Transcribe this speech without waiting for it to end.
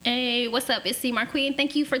what's up? It's C Marqueen.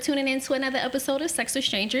 Thank you for tuning in to another episode of Sex with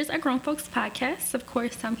Strangers, a grown folks podcast. Of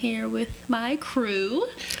course, I'm here with my crew.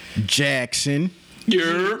 Jackson.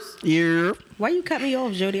 Yeah. Why you cut me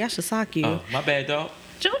off, Jody? I should sock you. Oh, my bad, dog.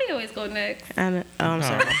 Jody always go next. I'm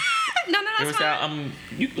sorry. No, that's fine.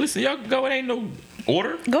 Listen, y'all go. It ain't no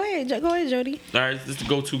order. Go ahead, Jody. All right, this is the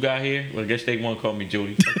go-to guy here. Well, I guess they want to call me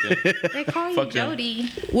Jody. They call you Fuck Jody.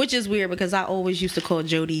 Which is weird because I always used to call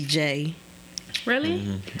Jody J. Really?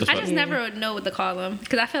 Mm-hmm. I just never know what to call him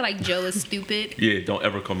because I feel like Joe is stupid. Yeah, don't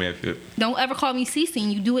ever call me that. Don't ever call me Cece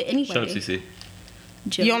and you do it anyway. Shut up, CC.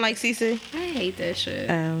 Joe. You don't like Cece? I hate that shit.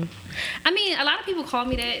 I mean, a lot of people call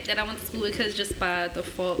me that I went to school with because just by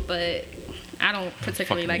default, but I don't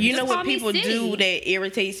particularly like it. You know Just what people do that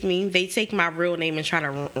irritates me? They take my real name and try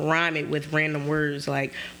to rhyme it with random words.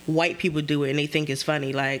 Like, white people do it and they think it's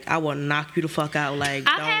funny. Like, I will knock you the fuck out. Like,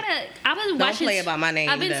 don't play about my name.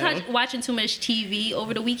 I've been watching too much TV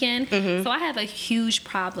over the weekend, so I have a huge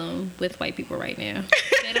problem with white people right now.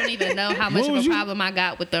 They don't even know how much of a problem I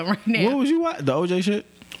got with them right now. What was you watching? The OJ shit?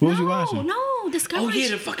 What was you watching? No, Discovery. Oh yeah,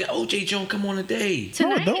 the fucking OJ joint come on today.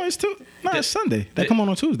 Tonight? No, it's Sunday. They come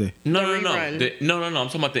on Tuesday. No. No. I'm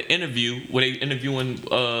talking about the interview where they interviewing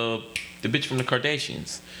the bitch from the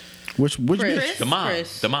Kardashians. Which Chris.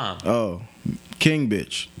 bitch? The mom. Oh, King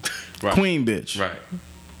bitch. Right. Queen bitch. Right.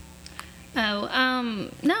 Oh,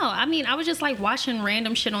 no. I mean, I was just like watching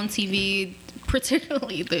random shit on TV,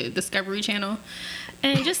 particularly the Discovery Channel,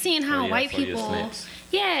 and just seeing how white people,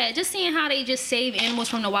 just seeing how they just save animals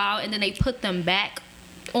from the wild and then they put them back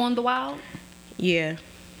on the wild. Yeah.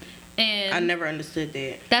 And I never understood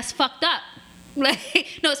that. That's fucked up.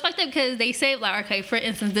 Like, no, it's fucked up because they say, like, okay, for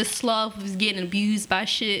instance, this sloth was getting abused by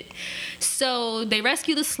shit, so they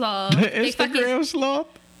rescue the sloth. Instagram sloth.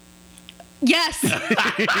 Yes. They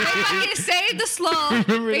fucking saved the sloth.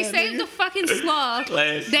 They saved the fucking sloth.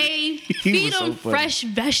 Classic. They feed them fresh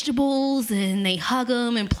vegetables and they hug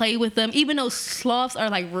them and play with them. Even though sloths are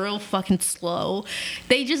like real fucking slow,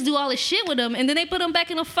 they just do all this shit with them and then they put them back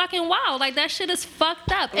in the fucking wild. Like, that shit is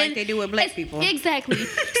fucked up. Like they do with black people. Exactly.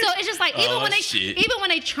 So it's just like even when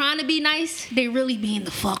they trying to be nice, they really being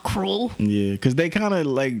the fuck cruel. Yeah, because they kind of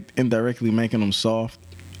like indirectly making them soft.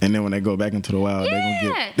 And then when they go back into the wild,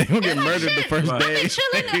 they gonna get murdered the first day.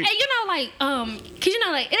 Chilling, and cause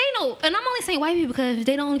it ain't no. And I'm only saying white people because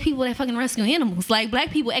they're the only people that fucking rescue animals. Like, black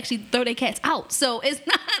people actually throw their cats out, so it's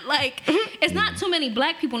not like it's not too many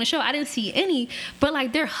black people in the show. I didn't see any, but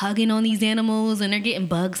like they're hugging on these animals and they're getting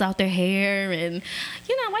bugs out their hair, and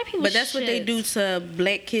white people. But that's what they do to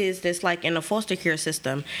black kids that's like in the foster care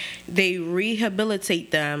system. They rehabilitate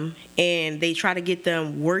them and they try to get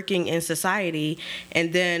them working in society,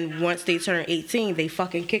 and then once they turn 18, they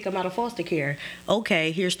fucking kick them out of foster care.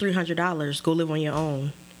 Okay, here's $300. Go live on your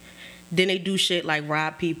own. Then they do shit like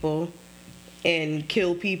rob people and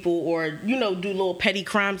kill people or, do little petty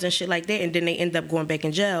crimes and shit like that, and then they end up going back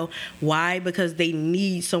in jail. Why? Because they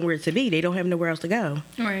need somewhere to be. They don't have nowhere else to go.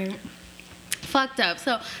 Right. Fucked up.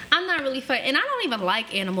 So I'm not really and I don't even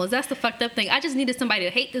like animals. That's the fucked up thing. I just needed somebody to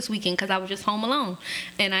hate this weekend because I was just home alone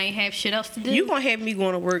and I ain't have shit else to do. You gonna have me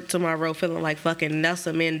going to work tomorrow feeling like fucking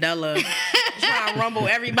Nelson Mandela, trying to rumble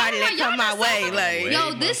everybody that come my way. Like,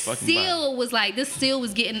 yo, this seal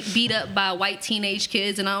was getting beat up by white teenage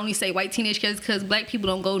kids, and I only say white teenage kids because black people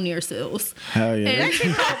don't go near seals. Hell yeah. Black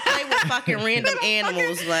people don't play with fucking random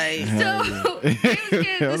animals. Like, the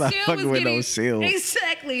seal was getting no seals.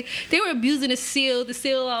 Exactly. They were abusing the seal. The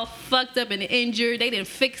seal all fucked up and injured. They didn't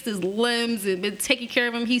fix his limbs and been taking care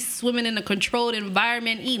of him. He's swimming in a controlled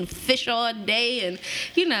environment, eating fish all day, and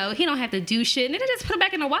he don't have to do shit. And then they just put him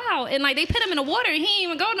back in the wild, and like they put him in the water, and he ain't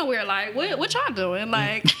even go nowhere. Like, what y'all doing?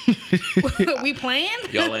 Like, we playing?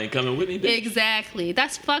 Y'all ain't coming with me, bitch. Exactly.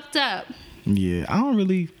 That's fucked up. Yeah, I don't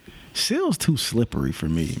really. Seal's too slippery for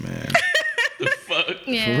me, man. The fuck?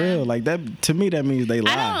 Yeah. For real, like that to me that means they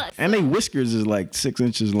lie. And they whiskers is like 6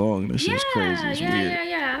 inches long. That shit's crazy. It's weird.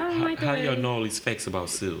 Yeah. I don't like that. How do y'all know all these facts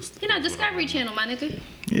about seals? Discovery Channel, my nigga.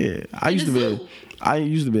 Yeah, I used to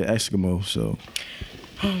be an Eskimo, so.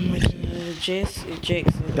 Oh my God, Jackson.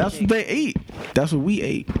 That's what they ate. That's what we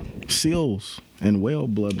ate. Seals and whale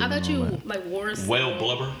blubber. I thought you like wore whale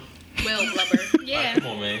blubber. Whale blubber. Yeah.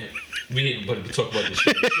 Come on, man. We need to talk about this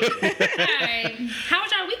shit. Alright. How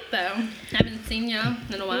was your week though? Haven't seen y'all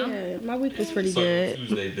in a while. Yeah, my week was pretty good.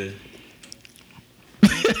 Tuesday, bitch.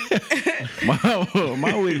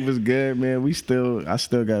 my week was good, man.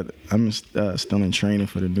 I'm still in training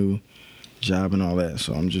for the new job and all that.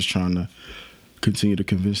 So I'm just trying to continue to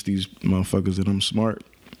convince these motherfuckers that I'm smart,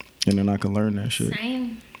 and then I can learn that shit.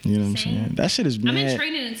 Same. You know what I'm saying? That shit is mad. I'm in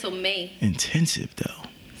training until May. Intensive though.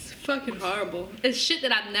 It's fucking horrible. It's shit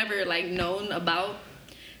that I've never like known about.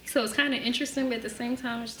 So it's kind of interesting, but at the same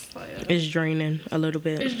time, it's just like It's draining a little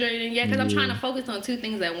bit. it's draining. Yeah, because I'm trying to focus on two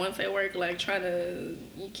things at once at work. Like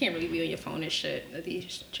you can't really be on your phone and shit at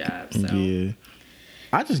these jobs. So. Yeah.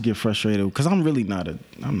 I just get frustrated because I'm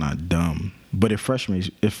not dumb, but it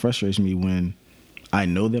frustrates me when I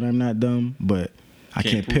know that I'm not dumb, but I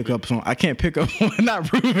can't pick up on not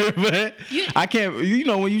prove it, but I can't. You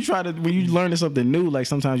know, when you learn something new, like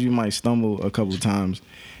sometimes you might stumble a couple of times,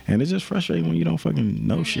 and it's just frustrating when you don't fucking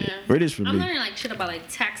know shit. Or it is for me. I'm learning like shit about like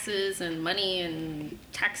taxes and money and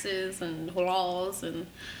taxes and laws and.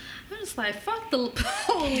 I'm just like, fuck the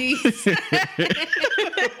police. Fuck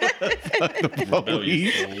the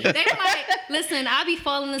police. They like, listen, I be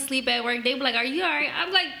falling asleep at work. They be like, are you all right?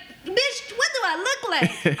 I'm like, bitch, what do I look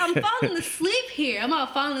like? I'm falling asleep here. I'm all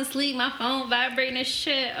falling asleep, my phone vibrating and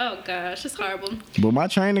shit. Oh, gosh, it's horrible. But my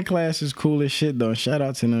training class is cool as shit, though. Shout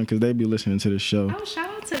out to them because they be listening to the show. Oh, shout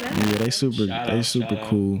out to them. Yeah, they super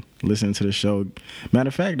cool listening to the show. Matter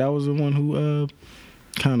of fact, I was the one who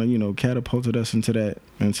kind of, catapulted us into the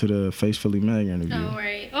Face Philly Mag interview. Oh,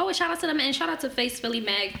 right. Oh, shout out to them, and shout out to Face Philly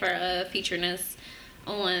Mag for featuring us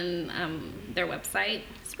on their website.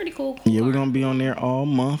 It's pretty cool. Yeah, we're gonna be on there all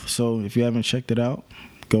month. So if you haven't checked it out,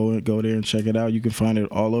 go there and check it out. You can find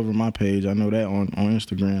it all over my page. I know that on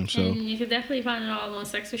Instagram. So and you can definitely find it all on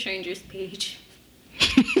Sex with Strangers page.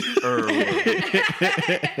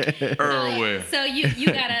 Where? So you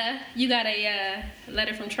got a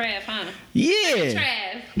letter from Trav, huh? Yeah,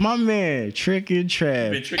 Trav. my man, Trick and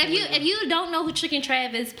Trav. If you don't know who Trick and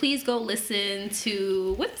Trav is, please go listen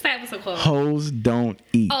to what's that episode called? Hoes Don't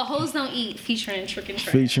Eat. Oh, Hoes Don't Eat, featuring Trick and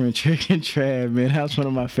Trav. Featuring Trick and Trav, man. That's one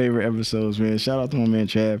of my favorite episodes, man. Shout out to my man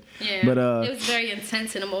Trav. Yeah, but it was very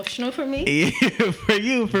intense and emotional for me. Yeah,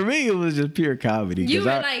 for me, it was just pure comedy. You were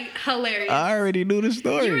like hilarious. I already knew the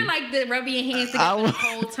story. You were like rubbing your hands together the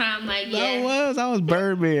whole time, like yeah. I was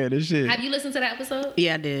Birdman and shit. Have you listened to that episode?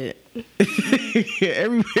 Yeah, I did.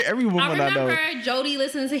 Yeah, every woman I know. I remember Jody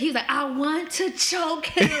listening to. He was like, "I want to choke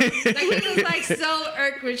him." Like he was like so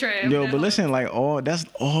irked with Trav. Yo, but listen, like that's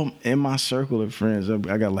all in my circle of friends.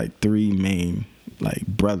 I got like 3 main like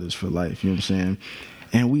brothers for life. You know what I'm saying?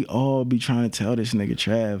 And we all be trying to tell this nigga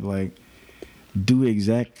Trav like, do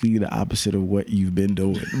exactly the opposite of what you've been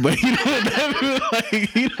doing. But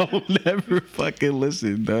he don't never fucking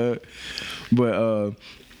listen, dog. But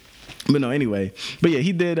no, anyway. But yeah,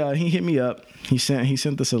 he did. He hit me up. He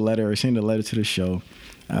sent us a letter. Or sent a letter to the show.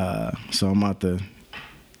 So I'm about to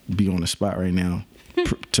be on the spot right now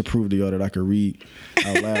to prove to y'all that I could read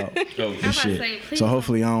out loud and shit. So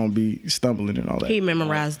hopefully I don't be stumbling and all that. He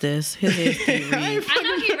memorized this. His head read. I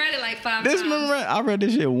know he read it like 5 times. I read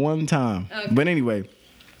this shit one time. Okay. But anyway,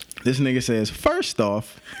 this nigga says, first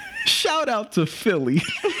off, shout out to Philly.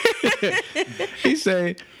 He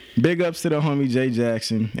say, big ups to the homie Jay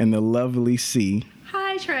Jackson and the lovely C.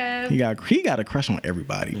 Hi, Trev. He got a crush on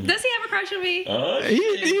everybody. Does he have a crush on me?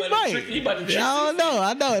 He might. I don't know.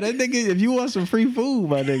 That nigga, if you want some free food,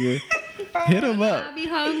 my nigga, hit him up. I'll be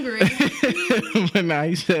hungry. But nah,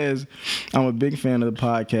 he says, I'm a big fan of the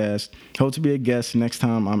podcast. Hope to be a guest next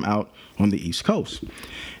time I'm out on the East Coast.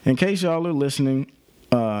 In case y'all are listening,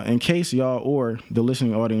 in case y'all or the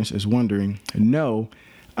listening audience is wondering, no,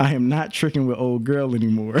 I am not tricking with old girl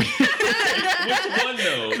anymore. Which one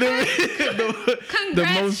though?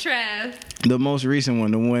 Congrats, Trev. The most recent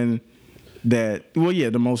one, the one that,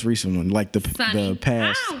 the most recent one, like the past I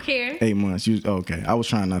don't care. 8 months. Okay, I was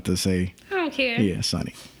trying not to say. I don't care. Yeah,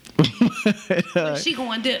 Sonny. What's she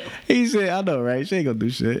gonna do? He said, I know, right? She ain't gonna do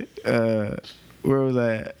shit. Where was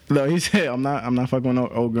I at? No, he said, I'm not fucking with no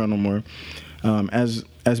old girl no more. As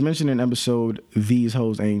mentioned in episode These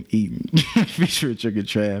Hoes Ain't Eating, featuring Trick and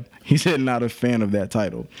Trav, he said not a fan of that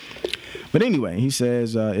title. But anyway, he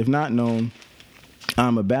says, if not known,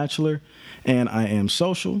 I'm a bachelor and I am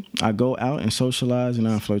social. I go out and socialize and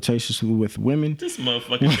I'm flirtatious with women. This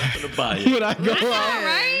motherfucker dropping the bio. When I go out,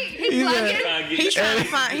 right? He's trying to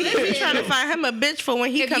find him a bitch for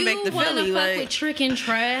when he come back to Philly. If you fuck with Trick and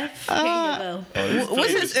Trav, there you go.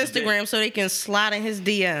 What's his Instagram so they can slide in his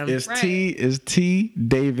DM? It's T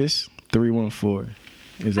Davis 314.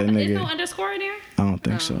 Is that nigga? There's no underscore in there? I don't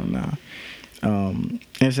think so. Nah.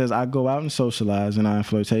 It says, I go out and socialize and I am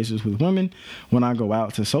flirtatious with women when I go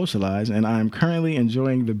out to socialize and I am currently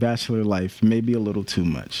enjoying the bachelor life, maybe a little too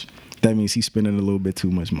much. That means he's spending a little bit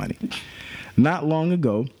too much money. Not long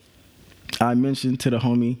ago, I mentioned to the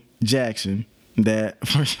homie Jackson that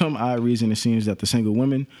for some odd reason it seems that the single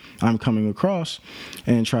women I'm coming across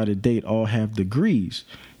and try to date all have degrees,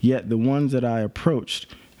 yet the ones that I approached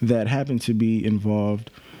that happen to be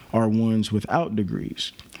involved are ones without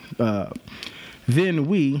degrees. Then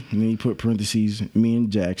we, and he put parentheses, me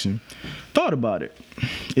and Jackson, thought about it.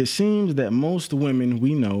 It seems that most women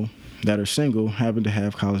we know that are single happen to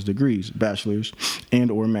have college degrees, bachelor's and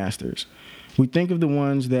or master's. We think of the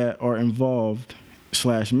ones that are involved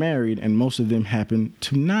 / married, and most of them happen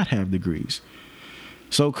to not have degrees.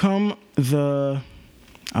 So I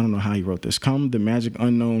don't know how he wrote this, the magic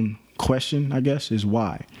unknown question, I guess, is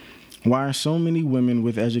why? Why are so many women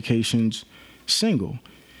with educations single?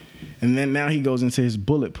 And then now he goes into his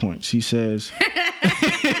bullet points. He says,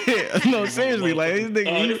 no, seriously, like, this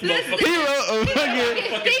nigga, he wrote a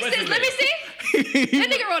fucking thesis. Let me see. That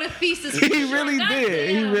nigga wrote a thesis. He really did.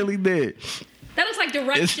 He really did. That looks like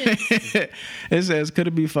directions. It says, could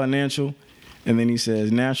it be financial? And then he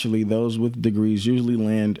says, naturally, those with degrees usually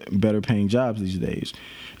land better paying jobs these days.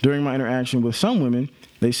 During my interaction with some women,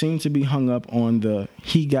 they seem to be hung up on the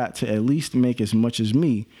he got to at least make as much as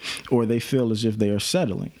me, or they feel as if they are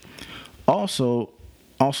settling. Also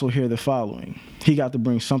hear the following. He got to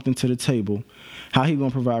bring something to the table. How he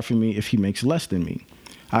gonna provide for me if he makes less than me?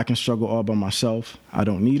 I can struggle all by myself. I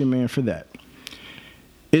don't need a man for that.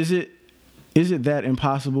 Is it that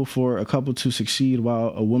impossible for a couple to succeed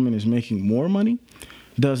while a woman is making more money?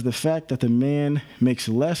 Does the fact that the man makes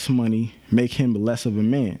less money make him less of a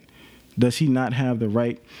man? Does he not have the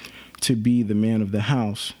right to be the man of the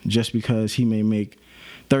house just because he may make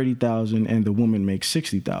 $30,000 and the woman makes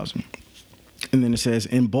 $60,000? And then it says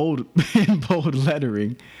in bold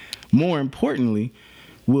lettering, more importantly,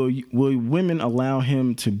 will women allow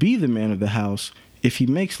him to be the man of the house if he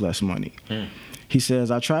makes less money? He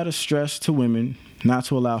says, I try to stress to women not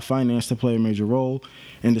to allow finance to play a major role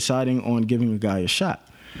in deciding on giving a guy a shot.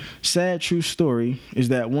 Sad true story is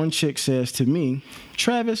that one chick says to me,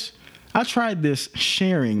 Travis, I tried this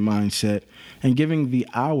sharing mindset and giving the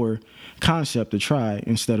our concept a try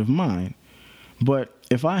instead of mine. But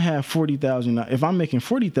if I have $40,000, if I'm making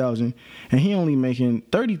 $40,000 and he only making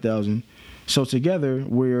 $30,000, so together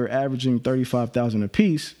we're averaging $35,000 a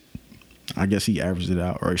piece. I guess he averaged it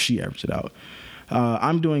out, or she averaged it out.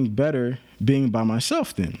 I'm doing better being by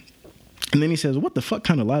myself then. And then he says, what the fuck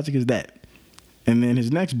kind of logic is that? And then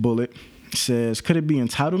his next bullet says, could it be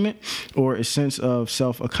entitlement or a sense of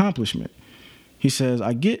self-accomplishment? He says,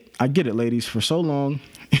 I get it, ladies. For so long,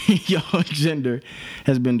 y'all gender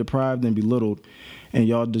has been deprived and belittled, and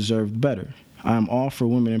y'all deserved better. I am all for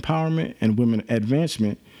women empowerment and women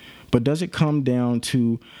advancement, but does it come down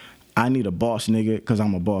to I need a boss nigga because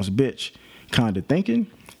I'm a boss bitch kind of thinking?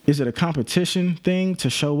 Is it a competition thing to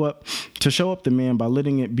show up the man by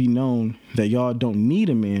letting it be known that y'all don't need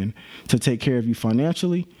a man to take care of you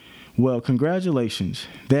financially? Well, congratulations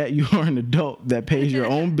that you are an adult that pays your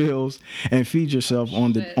own bills and feeds yourself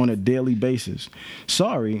on a daily basis.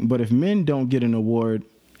 Sorry, but if men don't get an award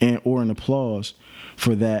or an applause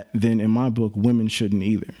for that, then in my book, women shouldn't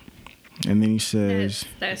either. And then he says,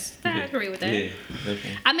 I agree with that. Yeah,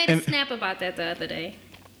 okay. I made a snap about that the other day.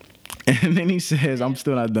 And then he says, I'm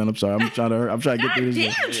still not done. I'm sorry. I'm trying to get through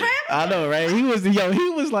this. Damn, Travis. I know, right? He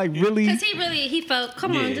was like really. Because he felt,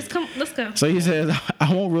 come on, just come, let's go. So he says,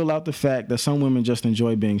 I won't rule out the fact that some women just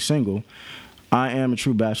enjoy being single. I am a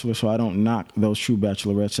true bachelor, so I don't knock those true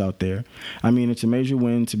bachelorettes out there. I mean, it's a major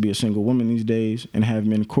win to be a single woman these days and have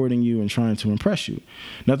men courting you and trying to impress you.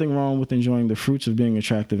 Nothing wrong with enjoying the fruits of being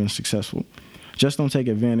attractive and successful. Just don't take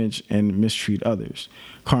advantage and mistreat others.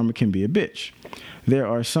 Karma can be a bitch. There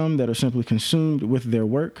are some that are simply consumed with their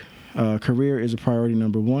work. Career is a priority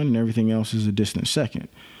number one, and everything else is a distant second.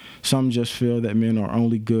 Some just feel that men are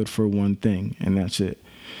only good for one thing, and that's it.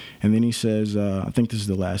 And then he says, I think this is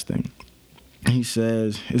the last thing. He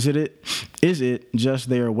says, is it just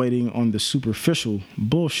they are waiting on the superficial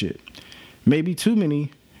bullshit? Maybe too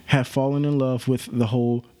many have fallen in love with the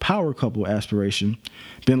whole power couple aspiration,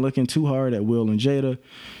 been looking too hard at Will and Jada,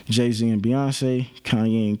 Jay-Z and Beyonce,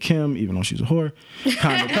 Kanye and Kim, even though she's a whore,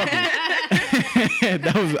 kind of couple.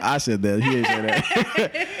 I said that. He didn't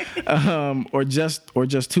say that. or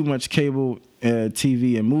just too much cable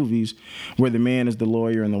TV and movies where the man is the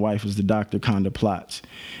lawyer and the wife is the doctor kind of plots.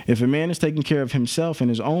 If a man is taking care of himself and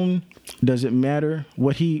his own, does it matter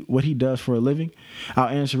what he does for a living? I'll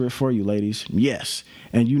answer it for you, ladies. Yes,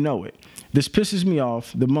 and you know it. This pisses me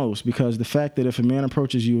off the most because the fact that if a man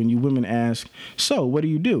approaches you and you women ask, so what do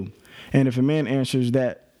you do? And if a man answers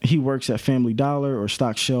that he works at Family Dollar or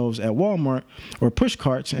stocks shelves at Walmart or push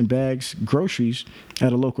carts and bags groceries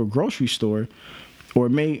at a local grocery store, or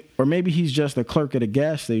maybe he's just a clerk at a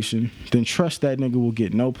gas station, then trust that nigga will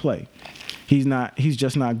get no play. he's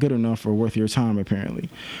just not good enough or worth your time, apparently.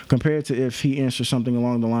 Compared to if he answers something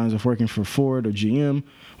along the lines of working for Ford or GM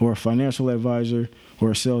or a financial advisor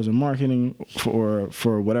or sales and marketing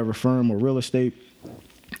for whatever firm or real estate,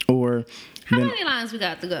 or how many lines we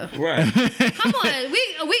got to go? Right. Come on, I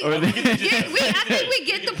think we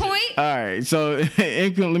get the point. All right, so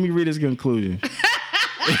let me read his conclusion.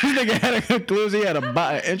 This nigga had a conclusion. He had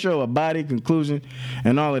an intro, a body, conclusion,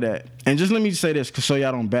 and all of that. And just let me say this, so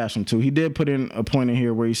y'all don't bash him too. He did put in a point in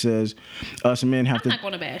here where he says, "Us men have I'm not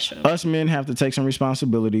going to bash him. Us men have to take some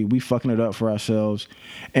responsibility. We fucking it up for ourselves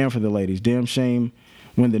and for the ladies. Damn shame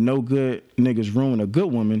when the no good niggas ruin a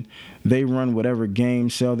good woman. They run whatever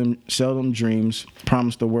game, sell them dreams,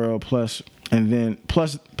 promise the world plus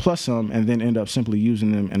some, and then end up simply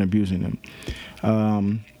using them and abusing them."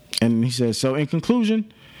 And he says, in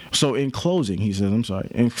closing, he says, I'm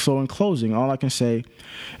sorry. And so in closing, all I can say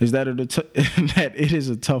is that it is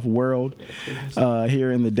a tough world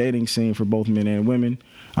here in the dating scene for both men and women.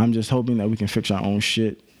 I'm just hoping that we can fix our own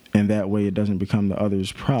shit, and that way it doesn't become the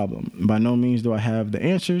other's problem. By no means do I have the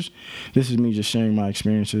answers. This is me just sharing my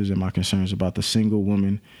experiences and my concerns about the single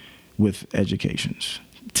woman with educations.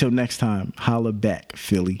 Till next time, holla back,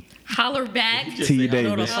 Philly. Holler back. T.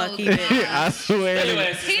 Davis. I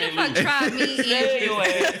swear. He the fuck tried me.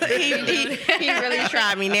 He really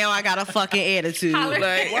tried me. Now I got a fucking attitude. Holler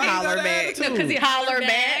back. No, because he holler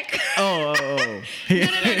back. Oh.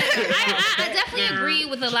 I definitely agree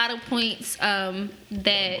with a lot of points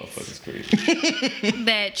that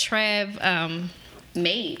Trev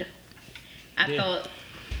made. I thought.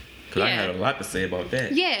 Because I had a lot to say about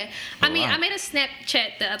that. Yeah. I made a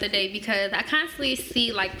Snapchat the other day because I constantly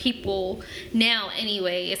see, like, people now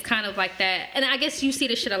anyway. It's kind of like that. And I guess you see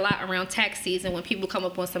this shit a lot around tax season when people come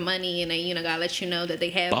up on some money and they, gotta let you know that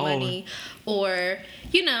they have money. Or,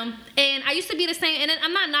 and I used to be the same. And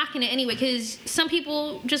I'm not knocking it anyway because some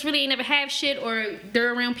people just really ain't never have shit, or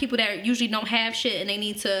they're around people that usually don't have shit and they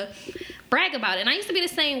need to brag about it. And I used to be the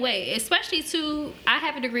same way, especially too, I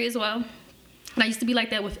have a degree as well. And I used to be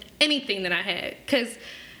like that with anything that I had because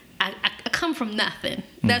I come from nothing.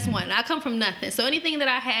 That's one. I come from nothing. So anything that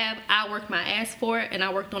I have, I worked my ass for it, and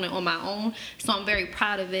I worked on it on my own. So I'm very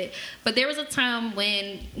proud of it. But there was a time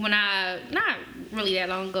when I, not really that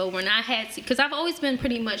long ago, when I had to, because I've always been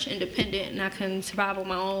pretty much independent, and I can survive on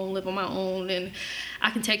my own, live on my own, and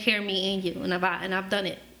I can take care of me and you. And I've done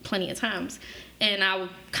it plenty of times. And I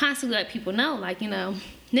would constantly let people know, like,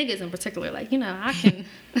 niggas in particular, like, I can,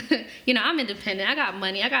 I'm independent. I got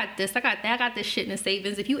money. I got this. I got that. I got this shit in the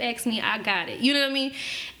savings. If you ask me, I got it. You know what I mean?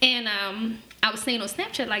 And I was saying on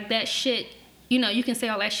Snapchat, like, that shit, you can say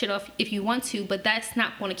all that shit off if you want to, but that's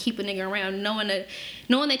not going to keep a nigga around. Knowing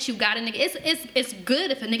that you got a nigga, it's good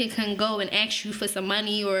if a nigga can go and ask you for some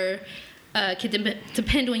money or can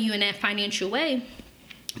depend on you in that financial way.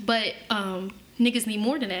 But niggas need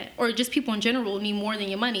more than that, or just people in general need more than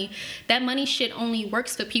your money. That money shit only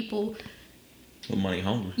works for people with money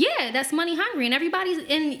hungry. Yeah, that's money hungry, and everybody's,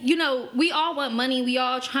 and we all want money. We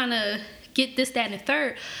all trying to get this, that, and the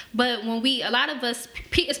third. But when a lot of us,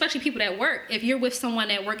 especially people that work, if you're with someone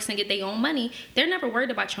that works and get their own money, they're never worried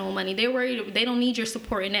about your own money. They're worried, they don't need your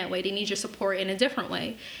support in that way. They need your support in a different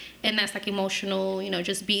way, and that's like emotional.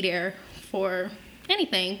 Just be there for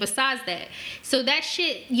anything besides that. So that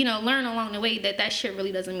shit, learn along the way that shit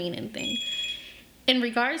really doesn't mean anything. In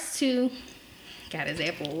regards to, got his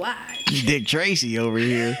apple wide. Dick Tracy over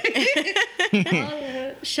here.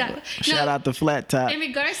 Shout out to Flat Top. In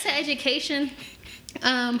regards to education,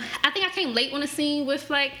 I think I came late on the scene with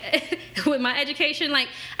with my education. Like,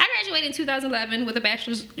 I graduated in 2011 with a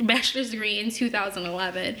bachelor's degree in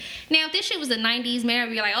 2011. Now, if this shit was the 90s, man,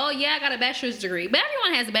 I'd be like, oh yeah, I got a bachelor's degree. But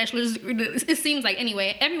everyone has a bachelor's degree. It seems like,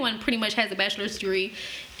 anyway, everyone pretty much has a bachelor's degree.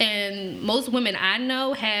 And most women I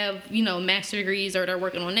know have, master degrees, or they're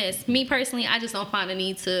working on this. Me personally, I just don't find the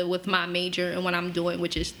need to with my major and what I'm doing,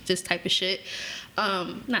 which is this type of shit.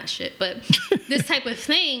 Not shit, but this type of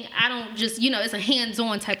thing, I don't just, it's a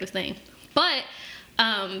hands-on type of thing. But,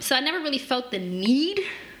 so I never really felt the need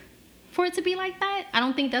for it to be like that. I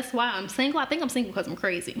don't think that's why I'm single. I think I'm single because I'm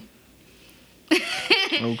crazy.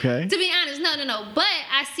 Okay. To be honest, no. But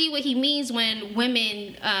I see what he means when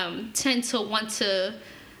women tend to let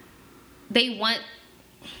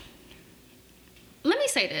me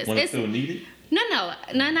say this. Want to feel needed? No,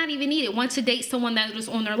 not even needed. Want to date someone that is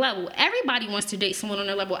on their level. Everybody wants to date someone on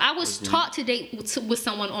their level. I was taught to date with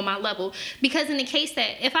someone on my level, because in the case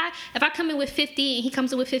that if I come in with 50 and he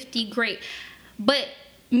comes in with 50, great. But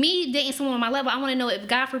me dating someone on my level, I want to know if,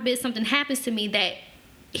 God forbid, something happens to me, that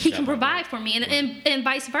he can provide for me, and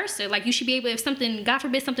vice versa. Like, you should be able, if something, God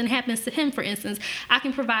forbid, something happens to him, for instance, I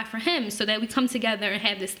can provide for him so that we come together and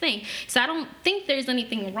have this thing. So I don't think there's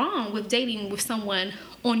anything wrong with dating with someone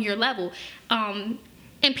on your level. And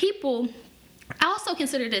people, I also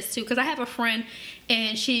consider this too, because I have a friend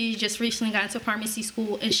and she just recently got into pharmacy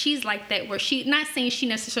school, and she's like that, where she, not saying she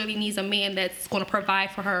necessarily needs a man that's going to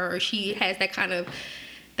provide for her, or she has that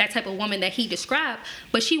type of woman that he described,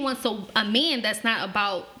 but she wants a man that's not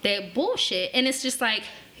about that bullshit. And it's just like,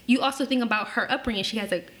 you also think about her upbringing. She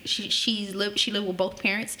lived with both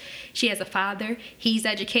parents. She has a father. He's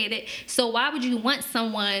educated. So why would you want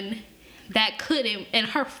someone that couldn't, and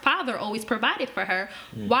her father always provided for her?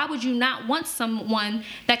 Why would you not want someone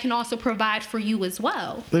that can also provide for you as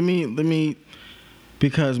well? Let me,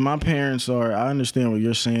 because my parents are, I understand what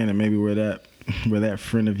you're saying and maybe where that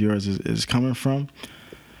friend of yours is coming from.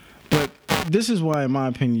 But this is why, in my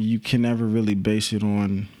opinion, you can never really base it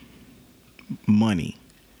on money,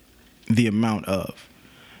 the amount of.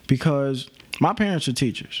 Because my parents are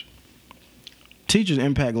teachers. Teachers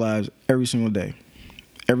impact lives every single day,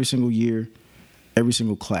 every single year, every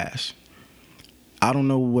single class. I don't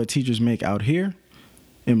know what teachers make out here.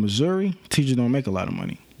 In Missouri, teachers don't make a lot of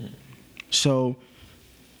money. So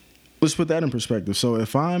let's put that in perspective. So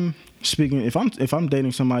if I'm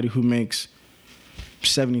dating somebody who makes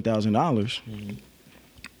 $70,000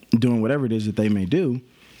 doing whatever it is that they may do,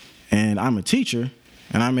 and I'm a teacher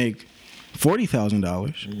and I make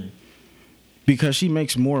 $40,000 because she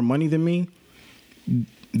makes more money than me,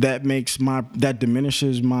 that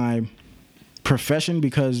diminishes my profession,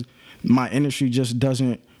 because my industry just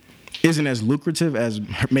isn't as lucrative as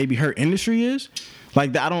maybe her industry is.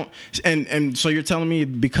 Like, I don't, and so you're telling me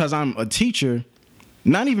because I'm a teacher,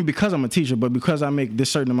 not even because I'm a teacher, but because I make this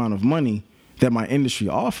certain amount of money that my industry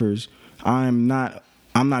offers, I'm not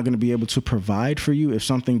going to be able to provide for you if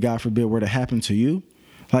something, God forbid, were to happen to you.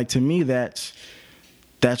 Like, to me, that's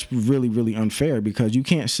really, really unfair, because you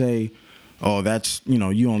can't say, oh, that's,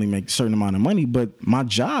 you only make a certain amount of money, but my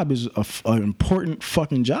job is an important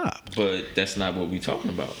fucking job. But that's not what we're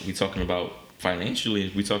talking about. We're talking about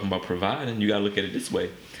financially. We're talking about providing. You got to look at it this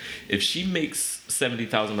way. If she makes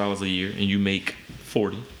 $70,000 a year and you make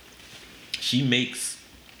 40, she makes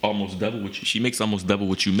almost double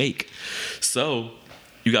what you make. So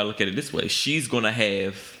you gotta look at it this way. She's gonna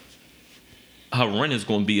have, her rent is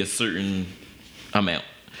gonna be a certain amount.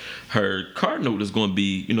 Her car note is gonna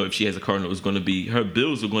be, if she has a car note, is gonna be, her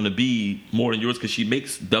bills are gonna be more than yours, because she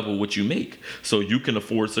makes double what you make. So you can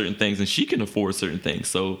afford certain things and she can afford certain things.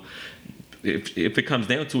 So if it comes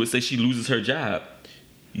down to it, say she loses her job,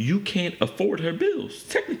 you can't afford her bills,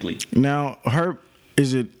 technically. Now,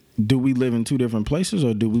 do we live in two different places,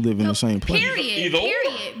 or do we live in the same place? Period.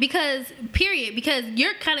 Because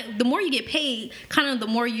you're kind of, the more you get paid, kind of the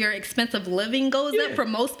more your expense of living goes up for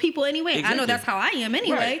most people anyway. Exactly. I know that's how I am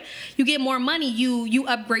anyway. Right. You get more money, you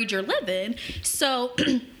upgrade your living. So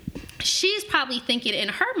she's probably thinking in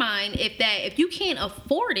her mind, if you can't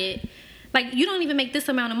afford it, like, you don't even make this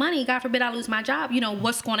amount of money, God forbid I lose my job,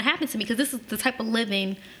 what's going to happen to me? Because this is the type of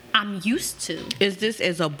living I'm used to. Is this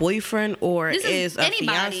as a boyfriend, or is a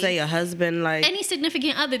fiance, a husband, like any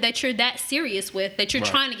significant other that you're that serious with, that you're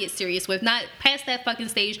trying to get serious with, not past that fucking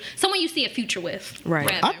stage, someone you see a future with, right?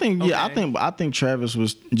 Rather. I think Travis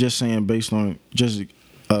was just saying based on just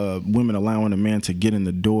women allowing a man to get in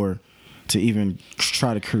the door to even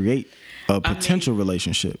try to create a potential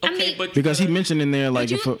relationship. Because he mentioned in there,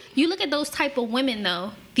 like, you look at those type of women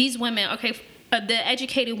though. These women, the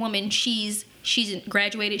educated woman, she's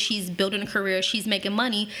graduated, she's building a career, she's making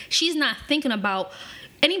money. She's not thinking about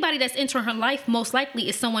anybody that's entering her life. Most likely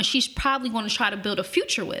is someone she's probably going to try to build a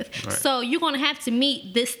future with. Right. So you're going to have to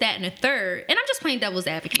meet this, that, and a third. And I'm just playing devil's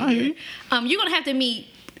advocate here. You're going to have to meet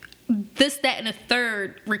this, that, and a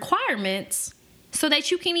third requirements so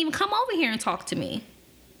that you can even come over here and talk to me.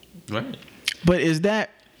 Right. But is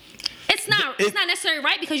that? It's not necessarily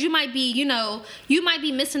right, because you might be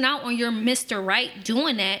missing out on your Mr. Right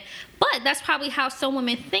doing that. But that's probably how some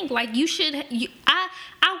women think. Like,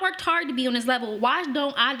 I worked hard to be on this level. Why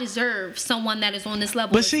don't I deserve someone that is on this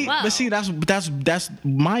level as well? But see, that's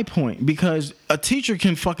my point. Because a teacher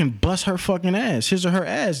can fucking bust her fucking ass, his or her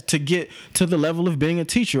ass, to get to the level of being a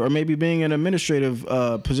teacher, or maybe being an administrative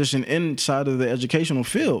position inside of the educational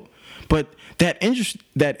field. But that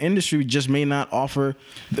industry just may not offer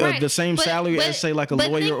the same salary as, say, like a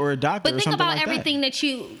lawyer or a doctor or something like that.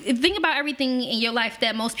 Think about everything in your life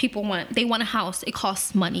that most people want. They want a house. It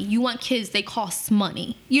costs money. You want kids. They cost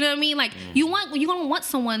money. You know what I mean? Like, you're going to want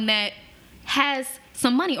someone that has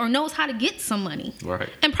some money or knows how to get some money. Right.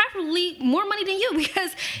 And preferably more money than you,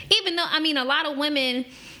 because even though, I mean, a lot of women,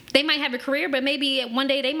 they might have a career, but maybe one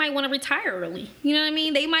day they might want to retire early. You know what I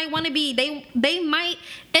mean? They might want to be, they might,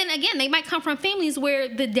 and again, they might come from families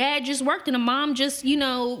where the dad just worked and the mom just, you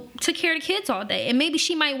know, took care of the kids all day. And maybe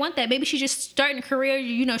she might want that. Maybe she's just starting a career,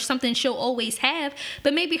 you know, something she'll always have.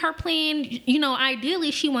 But maybe her plan, you know,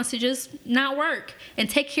 ideally she wants to just not work and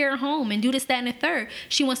take care of home and do this, that, and the third.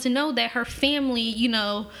 She wants to know that her family, you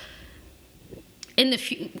know, in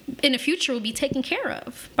the future will be taken care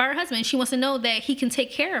of by her husband. She wants to know that he can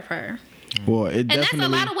take care of her. Well, it and definitely, that's a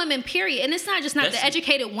lot of women, period. And it's not just the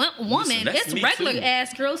educated woman. Listen, it's regular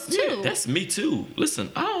ass girls too. Yeah, that's me too.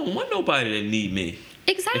 Listen, I don't want nobody that need me.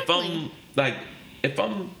 Exactly.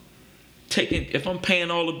 If I'm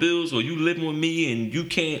paying all the bills or you living with me and you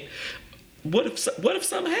can't, what if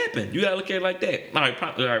something happened? You gotta look at it like that. All right,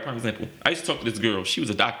 prime example. I used to talk to this girl. She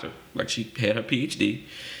was a doctor. Like, she had her PhD.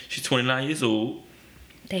 She's 29 years old.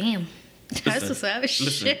 Damn. That's a savage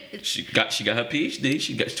shit. She got her PhD.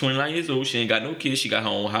 She's 29 years old. She ain't got no kids. She got her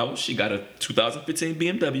own house. She got a 2015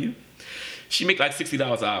 BMW. She make like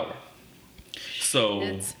 $60 an hour. So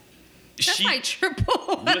that's like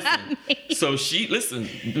triple. Listen,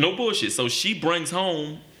 no bullshit. So she brings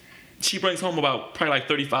home about probably like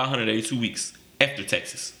 $3,500 every 2 weeks after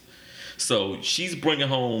taxes. So she's bringing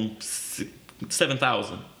home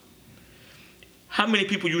 $7,000. How many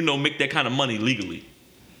people you know make that kind of money legally?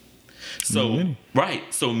 So, right.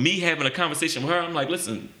 So me having a conversation with her, I'm like,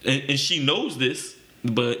 listen, and she knows this,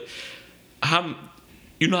 but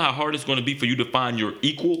you know how hard it's going to be for you to find your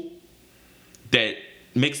equal that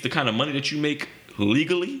makes the kind of money that you make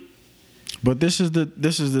legally? But this is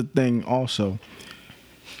the thing also.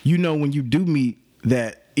 You know, when you do meet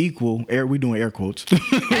that equal, we doing air quotes. Y'all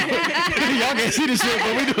can't see this shit,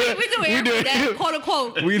 but we do that quote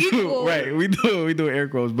unquote. We do air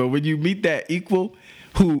quotes. But when you meet that equal,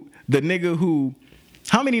 how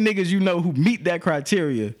many niggas you know who meet that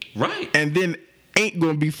criteria, right? And then ain't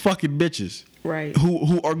gonna be fucking bitches, right?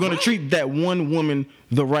 Who are gonna treat that one woman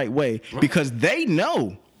the right way because they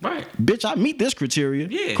know, right? Bitch, I meet this criteria.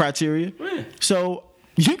 Yeah. So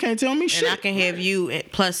you can't tell me shit. And I can have you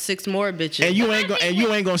plus 6 more bitches. And you ain't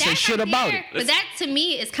gonna say shit about it. But that to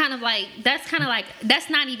me is kind of like that's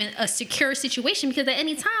not even a secure situation, because at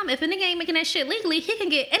any time if a nigga ain't making that shit legally,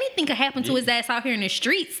 anything could happen to his ass out here in the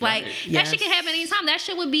streets. Like that shit can happen anytime. That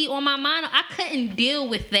shit would be on my mind. I couldn't deal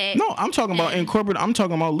with that. No, I'm talking about in corporate. I'm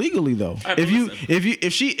talking about legally though.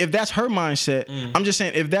 If that's her mindset, I'm just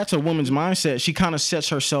saying if that's a woman's mindset, she kind of sets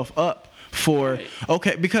herself up for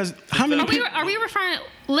okay, because how many people are we referring?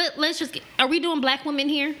 Let's just are we doing black women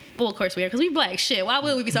here? Well, of course we are, because we black. Shit, why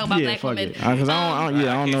would we be talking about black women? Because I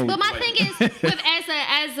don't know. But my thing is,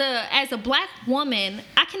 as a black woman,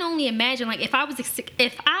 I can only imagine, like, if I was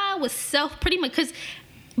pretty much, because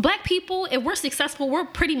black people, if we're successful, we're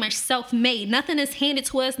pretty much self-made. Nothing is handed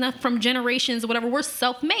to us, nothing from generations or whatever. We're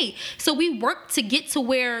self-made. So we work to get to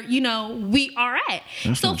where, you know, we are at.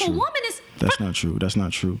 That's so if a woman is... That's not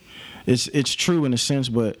true. It's true in a sense,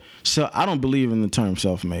 but I don't believe in the term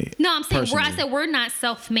self-made. No, I'm saying we're not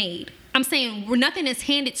self-made. I'm saying nothing is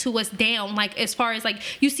handed to us down. Like, as far as, like,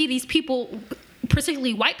 you see these people,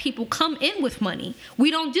 particularly white people, come in with money.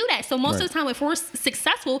 We don't do that. So most of the time, if we're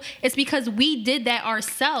successful, it's because we did that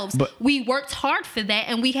ourselves. But we worked hard for that,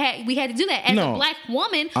 and we had to do that. As a black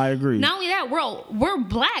woman, I agree. Not only that, we're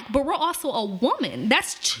black, but we're also a woman.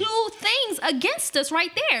 That's two things against us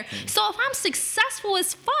right there. So if I'm successful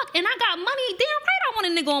as fuck and I got money, damn right I want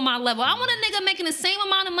a nigga on my level. I want a nigga making the same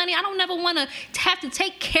amount of money. I don't never want to have to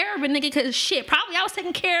take care of a nigga, because shit, probably I was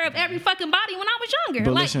taking care of every fucking body when I was younger.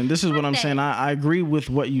 But listen, this is what I'm saying. I agree with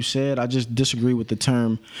what you said. I just disagree with the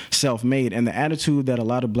term self-made. And the attitude that a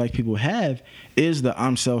lot of black people have is the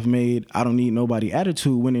I'm self-made, I don't need nobody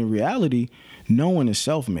attitude, when in reality, no one is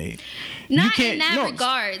self-made. Not in that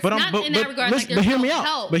regards. But hear me out.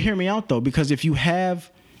 Help. But hear me out though, because if you have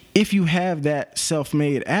that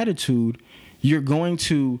self-made attitude, you're going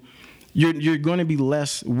to be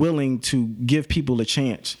less willing to give people a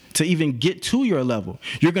chance to even get to your level.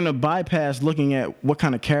 You're going to bypass looking at what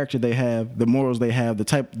kind of character they have, the morals they have,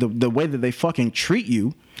 the way that they fucking treat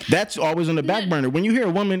you. That's always on the back burner. When you hear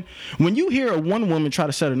one woman try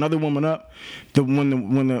to set another woman up, when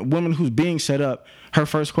the woman who's being set up, her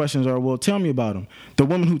first questions are, well, tell me about him. The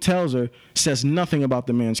woman who tells her says nothing about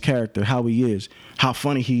the man's character, how he is, how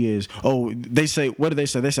funny he is. Oh, they say, what do they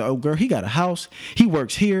say? They say, oh, girl, he got a house. He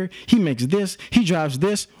works here. He makes this. He drives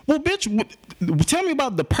this. Well, bitch, tell me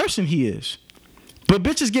about the person he is. But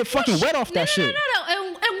bitches get fucking wet off that shit. No.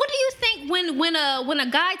 And what do you think when a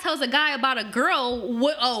guy tells a guy about a girl,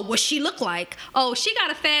 what she look like? Oh, she got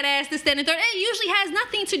a fat ass, this, that, and the third. It usually has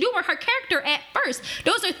nothing to do with her character at first.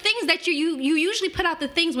 Those are things that you usually put out the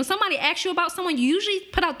things. When somebody asks you about someone, you usually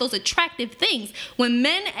put out those attractive things. When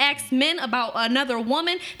men ask men about another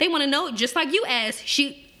woman, they want to know, just like you asked.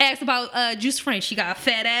 She asked about Juice Frank. She got a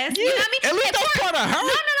fat ass. Yeah, you know what I mean? at least that's part of her.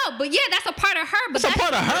 No. But yeah, that's a part of her. But that's a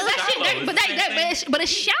part of her. But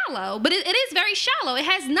it's shallow. But it is very shallow. It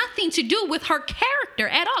has nothing to do with her character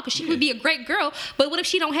at all. Because she would be a great girl. But what if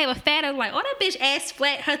she don't have a fat ass? Like, oh, that bitch ass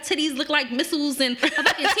flat. Her titties look like missiles and her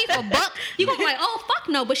fucking teeth are buck. You gonna be like, oh fuck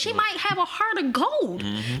no. But she might have a heart of gold.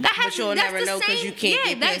 But you'll never know because you can't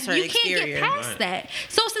get past her exterior. You can't get past that.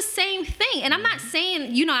 So it's the same thing. And I'm not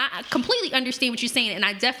saying, I completely understand what you're saying, and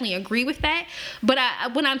I definitely agree with that. But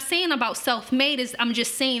when I'm saying about self-made is I'm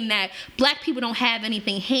just saying that black people don't have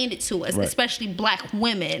anything handed to us, especially black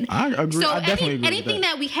women. I agree. So I definitely agree anything with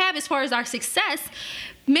that we have as far as our success,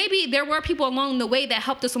 maybe there were people along the way that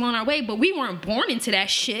helped us along our way, but we weren't born into that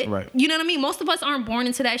shit. Right. You know what I mean? Most of us aren't born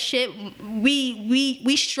into that shit.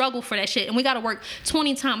 We struggle for that shit, and we got to work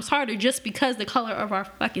 20 times harder just because the color of our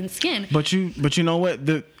fucking skin. But you know what?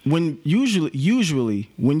 Usually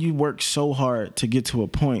when you work so hard to get to a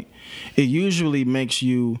point, it usually makes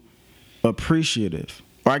you appreciative.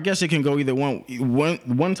 Or I guess it can go either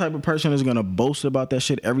one type of person is gonna boast about that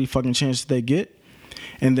shit every fucking chance that they get.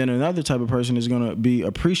 And then another type of person is going to be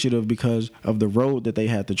appreciative because of the road that they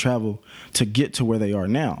had to travel to get to where they are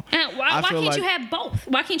now. And why can't you have both?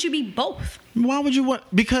 Why can't you be both? Why would you want?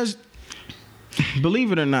 Because,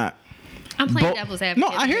 believe it or not, I'm playing devil's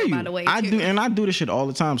advocate. No, I hear you. By the way, I do, and I do this shit all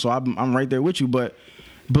the time. So I'm right there with you. But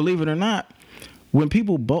believe it or not, when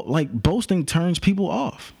people boasting turns people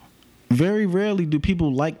off. Very rarely do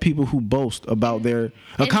people like people who boast about their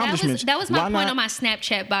accomplishments. That was my point on my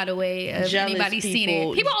Snapchat, by the way. If anybody's seen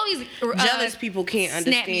it, people always jealous people can't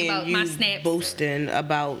understand you boasting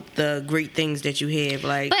about the great things that you have.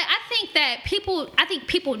 Like, but I think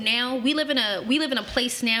people now we live in a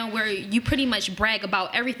place now where you pretty much brag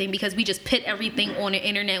about everything because we just put everything on the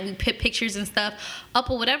internet. We put pictures and stuff up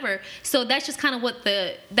or whatever. So that's just kind of what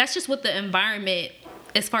the environment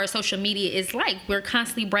as far as social media is like. We're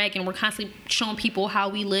constantly bragging. We're constantly showing people how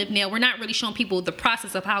we live now. We're not really showing people the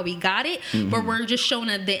process of how we got it, but we're just showing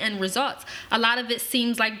the end results. A lot of it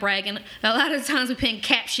seems like bragging. A lot of times we put in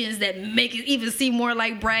captions that make it even seem more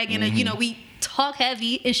like bragging. And, we talk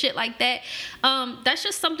heavy and shit like that. That's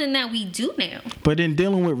just something that we do now. But in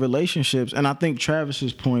dealing with relationships, and I think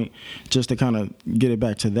Travis's point, just to kind of get it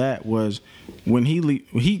back to that, was when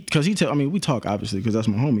we talk obviously because that's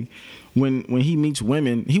my homie. When he meets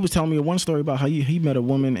women, he was telling me one story about how he met a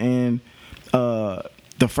woman, and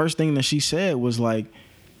the first thing that she said was like,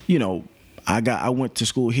 I went to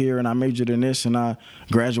school here and I majored in this and I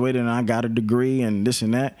graduated and I got a degree and this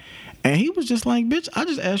and that. And he was just like, bitch, I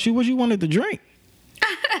just asked you what you wanted to drink.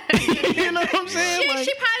 You know what I'm saying?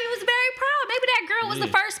 She probably was very proud. Maybe that girl was the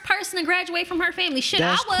first person to graduate from her family. Shit,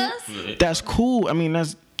 I was. Cool. That's cool. I mean,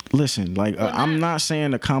 listen, I'm not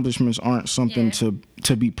saying accomplishments aren't something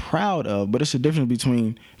to be proud of, but it's a difference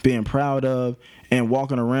between being proud of and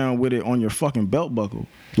walking around with it on your fucking belt buckle.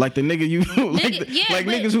 Like the nigga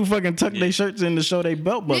niggas who fucking tuck their shirts in to show their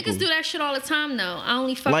belt buckle. Niggas do that shit all the time though. I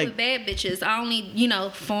only fuck with bad bitches. I only,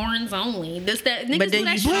 foreigners only. Niggas but then do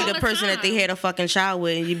that you shit see all the person that they had a fucking child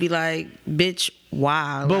with and you be like, bitch,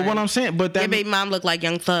 why? But what I'm saying, your baby mom look like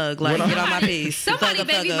Young Thug. Like, get on my piece. Somebody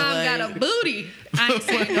baby mom got a booty. I ain't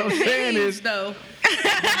saying no names though.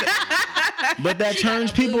 But that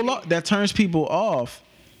turns people off. That turns people off.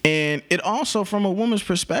 And it also, from a woman's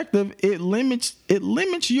perspective, it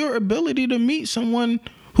limits your ability to meet someone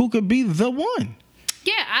who could be the one.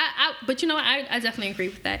 Yeah, but I definitely agree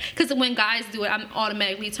with that. Because when guys do it, I'm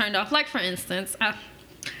automatically turned off. Like, for instance, I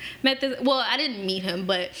didn't meet him,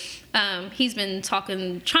 but he's been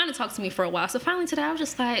trying to talk to me for a while. So finally today, I was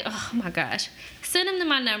just like, oh my gosh. Send him to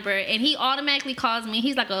my number, and he automatically calls me.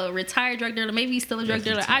 He's like a retired drug dealer. Maybe he's still a drug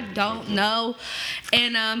dealer. I don't know.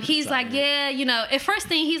 And he's like, yeah, at first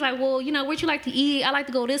thing, he's like, well, where'd you like to eat? I like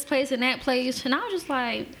to go this place and that place. And I was just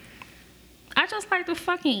like, I just like to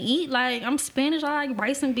fucking eat. Like, I'm Spanish. I like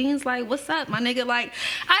rice and beans. Like, what's up, my nigga? Like,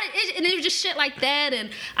 and it was just shit like that. And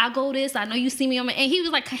I go this. I know you see me on my... And he's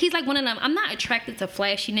like one of them. I'm not attracted to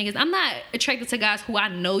flashy niggas. I'm not attracted to guys who I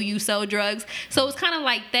know you sell drugs. So it's kind of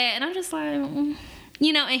like that. And I'm just like... and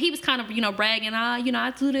he was kind of, bragging,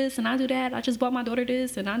 I do this and I do that. I just bought my daughter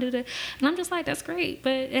this and I do that. And I'm just like, that's great.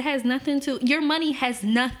 But it has nothing to... Your money has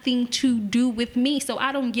nothing to do with me. So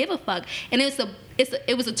I don't give a fuck. And it's a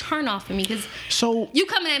it was a turn off for me because So you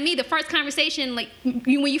coming at me, the first conversation, like when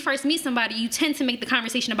you first meet somebody, you tend to make the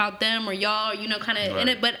conversation about them or y'all, kind of.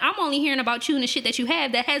 Right. But I'm only hearing about you and the shit that you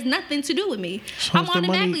have that has nothing to do with me. So I'm if the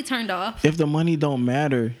automatically money- turned off. if the money don't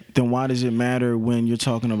matter, then why does it matter when you're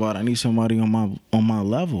talking about I need somebody on my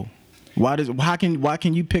level? Why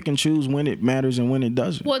can you pick and choose when it matters and when it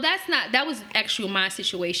doesn't? Well, that was actually my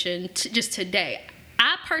situation just today.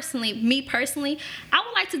 Me personally, I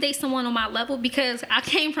would like to date someone on my level because I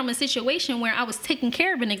came from a situation where I was taking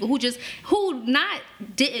care of a nigga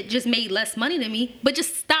didn't just made less money than me, but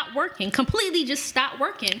just stopped working, completely just stopped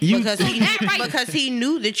working. Because he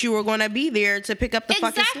knew that you were going to be there to pick up the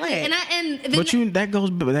fucking slack.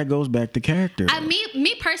 That goes back to character.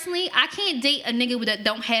 Me personally, I can't date a nigga that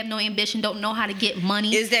don't have no ambition, don't know how to get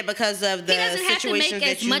money. Is that because of the situations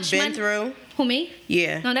that you've been through? Who, me?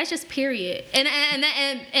 Yeah. No, that's just period. And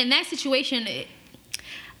that situation,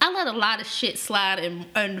 I let a lot of shit slide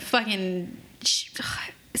and fucking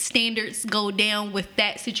standards go down with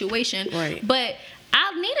that situation. Right. But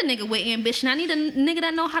I need a nigga with ambition. I need a nigga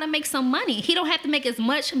that know how to make some money. He don't have to make as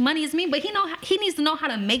much money as me, but he needs to know how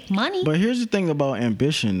to make money. But here's the thing about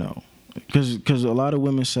ambition, though. Because a lot of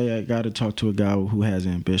women say, I got to talk to a guy who has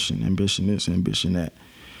ambition. Ambition this, ambition that.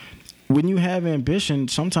 When you have ambition,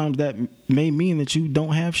 sometimes that may mean that you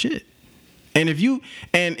don't have shit. And if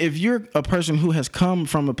you're a person who has come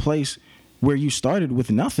from a place where you started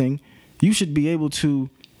with nothing, you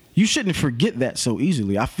shouldn't forget that so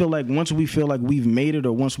easily. I feel like once we feel like we've made it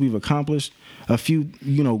or once we've accomplished a few,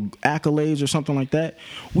 accolades or something like that,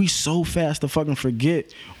 we so fast to fucking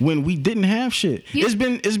forget when we didn't have shit. Yeah.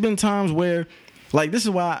 It's been times where, like, this is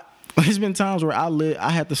why there's been times where I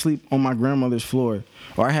had to sleep on my grandmother's floor,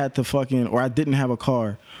 or I didn't have a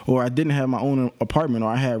car, or I didn't have my own apartment, or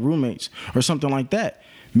I had roommates or something like that.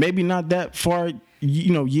 Maybe not that far,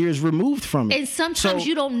 years removed from it. And sometimes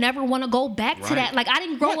you don't never want to go back to that. Like, I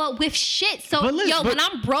didn't grow up with shit. So, when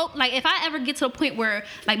I'm broke, like, if I ever get to a point where,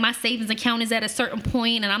 like, my savings account is at a certain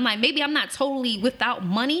point and I'm like, maybe I'm not totally without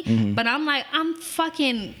money, but I'm like, I'm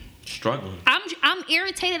fucking struggling. I'm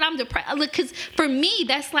irritated. I'm depressed. Because for me,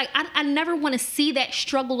 that's like, I never want to see that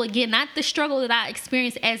struggle again. Not the struggle that I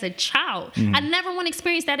experienced as a child. I never want to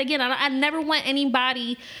experience that again. I never want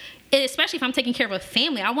anybody, especially if I'm taking care of a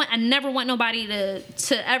family, I never want nobody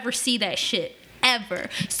to ever see that shit ever.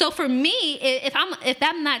 So for me, if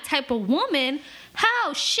I'm that type of woman,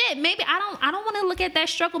 how shit, maybe I don't want to look at that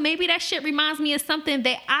struggle. Maybe that shit reminds me of something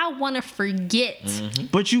that I want to forget. Mm-hmm.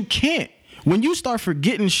 But you can't. When you start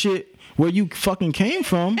forgetting shit where you fucking came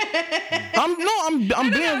from, I'm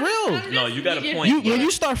being real. No, you got a point. When you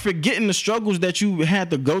start forgetting the struggles that you had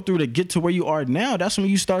to go through to get to where you are now, that's when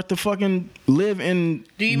you start to fucking live in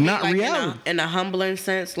Do you not mean like reality. in a humbling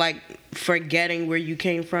sense, like forgetting where you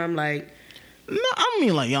came from, like? No, I don't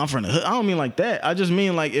mean like I'm from the hood. I don't mean like that. I just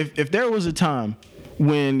mean like if there was a time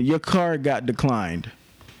when your car got declined,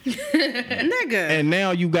 Nigga, and now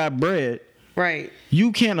you got bread. Right.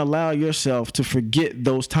 You can't allow yourself to forget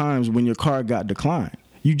those times when your car got declined.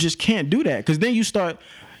 You just can't do that, because then you start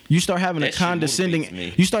having that a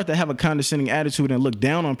condescending. You start to have a condescending attitude and look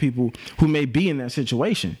down on people who may be in that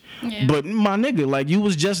situation. Yeah. But my nigga, like,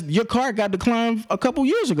 your car got declined a couple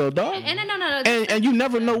years ago, dog. No. And you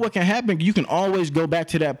never know what can happen. You can always go back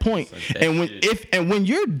to that point. And when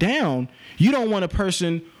you're down, you don't want a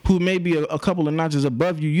person who may be a couple of notches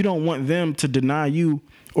above you. You don't want them to deny you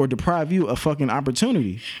or deprive you a fucking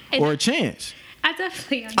opportunity or a chance. I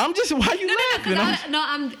definitely. Why you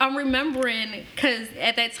laughing? I'm remembering, because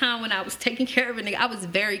at that time when I was taking care of a nigga, I was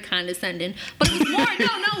very condescending. But it was more,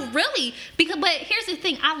 really. But here's the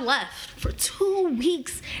thing, I left for 2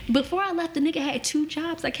 weeks. Before I left, the nigga had 2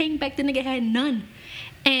 jobs. I came back, the nigga had none.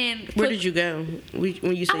 And where did you go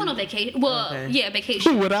when you? I went on vacation. Well, okay. Yeah,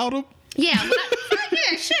 vacation. Without him? Yeah.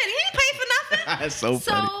 Yeah, shit. He didn't pay for nothing. That's so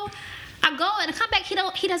funny. So I go and I come back.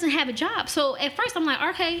 He doesn't have a job. So at first I'm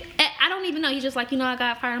like, okay. I don't even know. He's just like, I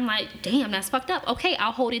got fired. I'm like, damn, that's fucked up. Okay,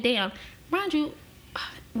 I'll hold it down. Mind you,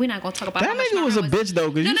 we're not gonna talk about that. Nigga was a bitch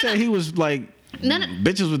though, because you said he was like.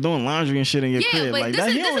 Bitches was doing laundry and shit in your crib. But like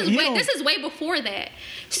this is way before that.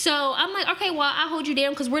 So I'm like, okay, well, I'll hold you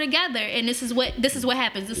down because we're together, and this is what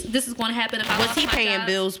happens. This is going to happen if I was he paying job.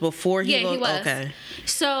 Bills before he? Yeah, he was. Okay.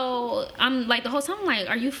 So I'm like, the whole time I'm like,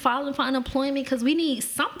 are you filing for unemployment? Because we need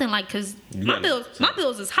something, like, because my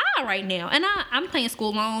bills is high right now, and I'm paying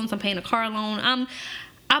school loans, I'm paying a car loan,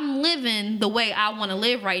 I'm living the way I want to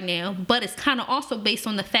live right now, but it's kind of also based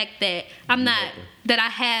on the fact that that I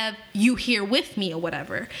have you here with me or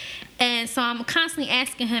whatever. And so I'm constantly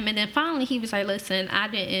asking him, and then finally he was like, listen, I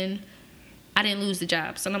I didn't lose the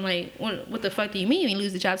jobs. And I'm like, what the fuck do you mean you didn't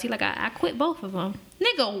lose the jobs? He's like, I quit both of them.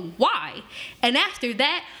 Nigga, why? And after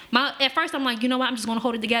that, at first I'm like, you know what? I'm just gonna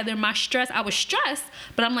hold it together. My stress, I was stressed,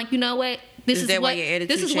 but I'm like, you know what? This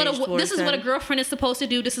is what a girlfriend is supposed to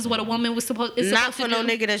do. This is what a woman was supposed to do. Not for no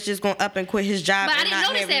nigga that's just gonna up and quit his job. But I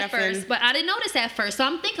didn't notice at first. So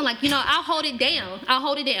I'm thinking like, you know, I'll hold it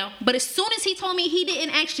down. But as soon as he told me he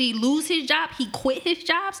didn't actually lose his job, he quit his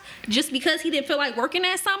jobs just because he didn't feel like working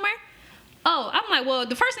that summer. Oh, I'm like, well,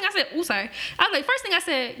 the first thing I said,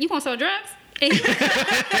 you gonna sell drugs? And he was like, so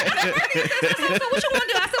what you gonna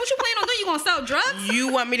do? I said, what you plan on doing? You gonna sell drugs?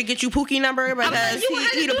 You want me to get you Pookie number? Because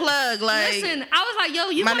he the plug. Like, listen, I was like, yo,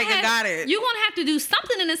 you gonna have to do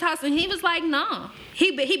something in this house. And he was like, nah.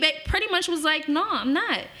 He pretty much was like, no, I'm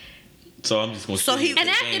not. So I'm just gonna. And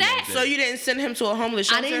after that, so you didn't send him to a homeless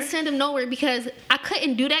shelter? I didn't send him nowhere because I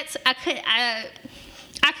couldn't do that.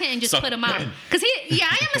 I couldn't just put him out. Cause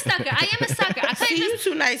I am a sucker. I couldn't you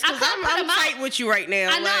too nice. Cause I'm tight with you right now.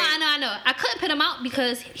 I know. I couldn't put him out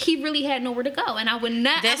because he really had nowhere to go, and I would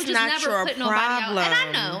not. That's I would just not never your put problem. Nobody out. And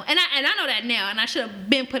I know, and I know that now, and I should have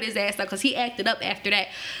been put his ass out because he acted up after that.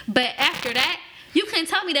 But after that, you couldn't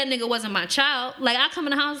tell me that nigga wasn't my child. Like, I come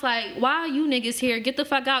in the house like, why are you niggas here? Get the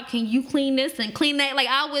fuck out. Can you clean this and clean that? Like,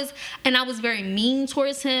 I was very mean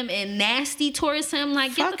towards him and nasty towards him.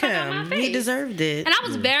 Like, get the fuck out of my face. He deserved it. And I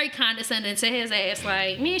was very condescending to his ass.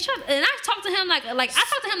 Like, man, shut up. And I talked to him like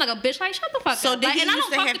a bitch. Like, shut the fuck so up. So like, did he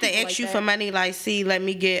used to have to ask you for money? Like, see, let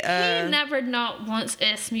me get. He never not once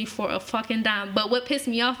asked me for a fucking dime. But what pissed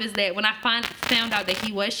me off is that when I found out that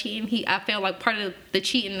he was cheating, I felt like part of the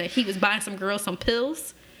cheating that he was buying some girls some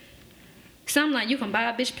pills. So I'm like, you can buy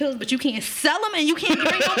a bitch pills, but you can't sell them and you can't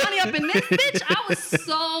bring no money up in this bitch. I was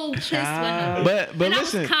so pissed with him. But and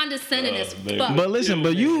listen, I was condescending as fuck. But listen,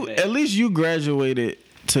 you at least you graduated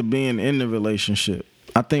to being in the relationship.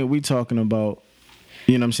 I think we talking about,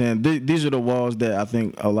 you know what I'm saying? These are the walls that I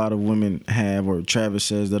think a lot of women have, or Travis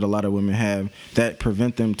says that a lot of women have, that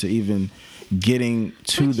prevent them to even getting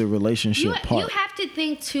to the relationship part. You have to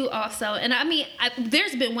think too also, and I mean,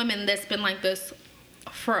 there's been women that's been like this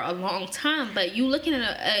for a long time, but you looking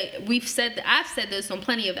at I've said this on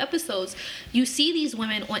plenty of episodes. You see these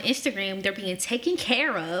women on Instagram, they're being taken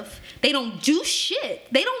care of. They don't do shit,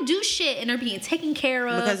 and they're being taken care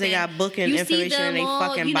of because they got booking information in their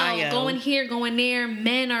fucking bio. Going here, going there.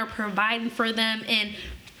 Men are providing for them and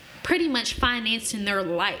pretty much financing their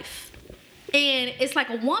life. And it's like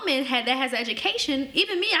a woman that has education.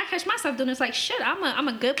 Even me, I catch myself doing this. Like, shit, I'm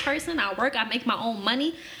a good person. I work. I make my own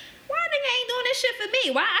money. Why nigga ain't doing this shit for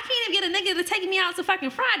me? Why I can't even get a nigga to take me out to fucking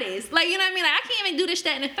Fridays? Like, you know what I mean? Like, I can't even do this,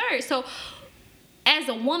 that, and the third. So, as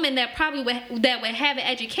a woman that probably would have an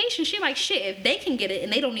education, she like, shit, if they can get it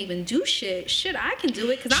and they don't even do shit, I can do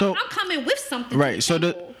it because I'm coming with something. Right. So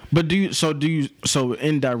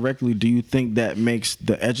indirectly, do you think that makes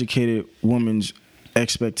the educated woman's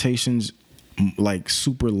expectations like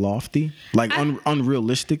super lofty, like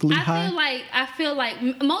unrealistically high? I feel like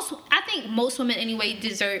most women anyway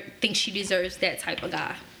think she deserves that type of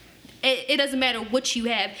guy. It doesn't matter what you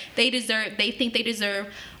have. They think they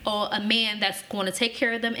deserve a man that's going to take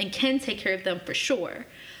care of them and can take care of them for sure.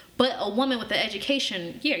 But a woman with an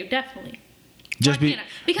education, yeah, definitely.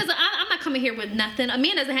 Because I'm not coming here with nothing. A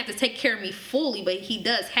man doesn't have to take care of me fully, but he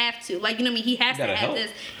does have to. Like, you know what I mean? He has to have help.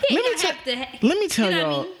 this. Let me tell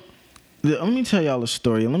y'all. Let me tell y'all a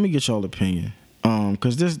story and let me get y'all opinion.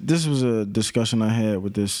 Cause this was a discussion I had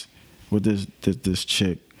with this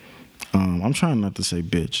chick. I'm trying not to say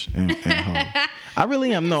bitch and hoe. I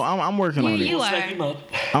really am. No, I'm working on it. You are.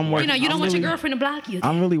 I'm working. You don't want your girlfriend to block you.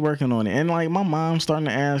 I'm really working on it. And like my mom's starting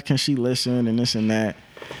to ask, can she listen and this and that.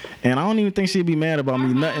 And I don't even think she'd be mad about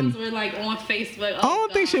me. Nothing. We're like on Facebook. I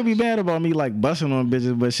don't think she'll be mad about me like busting on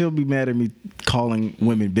bitches, but she'll be mad at me calling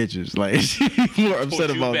women bitches. Like she's more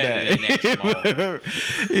upset about that.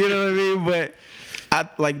 You know what I mean? But I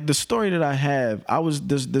like the story that I have. I was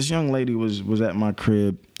this young lady was at my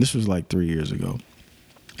crib. This was like 3 years ago.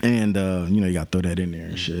 And you gotta throw that in there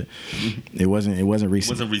and shit. It wasn't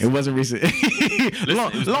recent. It wasn't recent.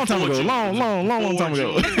 long time ago. Long time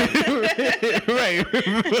ago. Right.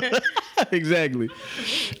 Exactly.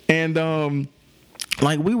 And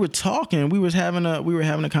like we were talking, we were having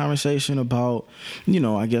a conversation about,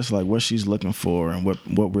 I guess like what she's looking for and what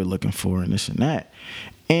we're looking for and this and that.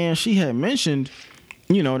 And she had mentioned,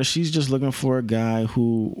 that she's just looking for a guy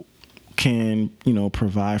who can,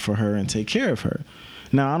 provide for her and take care of her.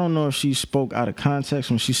 Now, I don't know if she spoke out of context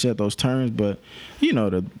when she said those terms, but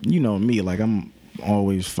me, like I'm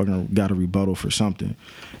always fucking got a rebuttal for something.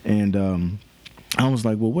 And I was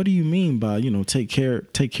like, well, what do you mean by, take care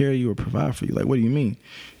of you or provide for you? Like, what do you mean?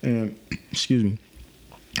 And excuse me.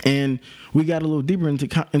 And we got a little deeper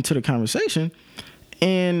into the conversation,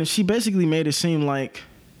 and she basically made it seem like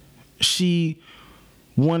she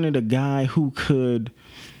wanted a guy who could,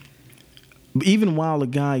 even while a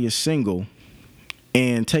guy is single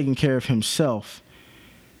and taking care of himself,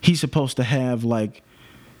 he's supposed to have like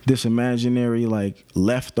this imaginary like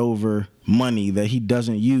leftover money that he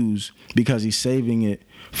doesn't use because he's saving it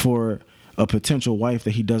for a potential wife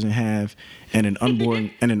that he doesn't have and an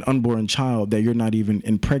unborn child that you're not even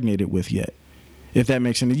impregnated with yet. If that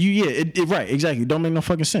makes sense. Right, exactly. Don't make no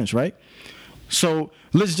fucking sense, right? So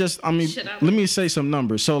let me say some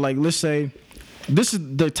numbers. So like, let's say this is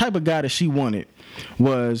the type of guy that she wanted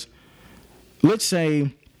was, let's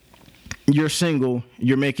say you're single,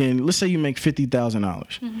 let's say you make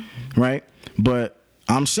 $50,000, right? But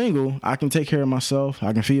I'm single, I can take care of myself,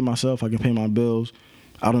 I can feed myself, I can pay my bills.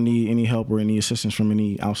 I don't need any help or any assistance from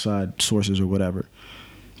any outside sources or whatever.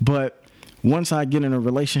 But once I get in a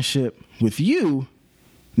relationship with you,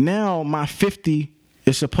 now my 50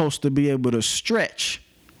 is supposed to be able to stretch,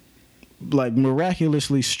 like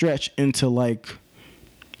miraculously stretch into like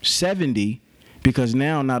 70, because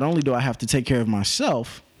now not only do I have to take care of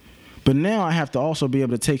myself, but now I have to also be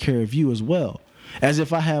able to take care of you as well. As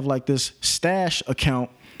if I have like this stash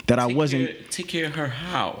account that Take care of her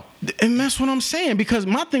how? And that's what I'm saying, because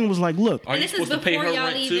my thing was like, look, are you supposed to pay her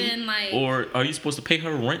rent too, or are you supposed to pay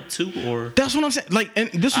her rent too, or that's what I'm saying. Like,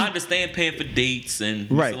 and this I understand paying for dates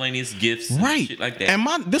and miscellaneous gifts, and shit like that. And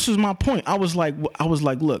this was my point. I was like,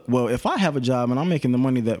 look, well, if I have a job and I'm making the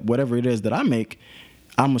money that whatever it is that I make,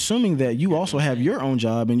 I'm assuming that you also have your own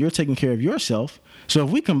job and you're taking care of yourself. So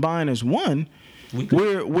if we combine as one,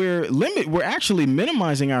 we're actually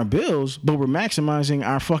minimizing our bills, but we're maximizing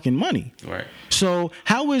our fucking money. Right. So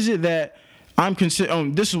how is it that I'm consider?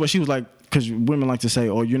 This is what she was like, because women like to say,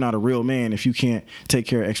 "Oh, you're not a real man if you can't take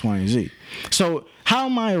care of X, Y, and Z." So how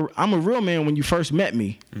am I? I'm a real man when you first met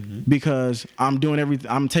me, because I'm doing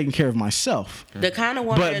everything. I'm taking care of myself. The kind of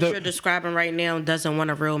woman that you're describing right now doesn't want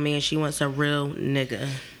a real man. She wants a real nigga.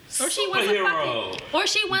 Or she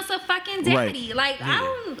wants a fucking daddy. Right. Like,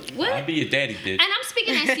 what? I'd be a daddy, bitch. And I'm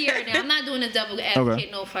speaking as Sierra now. I'm not doing a double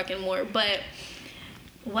advocate no fucking more. But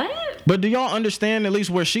what? But do y'all understand at least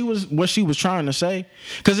what she was trying to say?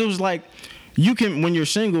 Because it was like, you can, when you're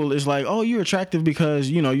single, it's like, oh, you're attractive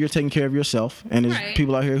because, you're taking care of yourself. And there's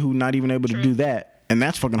people out here who not even able to do that. And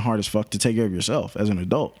that's fucking hard as fuck to take care of yourself as an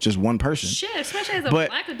adult, just one person. Shit, especially as a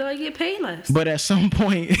black adult, you get paid less. But at some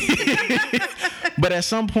point,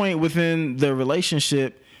 within the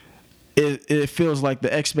relationship, it feels like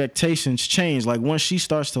the expectations change. Like once she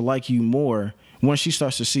starts to like you more, once she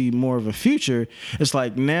starts to see more of a future, it's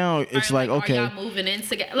like now it's like okay, are y'all moving in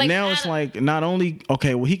together? Like, now it's like not only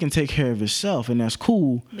okay, well he can take care of himself and that's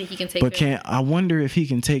cool, but he can take I wonder if he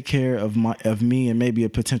can take care of me and maybe a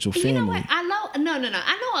potential family. You know what? No. I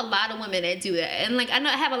know a lot of women that do that, and like I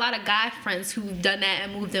have a lot of guy friends who've done that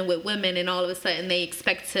and moved in with women, and all of a sudden they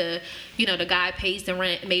expect to, the guy pays the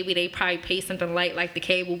rent. Maybe they probably pay something like the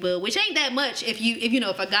cable bill, which ain't that much if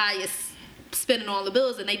a guy is spending all the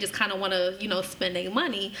bills and they just kind of want to spend their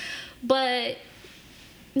money. But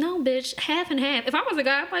no, bitch, half and half. If I was a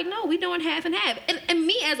guy, I'm like, no, we doing half and half. And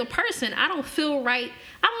me as a person, I don't feel right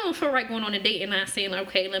going on a date and not saying like,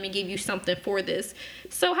 okay, let me give you something for this.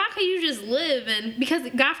 So how can you just live, and because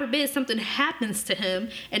God forbid something happens to him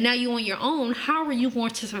and now you on your own, how are you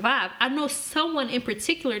going to survive? I know someone in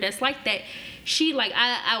particular that's like that. She like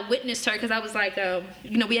I witnessed her because I was like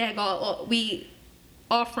we had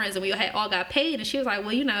all friends and we all got paid, and she was like,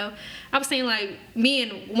 well, I was saying like me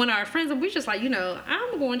and one of our friends, and we just like,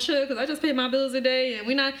 I'm going to chill because I just pay my bills a day, and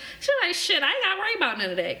she's like, shit, I ain't got to worry about none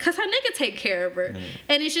of that because her nigga take care of her.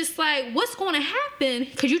 And it's just like, what's going to happen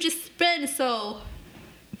because you just spend so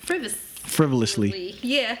frivolously.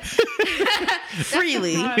 Yeah.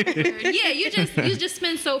 Freely. Yeah, you just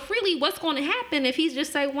spend so freely. What's going to happen if he's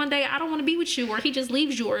just say one day I don't want to be with you, or he just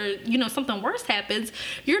leaves you, or something worse happens?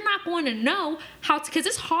 You're not going to know how to, because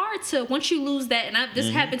it's hard to, once you lose that, and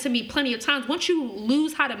this happened to me plenty of times. Once you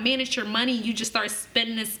lose how to manage your money, you just start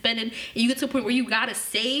spending, and you get to a point where you gotta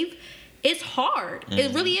save. It's hard.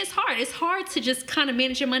 It really is hard. It's hard to just kind of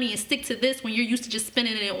manage your money and stick to this when you're used to just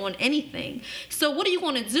spending it on anything. So what are you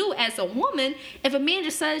going to do as a woman if a man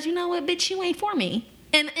just says, you know what, bitch, you ain't for me?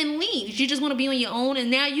 and leaves. You just want to be on your own,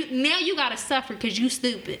 and now you gotta suffer because you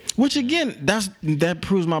stupid. Which again, that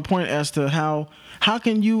proves my point as to how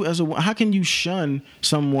can you shun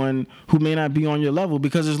someone who may not be on your level?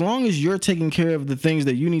 Because as long as you're taking care of the things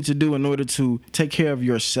that you need to do in order to take care of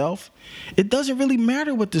yourself, it doesn't really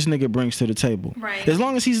matter what this nigga brings to the table. Right. As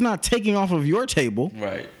long as he's not taking off of your table.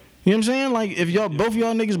 Right. You know what I'm saying? Like, if both of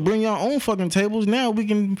y'all niggas bring your own fucking tables, now we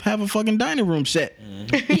can have a fucking dining room set.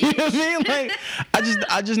 Mm-hmm. You know what I mean? Like,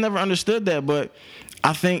 I just never understood that, but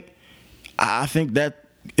I think that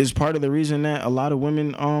is part of the reason that a lot of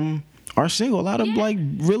women are single. A lot of like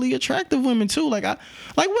really attractive women too. Like,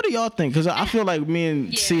 what do y'all think? Because I feel like me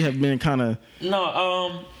and C have been kind of.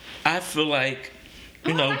 No, I feel like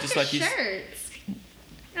just like you. Shirts.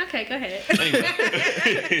 Okay, go ahead.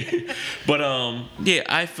 Anyway. But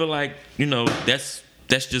I feel like that's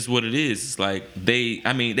just what it is. It's like they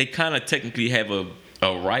kind of technically have a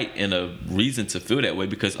right and a reason to feel that way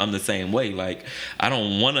because I'm the same way. Like I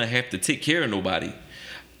don't want to have to take care of nobody.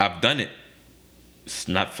 I've done it. It's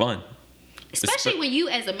not fun. Especially when you,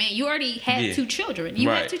 as a man, you already have 2 children. You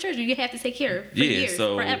have 2 children you have to take care of for years,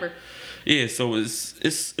 forever. Yeah, so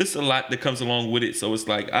it's a lot that comes along with it. So it's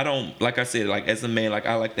like I don't, like I said, like as a man, like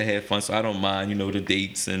I like to have fun, so I don't mind, the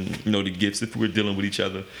dates and the gifts if we're dealing with each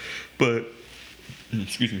other. But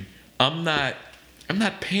excuse me, I'm not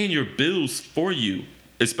paying your bills for you,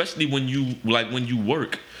 especially when you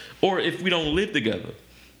work or if we don't live together.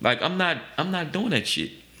 Like I'm not doing that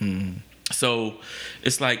shit. Mm-hmm. So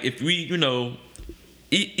it's like if we,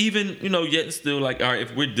 even yet and still like, all right,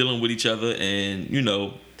 if we're dealing with each other and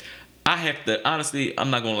I have to, honestly, I'm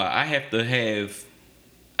not gonna lie, I have to have,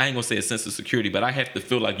 I ain't gonna say a sense of security, but I have to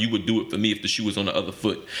feel like you would do it for me if the shoe was on the other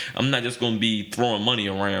foot. I'm not just gonna be throwing money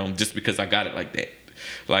around just because I got it like that.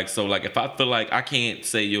 Like, so like if I feel like I can't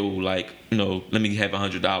say, yo, like, let me have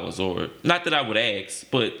 $100 or not that I would ask,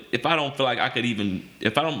 but if I don't feel like I could even,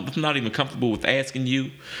 if I'm not even comfortable with asking you,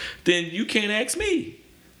 then you can't ask me.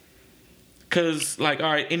 Cause like,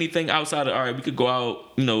 all right, anything outside of, all right, we could go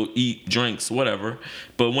out, eat, drinks, whatever.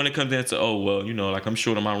 But when it comes down to, oh, well, like I'm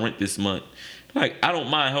short on my rent this month. Like, I don't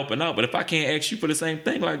mind helping out, but if I can't ask you for the same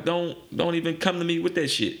thing, like don't even come to me with that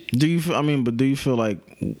shit. Do you feel like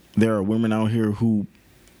there are women out here who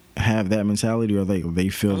have that mentality or they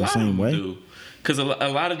feel the same way? Do. Because a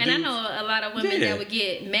lot of dudes, and I know a lot of women that would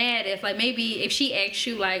get mad if, like, maybe if she asks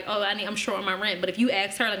you, like, oh, I'm short on my rent, but if you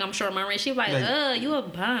ask her, like, I'm short on my rent, she'd be like, you a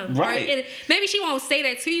bum. Right. Or maybe she won't say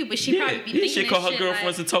that to you, but she probably be thinking she call her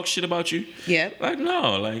girlfriends and talk shit about you. Yeah. Like,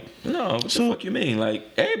 no, what the fuck you mean? Like,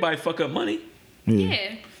 everybody fuck up money.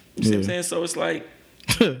 Yeah. You see what I'm saying? So it's like,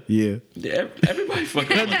 yeah, everybody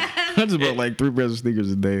fucking. I just bought like 3 pairs of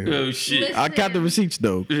sneakers a day. Oh shit! Listen, I got the receipts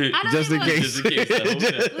though, just in case.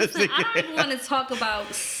 Listen, I don't want to talk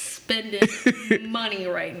about spending money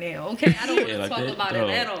right now. Okay, I don't want to talk about it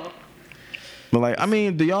at all. But like, I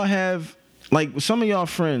mean, do y'all have like some of y'all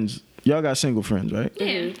friends? Y'all got single friends, right?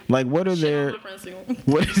 Yeah. Like, what are their?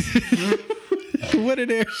 What are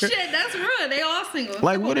their? Shit, that's real. They all single.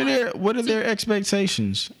 Like, what are their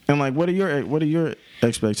expectations? And like, what are your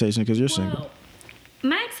expectations? Because you're single.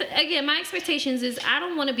 My expectations is I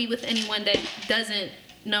don't want to be with anyone that doesn't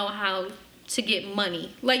know how to get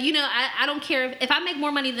money. Like, I don't care if I make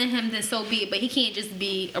more money than him, then so be it. But he can't just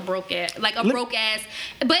be a broke ass,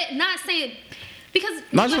 But not saying. Because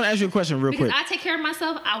I just want to ask you a question real quick. I take care of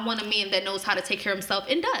myself. I want a man that knows how to take care of himself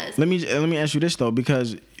and does. Let me ask you this though,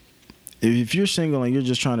 because if you're single and you're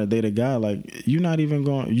just trying to date a guy, like you're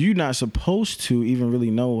not supposed to even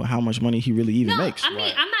really know how much money he really even makes. I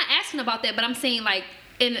mean, I'm not asking about that, but I'm saying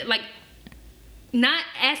not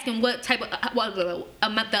asking what type of the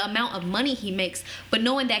amount of money he makes, but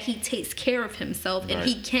knowing that he takes care of himself and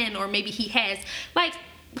he can, or maybe he has. Like,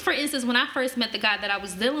 for instance, when I first met the guy that I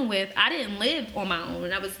was dealing with, I didn't live on my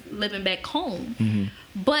own. I was living back home,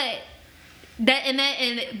 but. But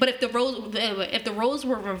if the roles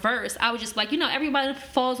were reversed, I was just like, everybody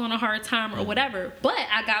falls on a hard time or whatever. But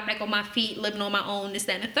I got back on my feet, living on my own, this,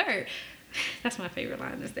 that, and the third. That's my favorite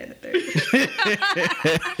line, this, that, and the third.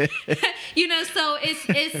 So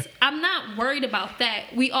it's I'm not worried about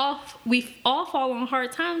that. We all fall on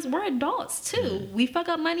hard times. We're adults too. We fuck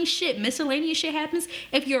up money, shit, miscellaneous shit happens.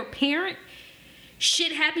 If you're a parent,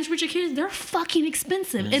 shit happens with your kids. They're fucking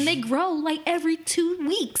expensive, and they grow like every 2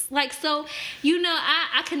 weeks. Like, so,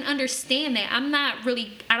 I can understand that. I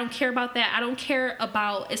don't care about that. I don't care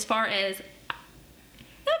about as far as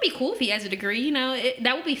That would be cool if he has a degree. You know,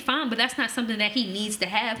 that would be fine. But that's not something that he needs to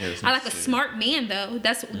have. Yeah, I like a smart man, though.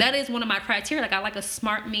 That is one of my criteria. Like I like a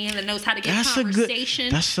smart man that knows how to get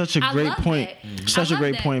conversation. That's such a great point. Such a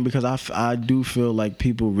great point because I do feel like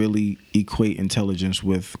people really equate intelligence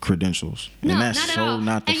with credentials, No, and that's not at so all.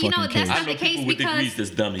 not the And you fucking know, case. that's I not know the case people with because degrees that's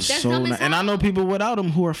dummies. that's So dumb as not, and I hell. know people without them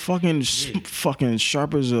who are fucking fucking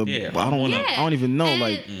sharp as a. Yeah, I don't know. Yeah. I don't even know. And,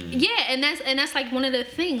 Like yeah, and that's like one of the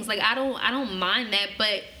things. Like I don't mind that,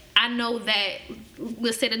 but I know that,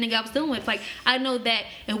 let's say the nigga I was dealing with, like I know that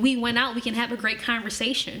if we went out, we can have a great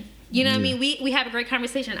conversation. You know what I mean? We have a great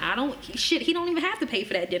conversation. He don't even have to pay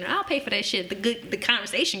for that dinner. I'll pay for that shit. The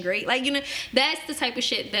conversation great. Like, you know, that's the type of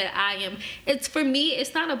shit that I am. It's for me,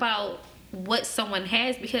 it's not about what someone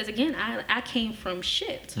has because again, I came from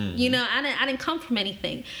shit. You know, I didn't come from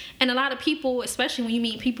anything. And a lot of people, especially when you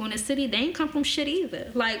meet people in the city, they ain't come from shit either.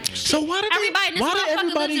 Like so why did everybody in this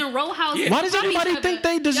motherfucker lives in row houses. Why does everybody think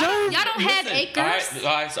they deserve? Y'all don't have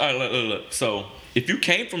acres. All right, look. So if you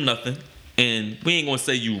came from nothing, and we ain't gonna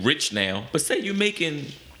say you rich now, but say you making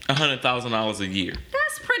 $100,000 a year.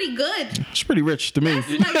 That's pretty good. It's pretty rich to me. That's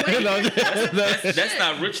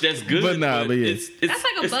not rich. That's good. But yeah. It's That's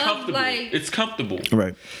like it's above, comfortable. like- It's comfortable.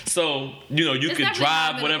 Right. So you know you It's could definitely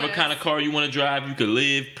drive not whatever middle kind of class. car you want to drive. You could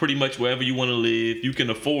live pretty much wherever you want to live. You can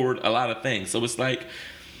afford a lot of things. So it's like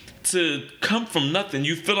to come from nothing.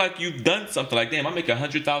 You feel like you've done something. Like damn, I make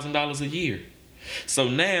 $100,000 a year. So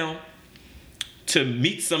now to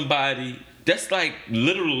meet somebody that's like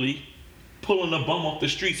literally pulling a bum off the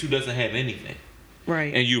streets who doesn't have anything.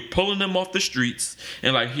 Right. And you're pulling them off the streets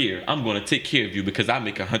and like, here, I'm going to take care of you because I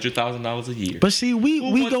make $100,000 a year. But see, Who we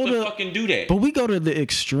wants go to to fucking do that? But we go to the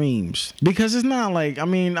extremes because it's not like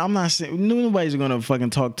I'm not saying nobody's gonna fucking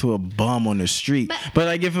talk to a bum on the street. But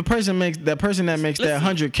like if a person makes that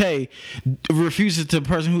 100K refuses to the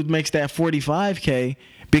person who makes that 45K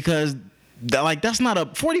because that's not a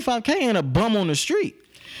 45K ain't a bum on the street.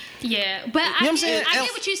 Yeah, but what I'm saying? I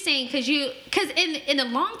get what you're saying because in the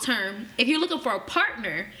long term, if you're looking for a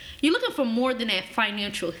partner, you're looking for more than that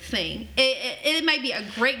financial thing. It might be a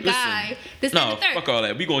great guy. No, fuck all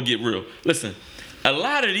that. We gonna get real. Listen, a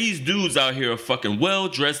lot of these dudes out here are fucking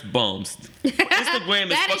well-dressed bums. Instagram is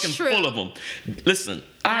That is fucking true. full of them. Listen,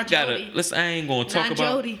 I ain't gonna talk Not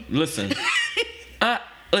about. Jody. Listen,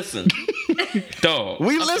 listen, dog.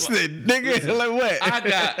 We listening, nigga. Like what? I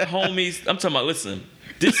got homies. I'm talking about. Listen.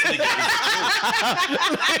 This nigga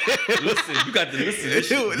is listen, you got to listen to this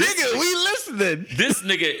shit. Nigga, we listening. This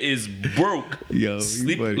nigga is broke. Yo,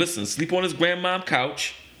 sleep on his grandmom's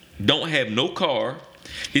couch. Don't have no car.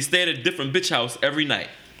 He stay at a different bitch house every night.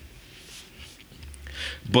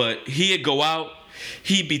 But he'd go out.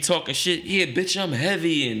 He'd be talking shit. Yeah, bitch, I'm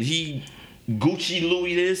heavy. And he Gucci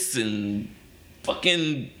Louis this and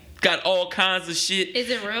fucking got all kinds of shit.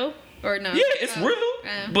 Is it real or no? Yeah, it's real.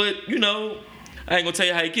 But, you know, I ain't gonna tell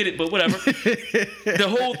you how you get it, but whatever. The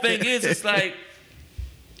whole thing is, it's like,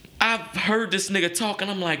 I've heard this nigga talk,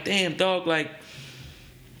 and I'm like, damn, dog, like,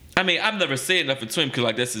 I mean, I've never said nothing to him, because,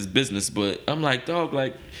 like, that's his business, but I'm like, dog,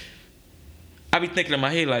 like, I be thinking in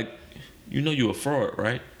my head, like, you know you a fraud,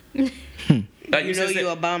 right? Like, You know you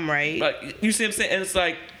a bum, right? Like, you see what I'm saying? And it's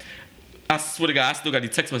like, I swear to God, I still got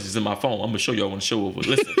these text messages in my phone. I'm gonna show y'all when the show over.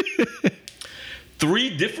 Listen.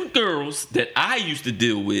 3 different girls that I used to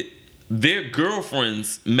deal with, their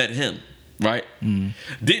girlfriends met him, right?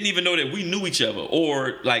 Didn't even know that we knew each other.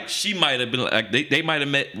 Or, like, she might have been, like, they might have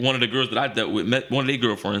met one of the girls that I dealt with, met one of their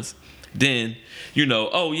girlfriends. Then, you know,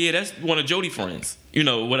 oh, yeah, that's one of Jody's friends. You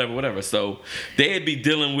know, whatever. So, they'd be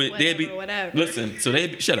dealing with, whatever. Listen, so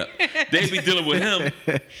shut up. They'd be dealing with him.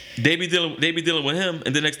 They be dealing with him.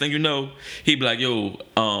 And the next thing you know, he'd be like, yo,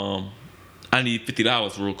 I need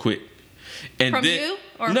 $50 real quick. And From then, you?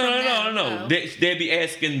 Or no. from them? Oh. They'd be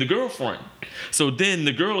asking the girlfriend. So then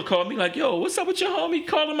the girl would call me like, yo, what's up with your homie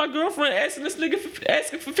calling my girlfriend asking this nigga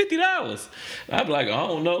asking for $50? I'd be like, I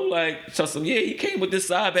don't know. Like, so some, yeah, he came with this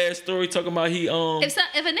side ass story talking about he If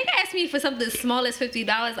a nigga asked me for something as small as $50,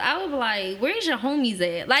 I would be like, where's your homies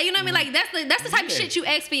at? Like, you know what I mean? Like, that's the type of shit you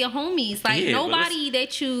ask for your homies. Like, nobody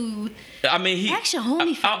that you ask your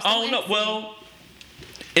homie first. I don't know. Well,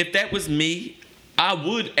 if that was me, I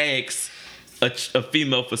would ask a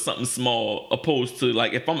female for something small, opposed to,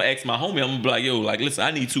 like, if I'm gonna ask my homie, I'm gonna be like, yo, like, listen,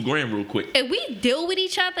 I need $2,000 real quick. If we deal with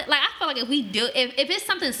each other, like, I feel like if it's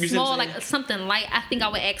something see small, what I'm like saying? something light, I think I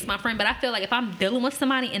would ask my friend. But I feel like if I'm dealing with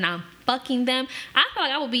somebody and I'm fucking them, I feel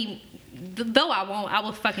like I would be, though I won't, I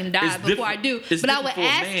will fucking die It's before I do. it's But I would different for a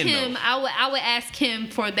ask man, him, though. I would ask him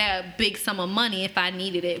for that big sum of money if I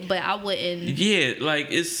needed it. But I wouldn't. Yeah,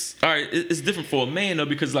 like, it's all right. It's different for a man though,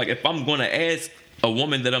 because like if I'm gonna ask a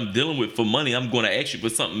woman that I'm dealing with for money, I'm going to ask you for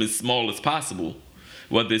something as small as possible.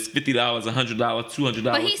 Whether it's $50, $100, $200.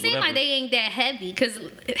 But he seemed whatever. like they ain't that heavy, because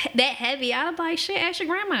that heavy, I'd be like, shit, ask your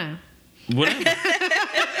grandma. Whatever. You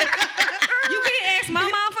can't ask my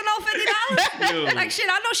mom for no $50. Like shit,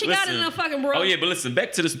 I know she got it in a fucking bro. Oh yeah, but listen,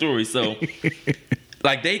 back to the story. So,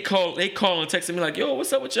 like they call and texting me like, yo,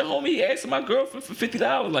 what's up with your homie? He asking my girlfriend for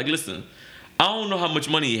 $50. Like, listen, I don't know how much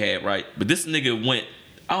money he had, right? But this nigga went.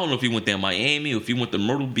 I don't know if he went down Miami or if he went to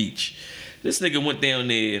Myrtle Beach. This nigga went down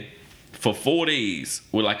there for 4 days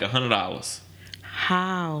with like $100.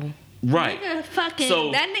 How? Right. Nigga, fucking,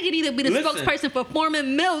 So, that nigga need to be the listen. spokesperson for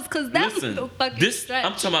Foreman Mills, because that was the fucking stretch.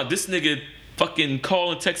 I'm talking about this nigga fucking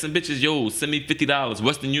calling, texting bitches, yo, send me $50.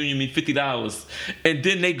 Western Union me $50. And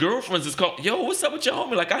then they girlfriends is called, yo, what's up with your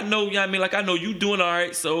homie? Like, I know, you know what I mean? Like, I know you doing all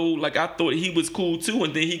right. So, like, I thought he was cool too.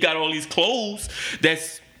 And then he got all these clothes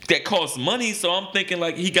that cost money. So I'm thinking,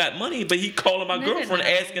 like, he got money, but he calling my girlfriend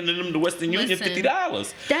asking them the Western Union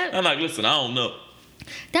 $50. I'm like, listen, I don't know.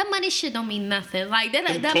 That money shit don't mean nothing. Like that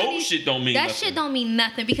Them that clothes money, shit don't mean that nothing. shit don't mean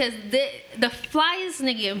nothing, because the flyest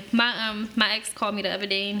nigga, my ex called me the other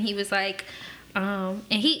day and he was like, and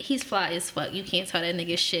he's fly as fuck. You can't tell that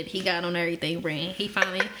nigga shit. He got on everything brand.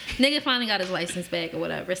 Nigga finally got his license back or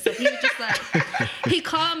whatever. So he was just like, he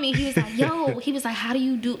called me. He was like, yo, he was like, how do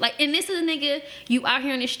you do, like, and this is a nigga, you out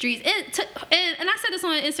here in the streets. And I said this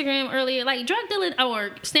on Instagram earlier, like, drug dealing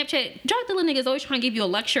or Snapchat, drug dealing niggas always trying to give you a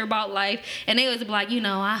lecture about life. And they always be like, you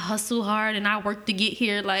know, I hustle hard and I work to get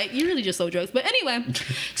here. Like, you really just sold drugs. But anyway,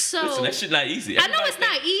 so. Listen, that shit not easy. I know it's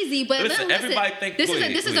not easy, but listen, everybody think this go is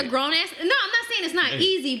ahead, this go is a ahead. grown ass. No, I'm not saying it's not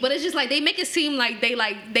easy, but it's just like they make it seem like they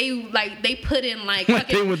put in like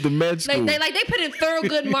fucking, they went to med school. they put in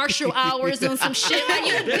Thorogood Marshall hours on some shit. Like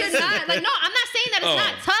you did not. Like, no, I'm not saying that it's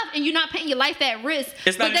not tough and you're not putting your life at risk.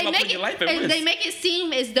 It's not but even about putting your life at risk. They make it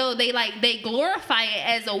seem as though they glorify it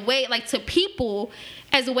as a way, like, to people,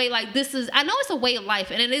 as a way, like, this is, I know it's a way of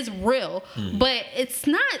life and it is real, but it's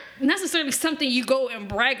not necessarily something you go and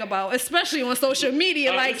brag about, especially on social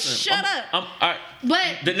media. Like, listen, shut up. all right.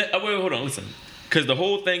 But Wait, hold on, listen. Because the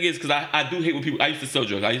whole thing is, because I do hate when people, I used to sell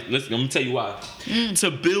drugs. Listen, I'm going to tell you why.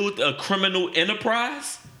 To build a criminal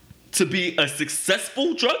enterprise, to be a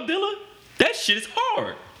successful drug dealer, that shit is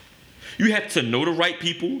hard. You have to know the right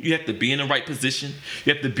people. You have to be in the right position.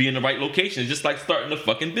 You have to be in the right location. It's just like starting a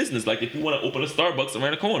fucking business. Like, if you want to open a Starbucks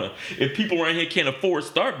around the corner, if people around here can't afford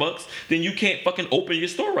Starbucks, then you can't fucking open your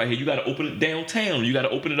store right here. You got to open it downtown. You got to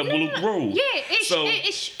open it up Willow Grove. Yeah,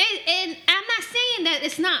 and I'm not saying that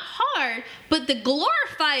it's not hard, but to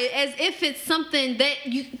glorify it as if it's something that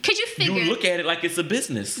you figure. You look at it like it's a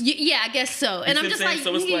business. Yeah, I guess so. And You I'm see just what like,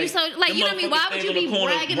 I'm saying? So it's like you know what I mean? Why would you be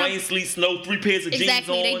bragging? Rain, sleet, snow, 3 pairs of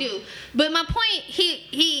Exactly, jeans on. they do. But my point,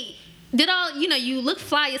 he did all, you know, you look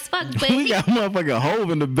fly as fuck, but We got motherfucking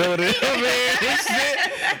Hove in the building. Man, this shit.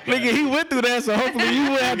 Nigga, he went through that, so hopefully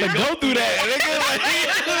you wouldn't have to go through that.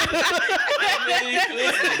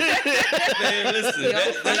 Man, listen.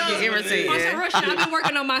 That's irritating. I've been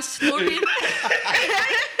working on my snoring.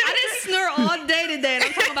 I didn't snore all day today. And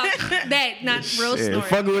I'm talking about that, not real Yeah, snoring.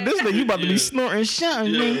 fucking with this nigga, you about to be snorting shit, man.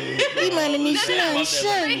 He letting me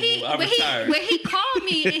shit. When he called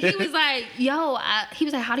me and he was like, yo, he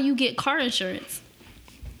was like, how do you get car insurance?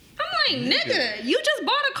 I'm like, nigga, you just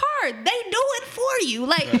bought a car. They do it for you.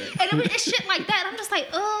 Like, and it's shit like that. I'm just like,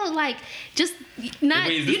 oh, like, just not,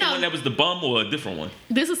 Wait, is this the one that was the bum or a different one?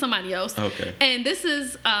 This is somebody else. Okay. And this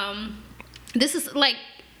is like,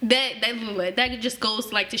 that just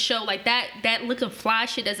goes like to show like that looking fly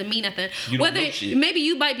shit doesn't mean nothing. You don't know shit. Maybe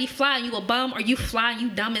you might be fly and you a bum, or you fly and you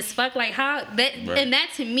dumb as fuck. Like how that and that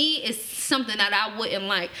to me is something that I wouldn't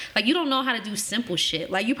like. Like you don't know how to do simple shit.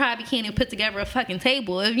 Like you probably can't even put together a fucking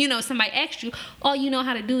table. If you know somebody asked you, all you know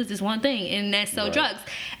how to do is this one thing, and that's sell drugs.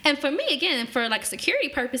 And for me, again, for like security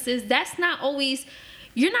purposes, that's not always.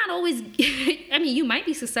 You're not always. I mean, you might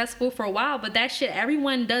be successful for a while, but that shit,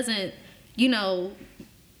 everyone doesn't. You know.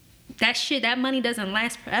 That money doesn't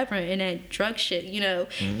last forever in that drug shit, you know.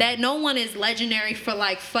 That no one is legendary for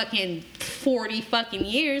like fucking 40 fucking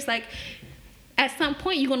years. Like at some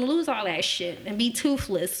point you're gonna lose all that shit and be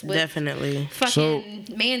toothless with Definitely fucking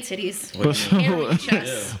man titties.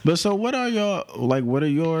 But so what are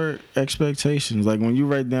your expectations? Like when you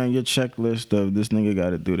write down your checklist of this nigga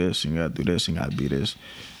gotta do this and gotta do this and gotta be this.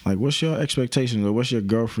 Like, what's your expectations, or what's your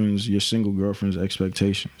single girlfriend's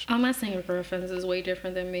expectations? All my single girlfriends is way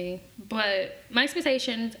different than me. But my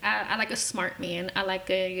expectations, I like a smart man. I like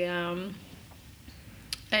a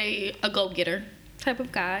go-getter type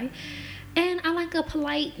of guy. And I like a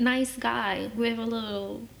polite, nice guy with a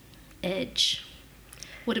little edge.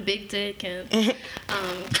 with a big dick and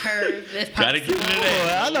curve if Gotta possible. get into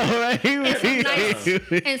that. I know, right?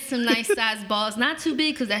 And some nice size balls. Not too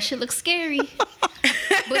big because that shit looks scary.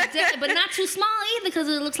 but not too small either because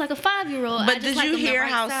it looks like a 5-year-old. But did you hear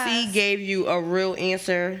how C gave you a real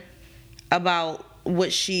answer about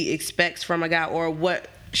what she expects from a guy or what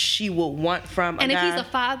she would want from a guy? And if he's a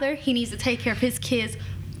father, he needs to take care of his kids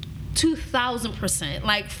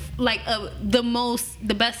 2,000%.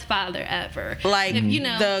 The best father ever. Like, if, you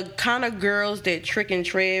know, the kind of girls that Trick and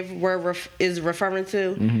Trev is referring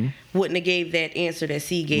to wouldn't have gave that answer that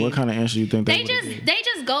C gave. What kind of answer you think they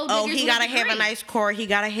just go. Oh, he gotta have a nice car. He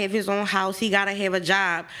gotta have his own house. He gotta have a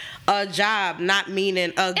job. A job, not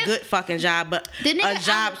meaning a good fucking job, but a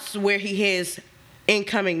job where he has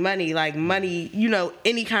incoming money, like money, you know,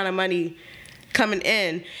 any kind of money coming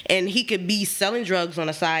in, and he could be selling drugs on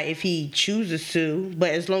the side if he chooses to,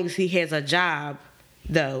 but as long as he has a job,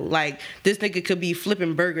 though, like this nigga could be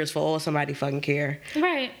flipping burgers for all somebody fucking care.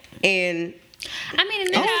 Right. And I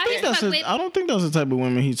mean, I don't think that's the type of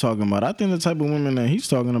women he's talking about. I think the type of women that he's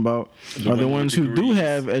talking about are the ones who do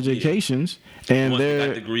have educations and they're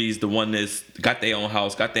got degrees. The one that's got their own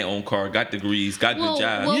house, got their own car, got degrees, got good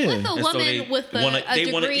job. Well, Yeah. with a woman with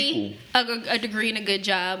a degree and a good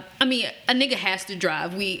job, I mean, a nigga has to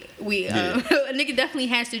drive. A nigga definitely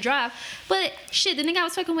has to drive. But shit, the nigga I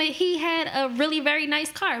was talking with, he had a really very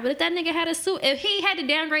nice car. But if that nigga had if he had to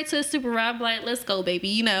downgrade to a Subaru, I'd be like, let's go, baby.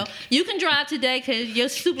 You know, you can drive today because your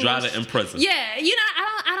Subaru. Drive it in prison. Yeah, you know,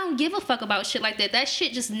 I don't give a fuck about shit like that. That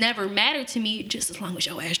shit just never mattered to me. Just as long as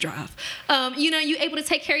your ass drive. You know, you able to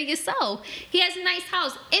take care of yourself. He has a nice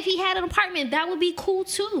house. If he had an apartment, that would be cool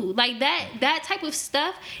too. Like that type of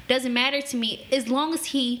stuff doesn't matter to me as long as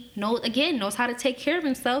he knows how to take care of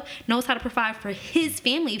himself, knows how to provide for his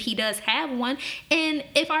family if he does have one, and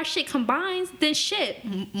if our shit combines, then shit,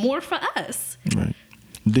 more for us. Right.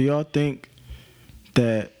 Do y'all think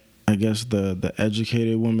that I guess the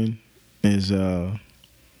educated woman has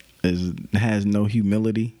no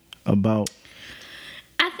humility about?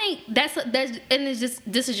 I think that's and it's just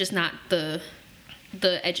this is just not the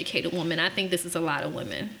educated woman. I think this is a lot of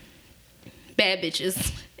women, bad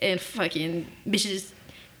bitches and fucking bitches.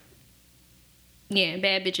 Yeah,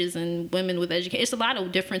 bad bitches and women with education. It's a lot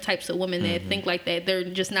of different types of women that think like that. They're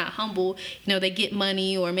just not humble. You know, they get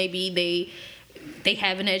money, or maybe they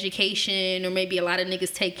have an education, or maybe a lot of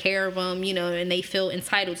niggas take care of them. You know, and they feel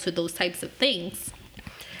entitled to those types of things.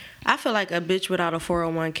 I feel like a bitch without a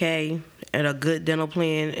 401k and a good dental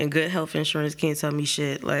plan and good health insurance can't tell me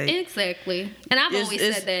shit. Like, exactly. And I've always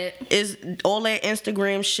said that. Is all that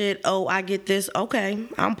Instagram shit, oh, I get this. Okay,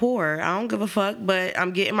 I'm poor. I don't give a fuck, but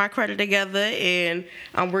I'm getting my credit together and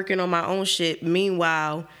I'm working on my own shit.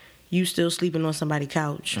 Meanwhile, you still sleeping on somebody's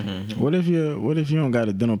couch. Mm-hmm. What if you don't got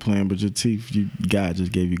a dental plan, but your teeth, God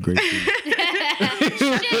just gave you great teeth?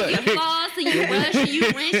 Shit, you floss and you brush and you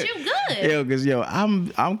rinse, you good.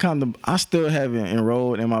 I still haven't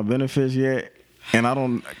enrolled in my benefits yet, and I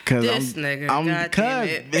don't insurance. That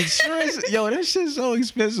shit's so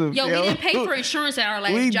expensive. We didn't pay for insurance at our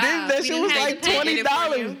last job. That shit was like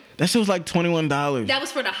 $20. That shit was like $21. That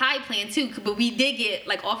was for the high plan too, but we did get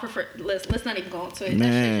like offer for. Let's not even go into it.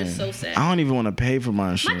 Man, that shit is so sad. I don't even want to pay for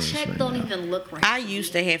my insurance. My check don't even look right. I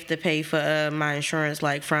used to have to pay for my insurance,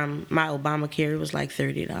 like from my Obamacare. It was like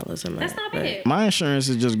 $30 a month. That's not bad. My insurance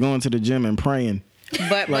is just going to the gym and praying.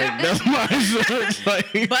 But that's my insurance. But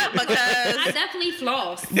because I definitely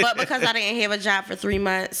floss. But because I didn't have a job for 3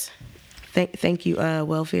 months. Thank you,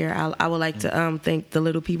 welfare. I would like to thank the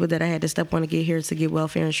little people that I had to step on to get here to get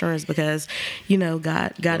welfare insurance, because you know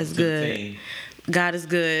God is good. God is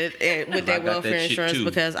good with that welfare insurance too,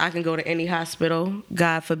 because I can go to any hospital.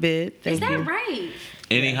 God forbid. Thank you. Is that right?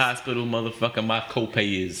 Any hospital, motherfucker, my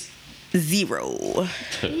copay is 0.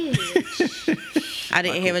 I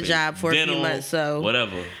didn't have a job for a few months, so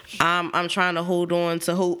whatever. I'm trying to hold on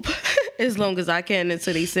to hope as long as I can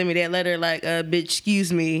until they send me that letter like, bitch,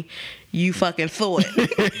 excuse me, you fucking thought.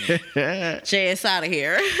 Ass out of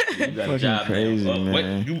here. You got a job, crazy, man. What,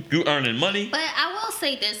 you earning money? But I will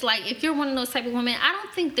say this, like, if you're one of those type of women, I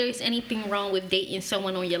don't think there's anything wrong with dating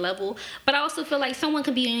someone on your level, but I also feel like someone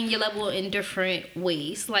can be on your level in different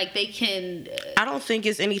ways. Like, they can... I don't think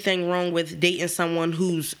it's anything wrong with dating someone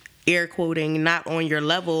who's, air quoting, not on your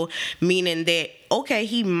level, meaning that, okay,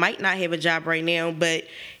 he might not have a job right now, but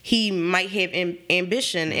he might have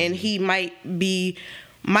ambition, and he might be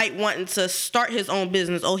might want to start his own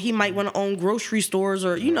business, or he might want to own grocery stores,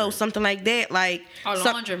 or something like that, like or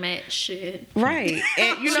laundromat shit. Right.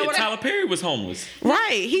 And you know what? Tyler Perry was homeless.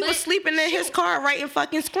 Right. He was sleeping in his car writing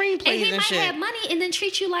fucking screenplays and he might shit. have money and then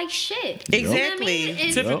treat you like shit. Exactly. You know what I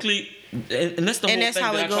mean? Typically, and that's the whole that's thing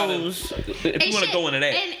how that it I try goes. to. If you want to go into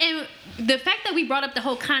that, and the fact that we brought up the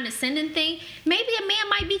whole condescending thing, maybe a man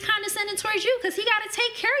might be condescending towards you because he got to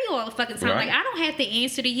take care of you all the fucking time. Right. Like, I don't have to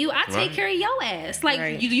answer to you. I take care of your ass.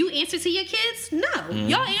 Like, you answer to your kids? No.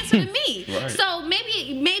 Y'all answer to me. Right. So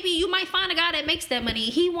maybe you might find a guy that makes that money.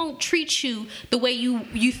 He won't treat you the way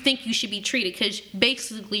you think you should be treated because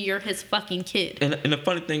basically you're his fucking kid. and the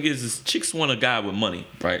funny thing is chicks want a guy with money,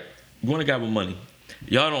 right? You want a guy with money.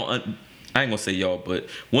 Y'all don't. I ain't gonna say y'all, but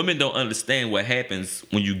women don't understand what happens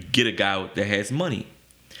when you get a guy that has money.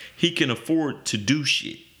 He can afford to do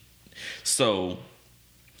shit. So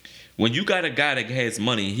when you got a guy that has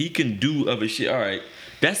money, he can do other shit. All right,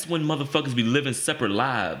 that's when motherfuckers be living separate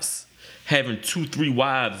lives, having 2-3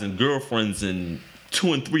 wives and girlfriends and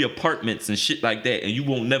 2 and 3 apartments and shit like that, and you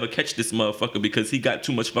won't never catch this motherfucker because he got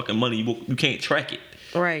too much fucking money. You can't track it.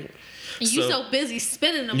 Right. And you so busy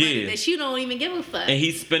spending the money that you don't even give a fuck. And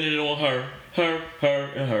he's spending it on her,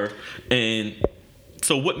 and her. And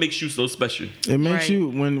so what makes you so special? It makes you,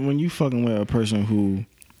 when you fucking with a person who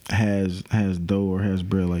has dough or has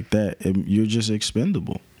bread like that, you're just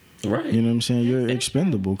expendable. Right. You know what I'm saying? You're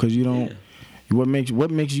expendable because you don't. What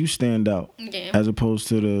makes you stand out as opposed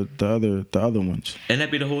to the other ones? And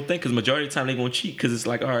that be the whole thing, because majority of the time they gonna cheat, because it's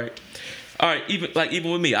like, all right,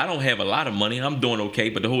 even with me, I don't have a lot of money. I'm doing okay,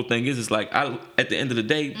 but the whole thing is, it's like at the end of the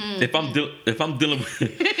day, if I'm dealing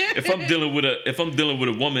with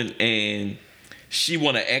a woman and she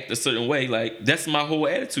want to act a certain way, like that's my whole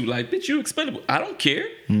attitude. Like, bitch, you expendable. I don't care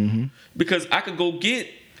because I could go get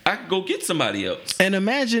somebody else. And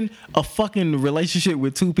imagine a fucking relationship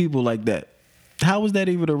with 2 people like that. How is that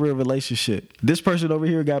even a real relationship? This person over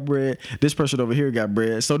here got bread. This person over here got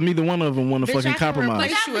bread. So neither one of them want to fucking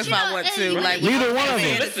compromise. If I want to, like neither one of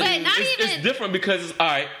them. Listen, it's different because all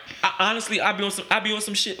right. Honestly, I be on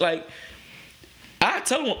some shit like I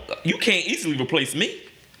tell them you can't easily replace me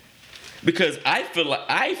because I feel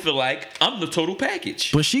like I'm the total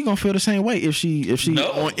package. But she gonna feel the same way if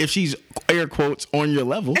she's air quotes on your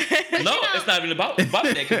level. No, it's not even about that.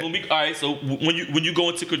 Cause all right, so when you go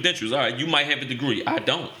into credentials, all right, you might have a degree. I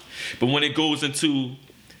don't. But when it goes into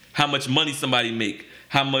how much money somebody make,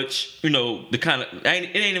 how much, the kind of, it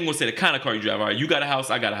ain't even gonna say the kind of car you drive. All right, you got a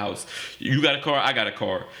house, I got a house. You got a car, I got a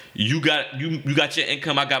car. You got your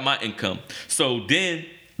income, I got my income. So then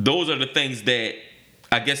those are the things that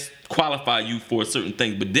I guess qualify you for certain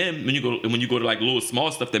things. But then when you go to like little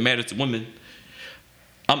small stuff that matters to women,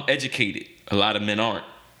 I'm educated. A lot of men aren't.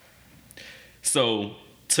 So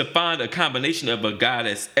to find a combination of a guy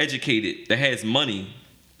that's educated, that has money,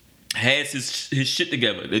 has his shit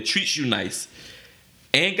together, that treats you nice,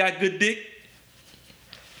 and got good dick.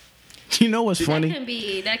 You know what's funny?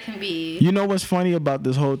 That can be. You know what's funny about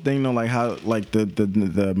this whole thing though? Like how like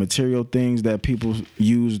the material things that people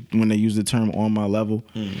use when they use the term on my level.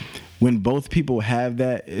 When both people have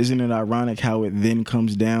that, isn't it ironic how it then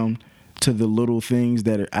comes down to the little things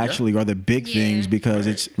that actually are the big things, because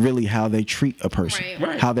it's really how they treat a person,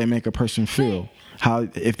 how they make a person feel, how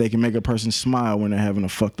if they can make a person smile when they're having a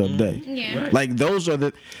fucked up day. Like those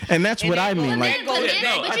are and that's what I mean. Like,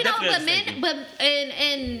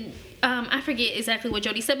 I forget exactly what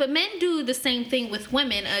Jody said, but men do the same thing with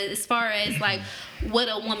women as far as like what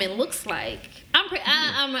a woman looks like. I'm pretty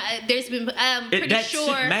sure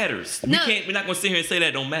shit matters. We're not gonna sit here and say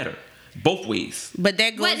that don't matter. Both ways. But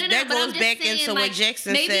that goes back into what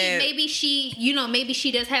Jackson said. Maybe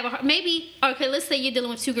she does have let's say you're dealing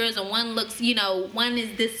with 2 girls and one looks, one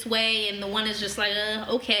is this way and the one is just like,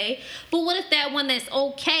 okay. But what if that one that's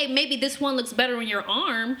okay, maybe this one looks better on your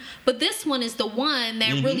arm, but this one is the one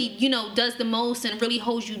that really, does the most and really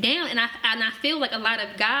holds you down. And I feel like a lot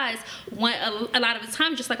of guys want a lot of the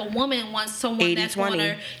time, just like a woman wants someone that's going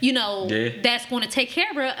to, that's going to take care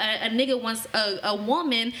of her. A nigga wants a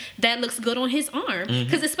woman that looks good on his arm,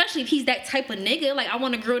 because especially if he's that type of nigga, like I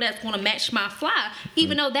want a girl that's going to match my fly,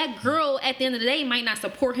 even though that girl at the end of the day might not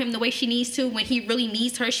support him the way she needs to. When he really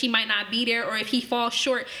needs her, she might not be there, or if he falls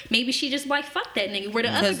short, maybe she just like fuck that nigga. Where the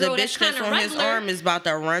other girl that's kind of regular, his arm is about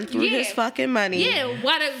to run through his fucking money.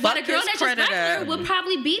 While the girl that's just regular would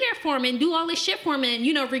probably be there for him and do all this shit for him, and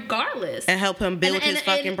regardless, and help him build his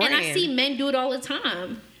fucking brand. And I see men do it all the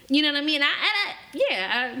time. You know what I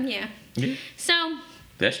mean? So.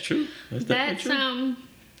 That's true. That's true.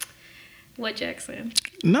 What Jackson?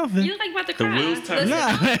 Nothing. You look like you about to cry. wheels turn. Listen, Nah.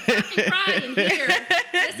 I'm fucking crying here.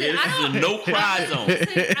 Listen, This I is don't. a no cry zone.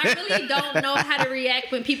 Listen, I really don't know how to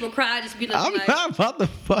react when people cry. I just be I'm like, not about to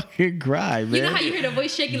fucking cry, man. you know how you hear the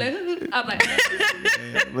voice shaking like, I'm like,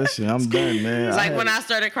 Listen, I'm done, man. It's like when I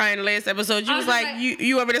started crying the last episode, you I was was like, like-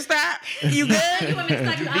 you want me to stop? You good? you want me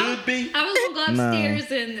to stop? good, B? I was gonna go Nah.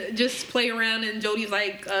 upstairs and just play around in Jody's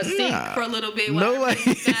like sink Nah. for a little bit. No while way.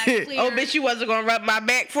 everything's back clear. Oh, bitch, you wasn't gonna rub my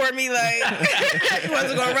back for me, like you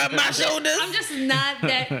wasn't gonna rub my shoulders. I'm just not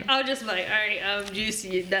that. I'll just be like, all right, I'm juicy,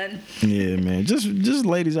 you're done. Yeah, man. Just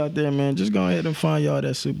ladies out there, man. Just go ahead and find y'all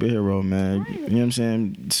that superhero, man. You know what I'm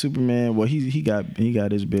saying? Superman. Well, he got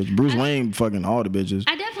his bitch. Bruce Wayne fucking all the bitches.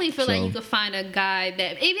 I definitely feel like So- you could find a guy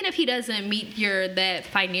that, even if he doesn't meet that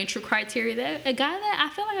financial criteria, that a guy that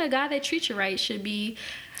I feel like a guy that treats you right should be.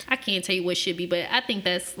 I can't tell you what should be, but I think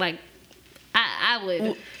that's like, I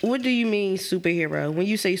would. What do you mean superhero? When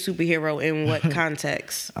you say superhero, in what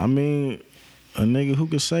context? I mean, a nigga who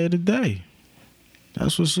could save the day.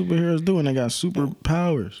 That's what superheroes do, and they got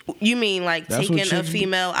superpowers. You mean like That's what taking a chicks do.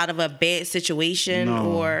 female out of a bad situation,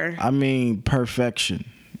 or I mean perfection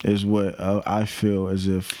is what I feel as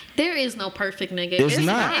if. There is no perfect nigga. It's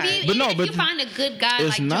not. If you, But no, even but if you find a good guy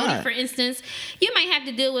it's like Jody, not. for instance, you might have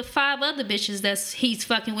to deal with 5 other bitches that's he's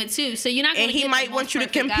fucking with too. So you're not going and to he get might the want most you to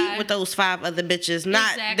perfect compete guy. with those 5 other bitches.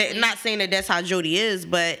 Not Exactly. not saying that that's how Jody is,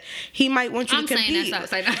 but he might want you I'm to compete. saying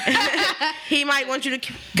that's outside. He might want you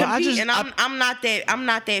to But I compete, just- and I'm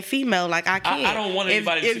not that female. Like I can't. I don't want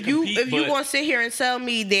anybody if to you compete, if you but- gonna sit here and tell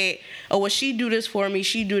me that, oh well, she do this for me,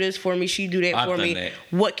 she do this for me, she do that I've for done me. that.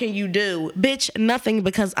 What can you do, bitch? Nothing,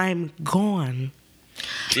 because I'm gone.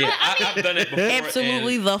 Yeah, I've done it before.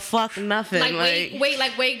 Absolutely and- the fuck nothing. like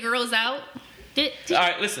Like wait girls out. all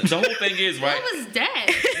right, listen. The whole thing is right. What was that?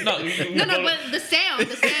 No, No, but the sound.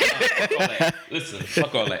 Fuck all that. Listen,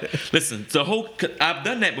 fuck all that. Listen, I've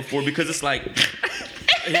done that before because it's like,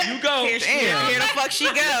 here you go. here the fuck she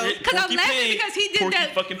go. Because I'm Porky laughing pig. because he did Porky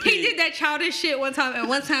that. fucking He pig. did that childish shit one time. And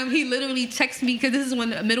one time he literally texted me because this is when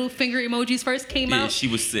the middle finger emojis first came Yeah, out. she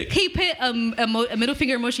was sick. He put a middle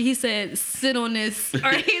finger emoji. He said, "Sit on this,"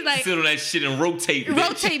 or he's like, Sit on that shit and rotate. Bitch.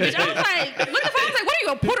 "Rotate, bitch." I was like, "What the fuck?" I was like, "What are you,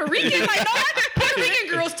 a Puerto Rican?" Like, no, Puerto Rican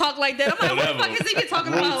girls talk like that. I'm like, "What the fuck is he been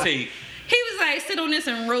talking about?" Rotate. He was like, "Sit on this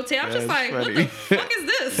and rotate." I'm just That's like, "What funny. the fuck is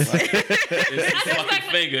this?" It's I his text fucking back,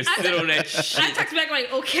 finger. I Sit on that I shit. text back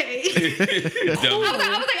like, "Okay." Dumb.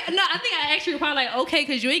 I was like, no, I think I actually replied like, "Okay,"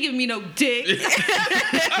 because you ain't giving me no dick. You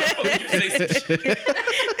say some shit.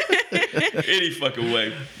 Any fucking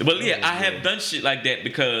way. But yeah, I have done shit like that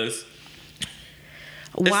because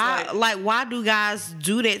Why like- why do guys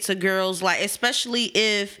do that to girls? Like, especially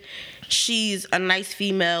if she's a nice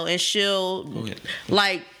female and she'll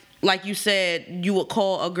ahead. like you said, you would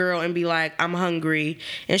call a girl and be like, I'm hungry,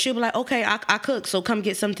 and she'll be like, okay, I cook, so come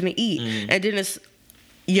get something to eat. And then it's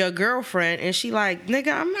your girlfriend and she like,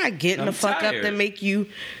 nigga, I'm not getting I'm the fuck tired. up to make you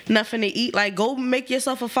nothing to eat. Like, go make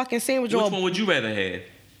yourself a fucking sandwich. which Or one would you rather have?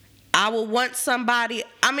 I would want somebody,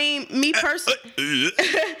 I mean, me personally, Answer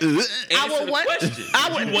the want- question.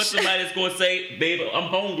 I would- You want somebody that's going to say, babe, I'm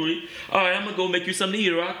hungry. All right, I'm going to go make you something to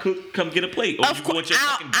eat, or I'll cook, come get a plate. Or of you course, want your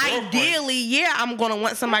fucking girlfriend. ideally, yeah, I'm gonna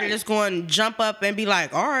want somebody that's going to jump up and be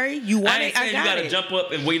like, all right, you want I ain't it, I saying you got gotta it. jump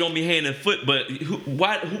up and wait on me hand and foot, but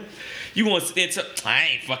why you want to sit there and tell, I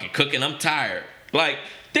ain't fucking cooking, I'm tired. Like,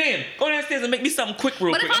 damn, go downstairs and make me something quick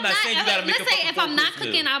real But quick. if I'm not saying you gotta make let's a say fucking if I'm not full-course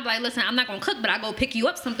cooking, meal. I'll be like, listen, I'm not gonna cook, but I go pick you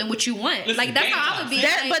up something what you want. Listen, Like that's game how I would be.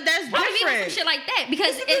 time. Like, But that's I would be on some different. shit like that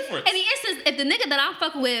because What's the if difference? in the instance if the nigga that I'm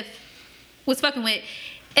fucking with was fucking with.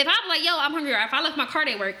 If I'm like, yo, I'm hungry, or if I left my card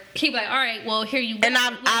at work, he'd be like, all right, well, here you go. And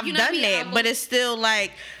I've Like, you know done me, that, I'll but go- it's still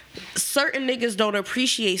like certain niggas don't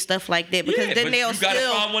appreciate stuff like that because Yeah, then but they'll you gotta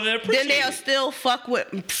still find one that then appreciate they'll it. still fuck with.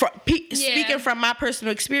 Speaking from my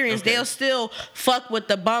personal experience, Okay. they'll still fuck with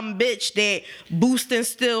the bum bitch that boosting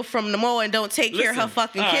still from the mall and don't take care of her Listen,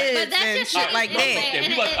 fucking all right. kids But that's and just shit shit like is- that. is- Yeah,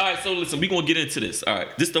 And all right, so listen, we're gonna get into this. All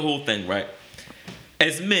right, this is the whole thing, right?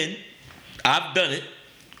 As men, I've done it.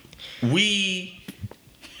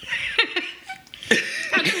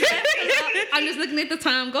 I'm just looking at the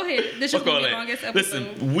time. Go ahead. This is Fuck all gonna be the that. longest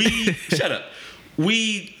episode. Listen, shut up.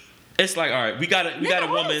 It's like, all right, we got a Nigga,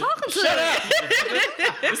 who woman. you talking to? Shut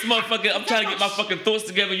up. This motherfucker, I'm trying to get my fucking thoughts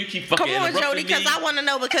together. You keep fucking Come on, interrupting Jody, because me. I want to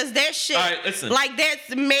know because that shit, All right, listen. like that's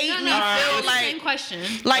made No, me no, feel it's the same like. question.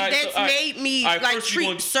 Like All right, that's so, all right. made me All right, like first we treat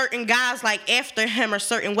gonna- certain guys like after him a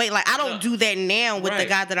certain way. Like I don't No. do that now with the Right.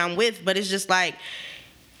 guy that I'm with, but it's just like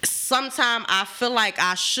sometimes I feel like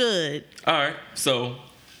I should. All right, so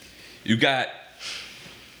you got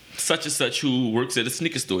such and such who works at a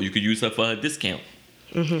sneaker store. You could use her for a discount.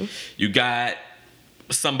 Mm-hmm. You got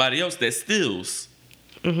somebody else that steals.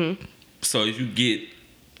 Mm-hmm. So if you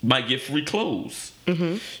might get free clothes.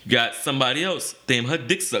 Mm-hmm. You got somebody else. Damn, her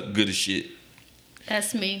dick suck good as shit.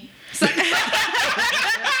 That's me.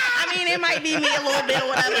 I mean, it might be me a little bit or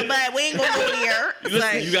whatever, but we ain't gonna go there.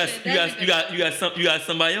 Listen, you got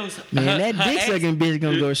somebody else. Man, that dick sucking bitch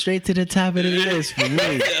gonna go straight to the top of the list for me.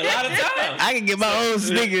 A lot of times. I can get my own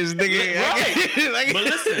Snickers, nigga. Right. But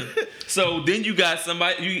listen, so then you got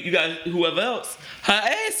somebody, you got whoever else, her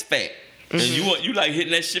ass fat. And you like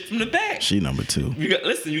hitting that shit from the back. She number 2. You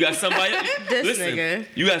got somebody else. This nigga.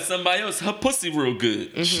 You got somebody else. Her pussy real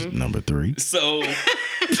good. She number 3. So,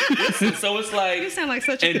 listen, so it's like You sound like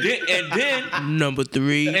such a. and then Number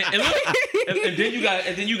 3. and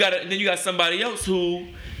then you got somebody else who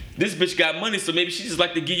this bitch got money, so maybe she just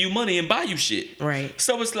like to give you money and buy you shit. Right.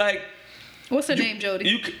 So it's like. What's her name,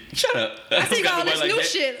 Jody? Shut up. I see all this new that.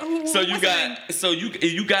 shit. So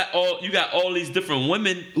you got all these different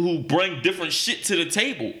women who bring different shit to the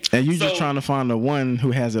table. And you just trying to find the one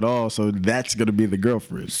who has it all, so that's gonna be the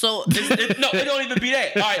girlfriend. So no, it don't even be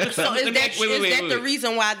that. All right, listen, So is that the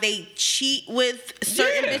reason why they cheat with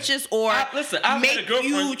certain bitches, or I've make had a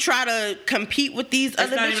girlfriend. you try to compete with these other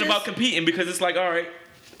bitches? It's not even about competing, because it's like, all right,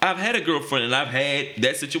 I've had a girlfriend and I've had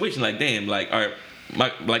that situation. Like, damn, like, all right,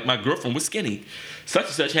 my girlfriend was skinny. Such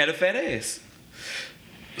and such had a fat ass.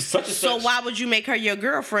 So why would you make her your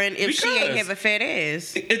girlfriend if she ain't have a fat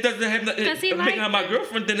ass? It doesn't have nothing. Making her my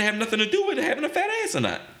girlfriend didn't have nothing to do with having a fat ass or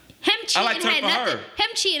not. Him cheating her. Him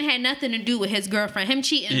cheating had nothing to do with his girlfriend. Him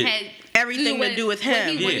cheating had everything to do with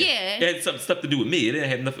him. It had some stuff to do with me. It didn't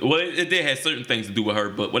have nothing. Well, it did have certain things to do with her,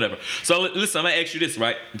 but whatever. So listen, I'm gonna ask you this,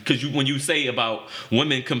 right? Because when you say about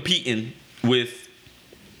women competing with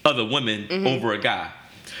other women over a guy,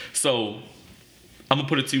 so I'm gonna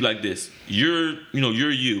put it to you like this: you're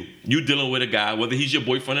you dealing with a guy, whether he's your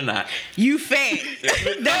boyfriend or not. You fat.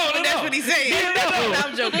 That's what he's saying. No,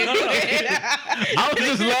 I'm joking. I was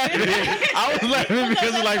just laughing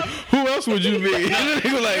because like, who else would you be?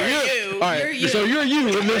 He was like, you. All right, You're so you're you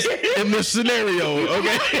in this scenario,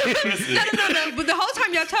 okay? No. But the whole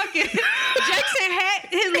time y'all talking, Jackson had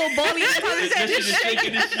his little bally Just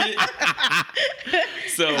shaking his shit.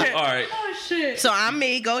 So all right. Oh shit. So I'm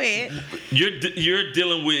me. Go ahead. You're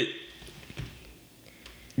dealing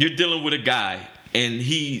with a guy, and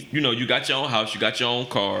he, you got your own house, you got your own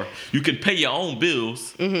car, you can pay your own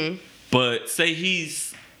bills, but say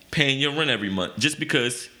he's paying your rent every month just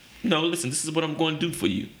because, listen, this is what I'm going to do for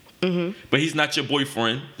you. But he's not your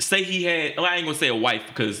boyfriend. Say he had, I ain't gonna say a wife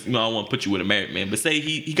because I don't want to put you with a married man, but say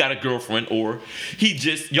he got a girlfriend, or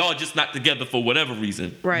y'all just not together for whatever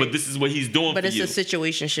reason. Right. But this is what he's doing But for it's you. a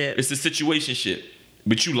situationship. It's a situationship.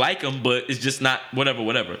 But you like him, but it's just not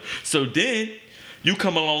whatever. So then you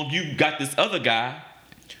come along, you got this other guy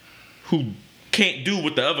who can't do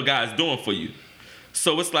what the other guy is doing for you.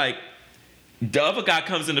 So it's like the other guy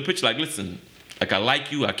comes in the picture like, listen, like I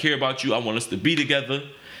like you, I care about you, I want us to be together.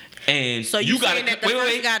 And so you saying that the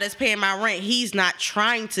first guy that's paying my rent, he's not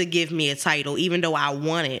trying to give me a title, even though I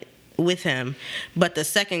want it with him. But the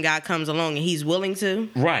second guy comes along and he's willing to?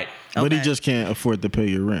 Right. But he just can't afford to pay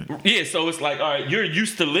your rent. Yeah, so it's like, all right, you're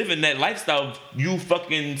used to living that lifestyle. You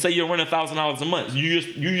fucking say you're running $1,000 a month. You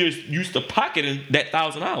just used to pocketing that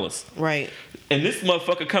 $1,000. Right. And this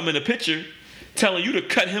motherfucker come in the picture telling you to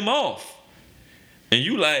cut him off. And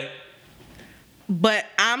you like... But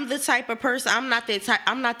I'm the type of person, I'm not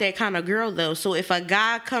that kind of girl though. So if a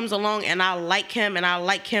guy comes along and I like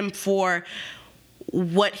him for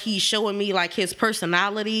what he's showing me, like his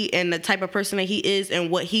personality and the type of person that he is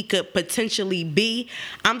and what he could potentially be,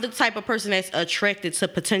 I'm the type of person that's attracted to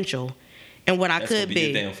potential and what I could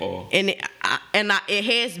be. And it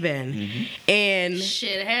has been. And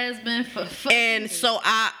shit has been for fucking. And so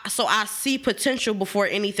I see potential before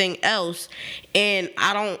anything else, and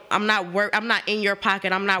I'm not in your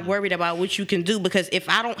pocket. I'm not worried about what you can do, because if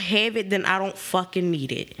I don't have it, then I don't fucking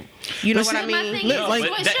need it. You know what I mean?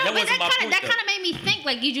 That kind of made me think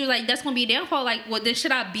like you like that's gonna be a downfall. Like, well, then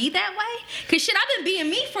should I be that way? Cause shit, I've been being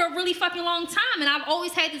me for a really fucking long time, and I've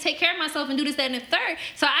always had to take care of myself and do this, that, and the third.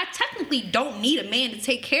 So I technically don't need a man to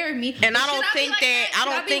take care of me. And I don't think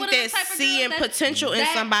that seeing potential in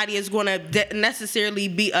somebody is going to necessarily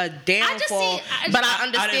be a downfall. But I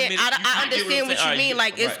understand what you mean.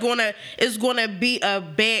 Like it's gonna be a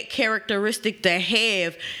bad characteristic to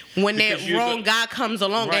have when that wrong guy comes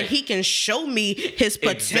along and he can show me his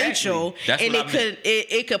potential, and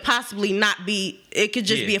it could possibly not be. It could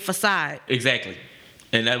just be a facade. Exactly,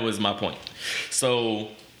 and that was my point. So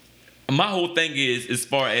my whole thing is, as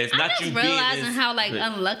far as not you realizing how like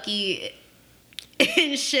unlucky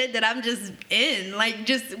and shit that I'm just in, like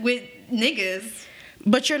just with niggas.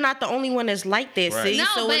 But you're not the only one that's like that, Right. see? No,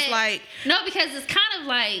 So but, it's like... No, because it's kind of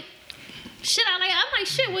like, I'm like,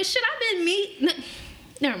 shit, well, shit, I've been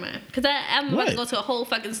never mind. Because I'm about to go to a whole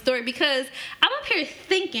fucking story because I'm up here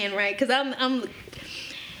thinking, right? Because I'm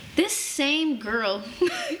this same girl.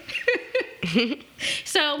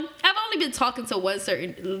 So I've only been talking to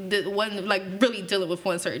one, like really dealing with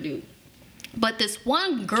one certain dude. But this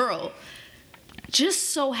one girl just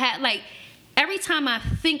so had, like, every time I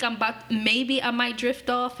think maybe I might drift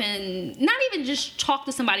off and not even just talk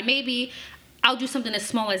to somebody, maybe I'll do something as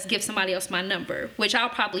small as give somebody else my number, which I'll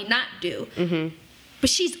probably not do. Mm-hmm. But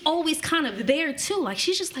she's always kind of there too. Like,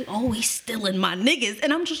 she's just like always stealing my niggas,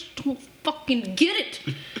 and I'm just don't fucking get it.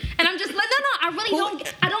 And I'm just like, no, I really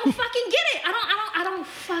don't. I don't fucking get it. I don't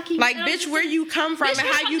fucking. Like, bitch, where you come from and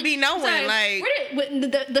how you be knowing? Sorry, like,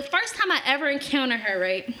 the first time I ever encountered her,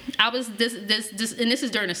 right? I was this, and this is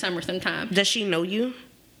during the summer sometime. Does she know you?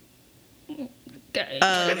 That's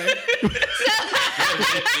a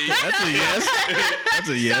yes. That's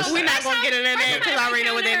a yes. So we're not gonna get into that because I already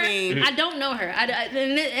know what that means. I don't know her. And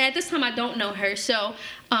at this time, I don't know her. So,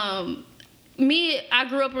 I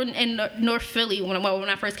grew up in North Philly when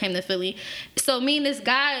I first came to Philly. So me and this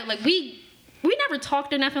guy, like, we never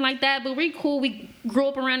talked or nothing like that, but we're cool. We grew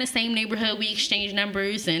up around the same neighborhood. We exchanged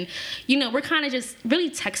numbers, and we're kind of just really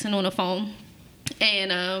texting on the phone.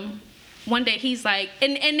 And one day he's like,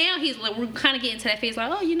 and now he's like, we're kind of getting to that phase,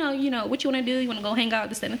 like, oh, what you want to do? You want to go hang out,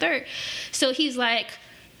 this, that, and the third. So he's like,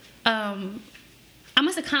 I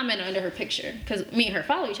must have commented under her picture because me and her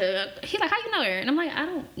follow each other. He's like, how you know her? And I'm like, I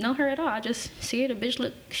don't know her at all. I just see her. The bitch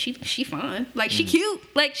look, she fine. Like, she cute.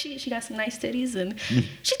 Like, she got some nice titties and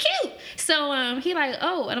she's cute. So he like,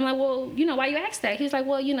 oh. And I'm like, well, why you ask that? He's like,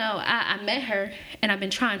 well, I met her and I've been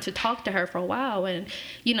trying to talk to her for a while. And,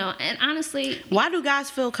 and honestly. Why do guys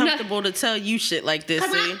feel comfortable to tell you shit like this?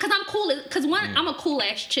 Because I'm cool. Because I'm a cool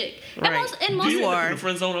ass chick. Right. Do you are in the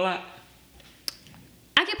friend zone a lot?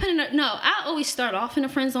 I get put in I always start off in a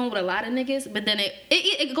friend zone with a lot of niggas, but then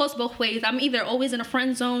it goes both ways. I'm either always in a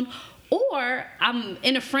friend zone or I'm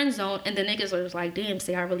in a friend zone and the niggas are just like, damn,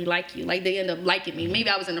 say I really like you. Like, they end up liking me. Maybe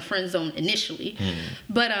I was in a friend zone initially.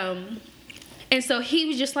 But, and so he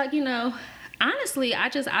was just like, honestly,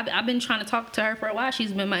 I've been trying to talk to her for a while.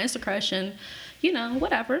 She's been my Insta crush and,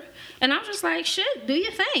 whatever. And I'm just like, shit, do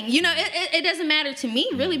your thing. It doesn't matter to me,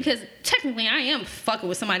 really, because technically I am fucking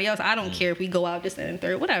with somebody else. I don't care if we go out this, that, and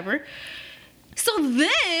third, whatever. So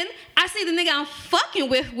then I see the nigga I'm fucking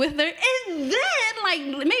with her. And then, like,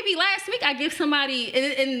 maybe last week I give somebody,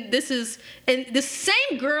 and this is the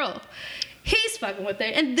same girl, he's fucking with her.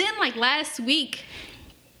 And then, like, last week,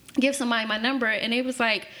 give somebody my number, and it was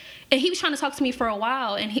like, and he was trying to talk to me for a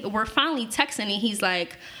while, and we're finally texting, and he's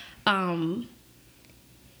like,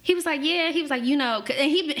 he was like, yeah, he was like,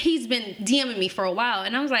 and he's been DMing me for a while.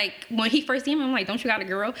 And I was like, when he first DM'd me, I'm like, don't you got a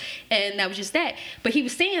girl? And that was just that. But he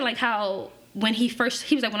was saying, like, how when he was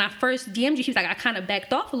like, when I first DM'd you, he was like, I kind of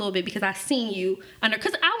backed off a little bit because I seen you under,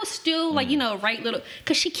 because I was still, like, right little,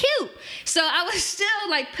 because she cute. So I was still,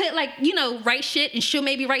 like, put, like, right shit, and she'll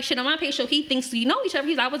maybe write shit on my page so he thinks each other.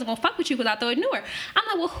 He's like, I wasn't going to fuck with you because I thought I knew her. I'm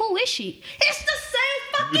like, well, who is she? It's the same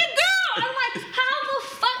fucking girl. I'm like, how the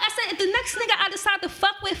fuck? I said, if the next nigga I decide to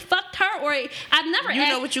fuck with fucked her, or I've never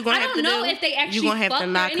know what you're going to have to do? I don't know if they actually fucked her. You're going to have to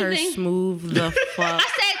knock her smooth the fuck I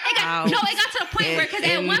said, it got to the point where, because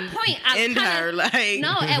at one point,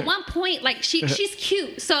 at one point, like, she's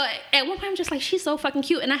cute. So at one point, I'm just like, she's so fucking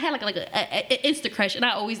cute. And I had like an Insta crush, and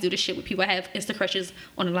I always do this shit with people. I have Insta crushes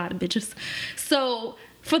on a lot of bitches. So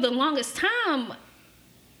for the longest time,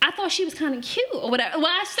 I thought she was kind of cute or whatever. Well,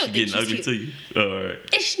 I still think she's ugly cute. to you. All right.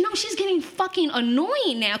 She's getting fucking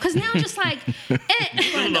annoying now. Because now I'm just like, you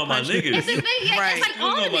don't know my niggas. It's like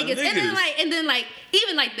all the niggas. And then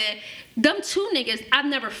even like them two niggas, I've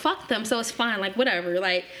never fucked them, so it's fine, like, whatever,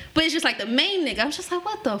 like, but it's just like the main nigga, I'm just like,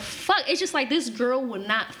 what the fuck? It's just like, this girl would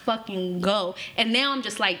not fucking go, and now I'm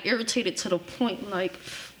just like irritated to the point, like,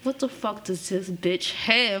 what the fuck does this bitch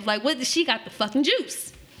have? Like, what, she got the fucking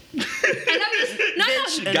juice. And I'm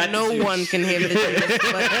just, no one can have the juice.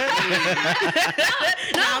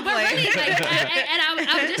 But really, like,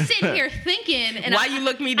 I'm just sitting here thinking. And why you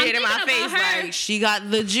look me dead in my face like, she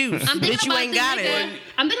got the juice? Bitch, you ain't got it.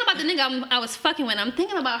 I'm thinking about the nigga I was fucking with. I'm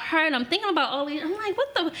thinking about her, and I'm thinking about all these. I'm like, where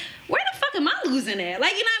the fuck am I losing at?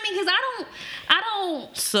 Like, you know what I mean? Because I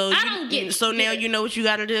don't get it. So now you know what you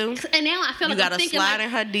got to do? And now I feel like you got to slide in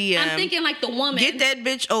her DM. I'm thinking like the woman. Get that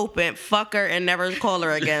bitch open, fuck her, and never call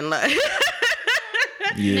her again. Like,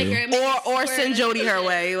 yeah. Or send Jody her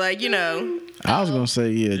way. Like, I was gonna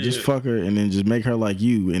say just fuck her and then just make her like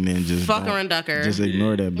you and then just fuck her and duck her. Just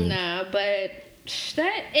ignore that bitch. Nah, but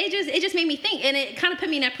that it just made me think, and it kind of put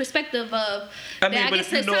me in that perspective of. I mean, but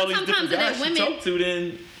if you know all these different guys she talk to,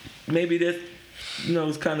 then maybe that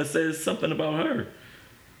it kind of says something about her.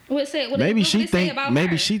 Maybe she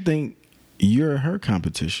think you're her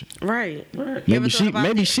competition. Right. Maybe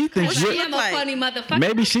she thinks you're I'm a funny motherfucker.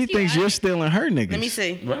 Maybe she thinks you're stealing her niggas. Let me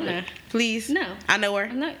see. Right. Nah. Please. No. I know her.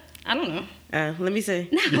 I'm not. I don't know. Let me see.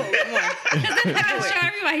 No. Come on. I gotta show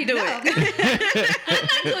everybody. Do it. I'm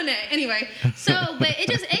not doing that. Anyway. So, but it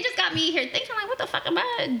just got me here thinking like, what the fuck am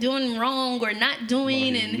I doing wrong or not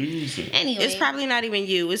doing? And anyway, it's probably not even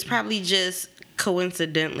you. It's probably just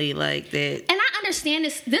coincidentally like that. And I understand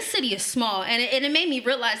this city is small, and it made me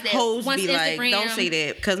realize that Hoes once be Instagram, like, don't say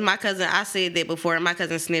that, because my cousin, I said that before, and my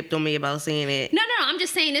cousin snipped on me about saying it. No, I'm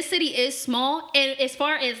just saying this city is small, and as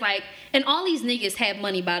far as like, and all these niggas have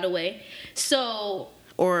money, by the way, so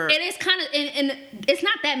it is kind of, and it's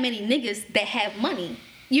not that many niggas that have money.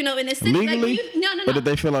 In the city, legally? Like, no. But did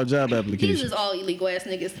they fill out job applications? These is all illegal ass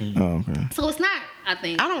niggas. Oh, okay. So it's not. I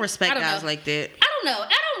think I don't respect guys know. like that. I don't know. I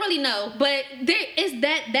don't really know, but there is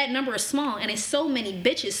that number is small, and it's so many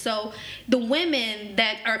bitches. So the women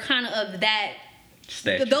that are kind of that.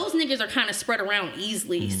 Those niggas are kind of spread around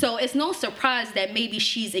easily. Mm-hmm. So it's no surprise that maybe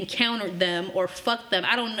she's encountered them or fucked them.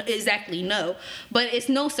 I don't exactly know. But it's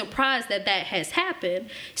no surprise that has happened.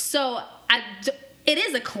 So it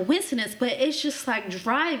is a coincidence, but it's just like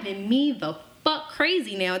driving me the fuck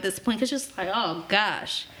crazy now at this point. It's just like, oh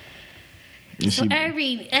gosh. So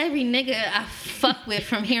every nigga I fuck with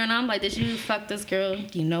from here on, I'm like, did you fuck this girl?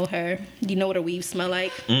 You know her. You know what her weave smell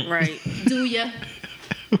like? Right. Do ya?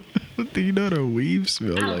 What do you know her weave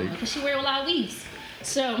smell like? I don't know, because she wear a lot of weaves.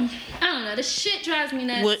 So, I don't know. This shit drives me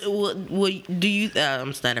nuts. What do you,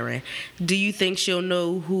 I'm stuttering. Do you think she'll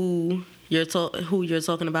know who you're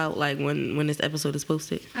talking about, like, when this episode is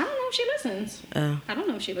posted? I don't know if she listens. I don't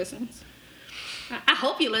know if she listens. I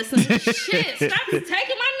hope you listen. Shit, stop taking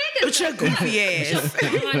my niggas. With your goofy ass.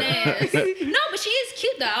 No, but she is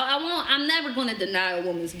cute, though. I'm never going to deny a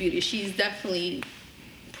woman's beauty. She's definitely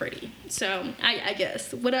pretty. So, I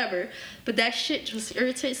guess. Whatever. But that shit just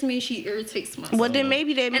irritates me. She irritates my soul. Well, then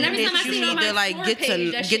maybe that means that you need to, like,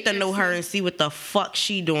 get to know her and see what the fuck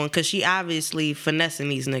she doing. Because she obviously finessing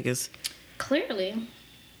these niggas. Clearly.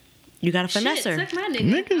 You gotta finesse her. Suck my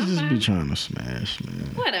nigga. Niggas just be trying to smash,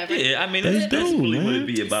 man. Whatever. Yeah, I mean, that's really what it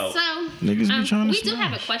be about. So, niggas be trying to we smash. do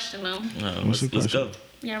have a question, though. What's the question? Let's go.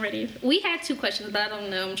 Y'all ready? We had 2 questions, but I don't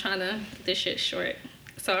know. I'm trying to get this shit short.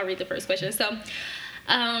 So I'll read the first question. So,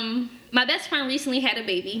 my best friend recently had a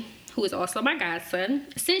baby, who is also my godson.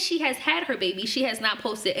 Since she has had her baby, she has not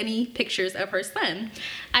posted any pictures of her son.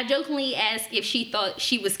 I jokingly asked if she thought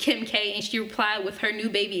she was Kim K, and she replied with, her new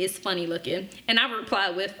baby is funny looking. And I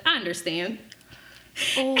replied with, I understand.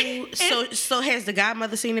 Oh, so has the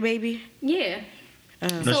godmother seen the baby? Yeah.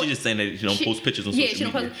 No, she's just saying that she don't post pictures on social media. Yeah, she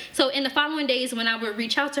don't post. So in the following days, when I would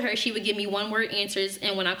reach out to her, she would give me one-word answers,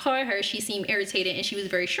 and when I called her, she seemed irritated, and she was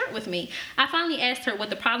very short with me. I finally asked her what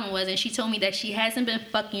the problem was, and she told me that she hasn't been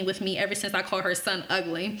fucking with me ever since I called her son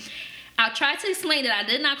ugly. I tried to explain that I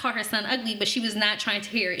did not call her son ugly, but she was not trying to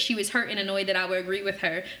hear it. She was hurt and annoyed that I would agree with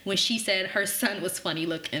her when she said her son was funny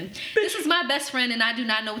looking. This is my best friend, and I do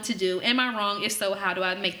not know what to do. Am I wrong? If so, how do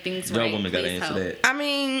I make things right? Y'all women gotta Please answer help. that. I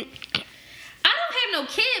mean, I don't have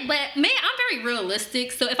no kid, but man, I'm very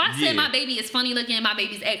realistic. So if I said my baby is funny looking, my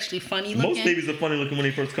baby's actually funny looking. Most babies are funny looking when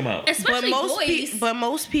they first come out. Especially boys. But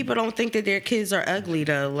most people don't think that their kids are ugly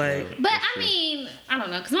though. Like, but I mean, I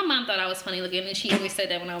don't know, because my mom thought I was funny looking, and she always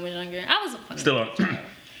said that when I was younger. I was a funny. Still are.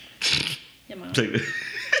 Your mom. Take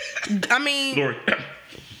it. I mean, Lori.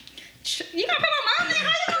 You gotta put my mom name.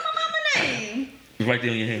 How you know my mama name? It's right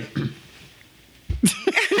there on your hand.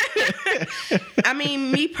 I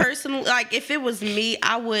mean, me personally, like, if it was me,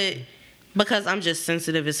 I would, because I'm just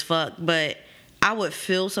sensitive as fuck, but I would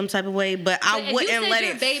feel some type of way, but I wouldn't let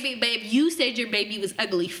it. Babe, you said your baby was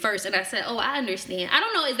ugly first, and I said, "Oh, I understand." I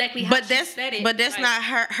don't know exactly how she said it. But that's like, not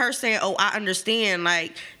her saying, "Oh, I understand."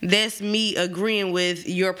 Like, that's me agreeing with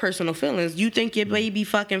your personal feelings. You think your baby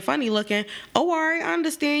fucking funny looking? Oh, all right, I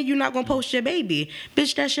understand. You're not gonna post your baby,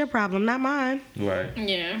 bitch. That's your problem, not mine. Right.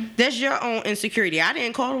 Yeah. That's your own insecurity. I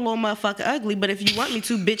didn't call the little motherfucker ugly, but if you want me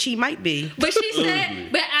to, bitch, he might be. But she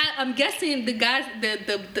said, but I'm guessing the guy,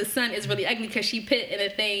 the son is really ugly because she put in a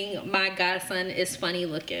thing, my godson is funny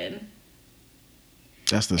looking.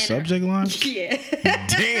 That's the subject line? Yeah.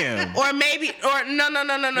 Damn. Or maybe, or no.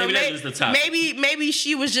 Maybe that was the topic. Maybe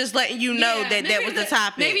she was just letting you know that was the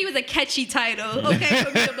topic. Maybe it was a catchy title. Okay,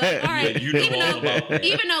 for me to be like, all right. Yeah, you know all about that.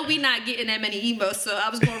 Even though we not getting that many emails, so I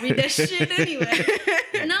was gonna read that shit anyway.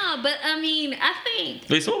 No, but I mean, I think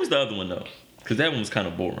Wait, so what was the other one though? Because that one was kind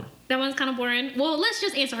of boring. that one's kind of boring. Well, let's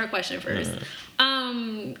just answer her question first.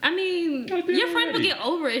 I mean, Oh, your friend will already. get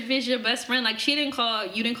over it if it's your best friend. Like, you didn't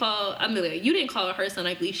call Amelia. You didn't call her son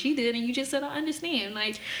ugly. She did, and you just said, I understand.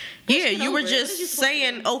 Like, Yeah, get you were over it. What is you just supposed to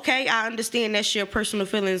saying, do? okay, I understand that's your personal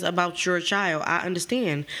feelings about your child. I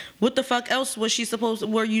understand. What the fuck else were you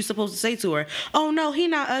supposed to say to her? Oh no, he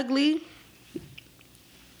not ugly.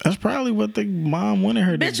 That's probably what the mom wanted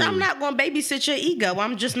her to do. Bitch, I'm not gonna babysit your ego.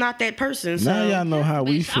 I'm just not that person. So Now y'all know how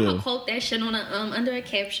we Bitch, I'm gonna feel. quote that shit on under a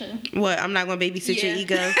caption. what? I'm not gonna babysit your Yeah.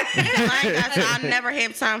 ego. I never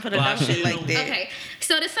have time for the dumb shit like that. Okay,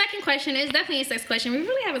 so the second question is definitely a sex question. We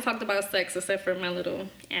really haven't talked about sex except for my little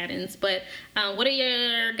add-ins. But what are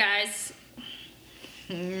your guys?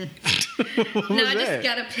 No, I just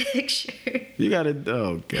got a picture. You gotta.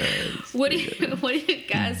 Oh god. What are your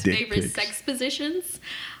guys' Dick favorite pics. sex positions?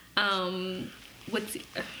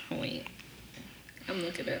 Wait, I'm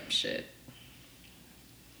looking up shit.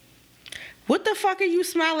 What the fuck are you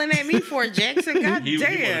smiling at me for, Jackson? God He want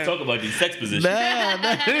to damn. talk about these sex positions. Nah.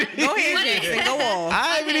 Go ahead, Jackson. Go on.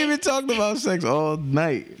 I haven't even talked about sex all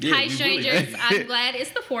night. Yeah, Hi, we strangers. really- I'm glad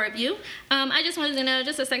it's the four of you. I just wanted to know,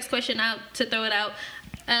 just a sex question out to throw it out.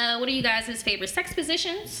 What are you guys' favorite sex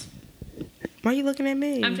positions? Why are you looking at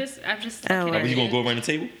me? I'm just. Oh. looking Are at you gonna it. go around the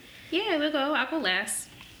table? Yeah, we'll go. I'll go last.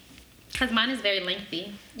 Cause mine is very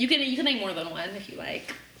lengthy. You can name more than one if you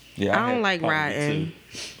like. Yeah, I don't have like probably riding.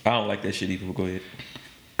 two. I don't like that shit either. But go ahead.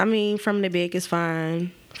 I mean, from the back is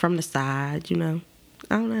fine. From the side, you know.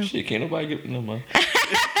 I don't know. Shit, can't nobody get no money.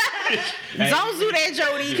 Don't do that,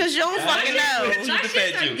 Jody, because you don't fucking know. My the shit's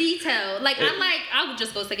fat are you. detailed. Like I would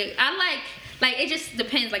just go second. Like it just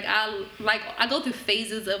depends. Like I go through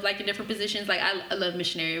phases of like in different positions. Like I love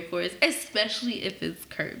missionary, of course, especially if it's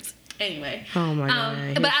curves. Anyway. Oh my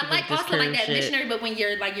God. But Here I she like with this also like curve that shit. missionary, but when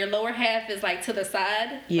your lower half is like to the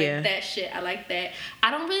side. Yeah. Like that shit. I like that. I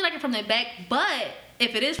don't really like it from the back, but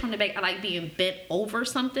if it is from the back, I like being bent over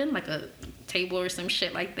something, like a table or some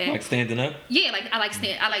shit like that. Like standing up. Yeah, like I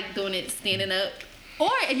like doing it standing up. Or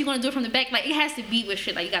if you're gonna do it from the back, like it has to be with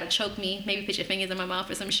shit like you gotta choke me, maybe put your fingers in my mouth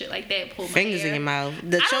or some shit like that. Pull my Fingers hair. in your mouth.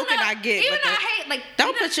 The I don't choking know. I get. Even But though I the, hate like don't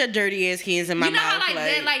you know, put your dirty ass hands in my you know mouth. how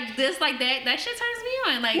like that, like this, like that. That shit turns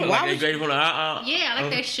me on. Like What, Why like would they great from the yeah, I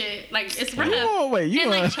like that shit. Like it's rough. Oh wait, you And,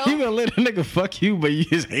 gonna like, choke. you gonna let a nigga fuck you, but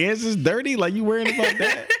his hands is dirty? Like you worrying about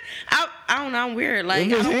that? I don't know. I'm weird. Like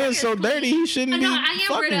If his I don't hands so dirty, he shouldn't be No, I am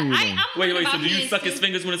fucking weird. you. I'm Wait, weird so about do you hands, suck his too.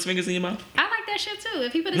 fingers when his fingers in your mouth? I like that shit too.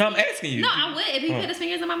 If he put his No, I'm asking you. No, I would. If he put his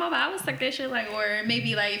fingers in my mouth, I would suck that shit. Like, or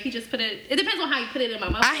maybe like if he just put it. It depends on how you put it in my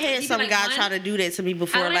mouth. I If had he some put, like, guy one- try to do that to me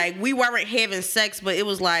before. I like- Like we weren't having sex, but it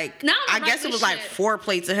was like No, I I'm guess it right was with like shit.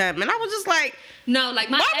 foreplay to him, and I was just like, No, like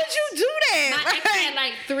my why ex, would you do My that? ex had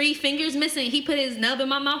like 3 fingers missing. He put his nub in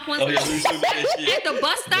my mouth once. Oh yeah, we suck that At shit. the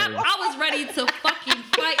bus stop, I was ready to fucking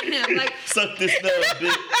fight him. Like Suck this nub,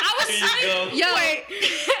 bitch. I was Here you go. yo. Wait,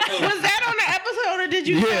 was that on the episode or did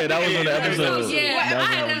you? Yeah, that was on the episode. Yeah, That was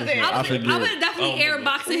I had on to, the episode. I forget. would definitely Oh,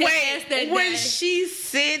 airboxing his ass that Wait, when day. she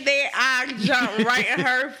said that, I jumped right in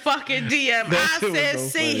her fucking DM. That I shit was said, so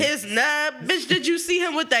 "See funny. his nub, bitch? Did you see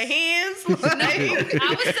him with the hands?" Like, I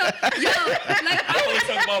was so like I always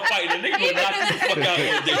talk about fighting. A nigga gonna knock you the fuck out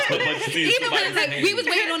one day so much to see even somebody when like we was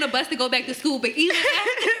waiting on the bus to go back to school, but even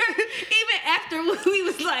after we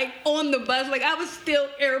was like on the bus, like I was still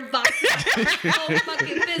airboxing so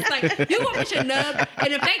fucking pissed. Like you gonna put your nub,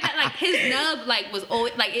 and the fact that like his nub like was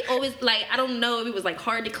always like it always like I don't know if it was like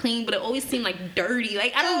hard to clean, but it always seemed like dirty.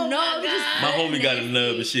 Like I don't know. It was just My so homie got a nasty.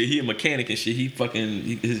 nub and shit. He a mechanic and shit. He fucking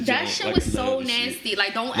his That joint shit like was a so nub and shit. nasty.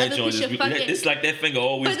 Like don't That ever joint put your is fucking. it's like that finger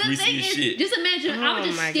always But the greasy thing as is, shit. just imagine I was Oh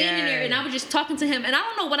just my standing there God. and I was just talking to him, and I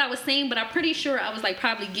don't know what I was saying, but I'm pretty sure I was like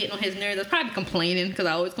probably getting on his nerves. I was probably complaining because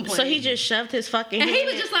I always complain. so he just shoved his fucking. and he hand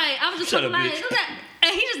was in. just like, I was just Shut talking up, like, bitch. "Look at-"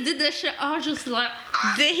 and he just did that shit. I was just like,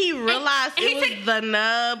 Did he realize and he it was took- the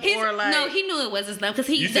nub he's, or like? no, he knew it was his nub because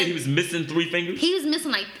he. You said he was missing 3 fingers? He was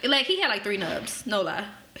missing like he had like 3 nubs. No lie,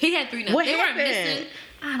 he had 3 nubs. What they happened? weren't missing.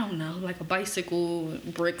 I don't know, like a bicycle,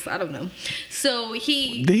 bricks. I don't know. So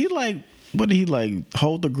he. Did he like? What did he like?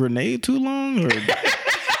 Hold the grenade too long? Or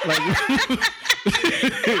No,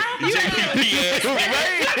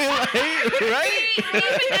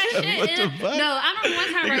 I remember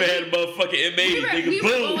one time. Nigga had a motherfucking M80. We were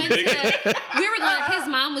Nigga. going. His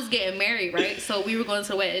mom was getting married, right? So we were going to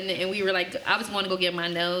the wedding, and we were like, I was going to go get my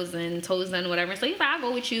nails and toes done, or whatever. So he's like, I'll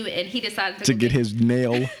go with you, and he decided to get his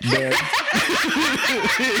nail done. Did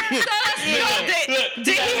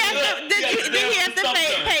he have to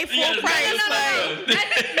pay full price? No.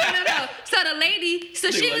 So the lady,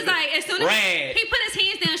 she was like, as soon as he put his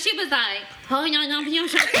hands down, she was like, she was so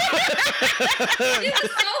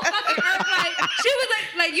fucking hurt. Like, she was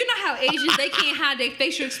like, you know how Asians, they can't hide their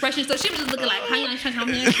facial expressions, so she was just looking like,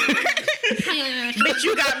 bitch,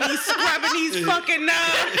 you got me scrubbing these fucking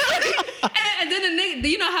nuts. And then the nigga,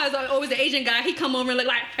 you know how it's always the Asian guy, he come over and look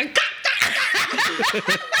like, what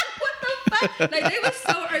the fuck? Like, they was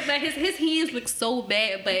so hurt. Like, his hands look so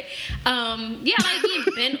bad. But yeah, like being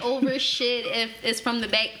bent over shit if it's from the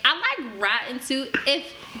back. I like riding too if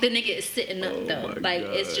the nigga is sitting up though. Like,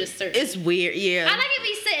 God. It's just certain. It's weird, yeah. I like if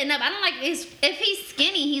he's sitting up. I don't like if he's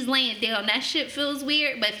skinny, he's laying down. That shit feels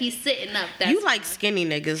weird. But if he's sitting up, that's you like skinny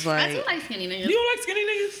niggas, like. I do like skinny niggas. You don't like skinny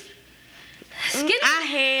niggas? Skinny? I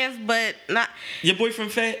have, but not. Your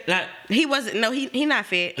boyfriend fat? Not. He wasn't. No, he not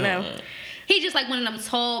fat. No. He just like one of them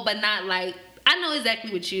tall, but not like. I know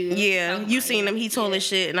exactly what you. Yeah, you seen him. He tall as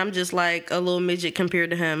shit, and I'm just like a little midget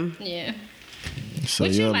compared to him. Yeah. So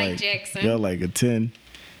what you're you like, Jackson? You're like a 10.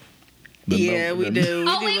 Yeah, we do.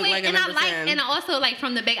 Oh, wait, like and I also like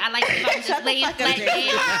from the back. I like if I'm just laying flat down.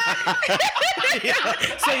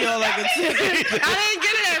 So you're like a 10. I didn't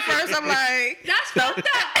get it at first. I'm like, that's fucked up.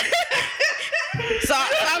 So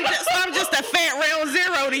I'm just a fat round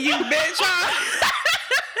zero to you, bitch. Huh?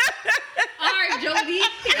 All right, Jody.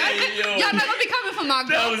 Y'all not gonna be coming for my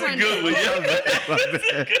girlfriend. That was a good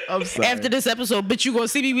one. I'm sorry. After this episode, bitch, you gonna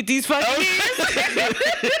see me with these fucking hands?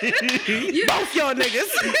 Both y'all niggas.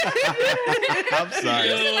 I'm sorry.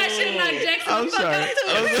 You look like shit like Jackson. I'm sorry.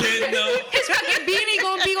 His fucking beanie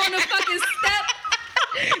gonna be on the fucking step.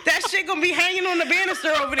 That shit gonna be hanging on the banister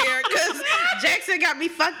over there, cause Jackson got me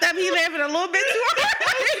fucked up. He laughing a little bit too hard.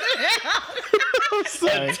 I'm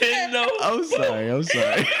sorry. I'm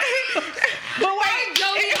sorry. But wait,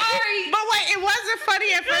 it wasn't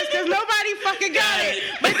funny at first because nobody fucking got it.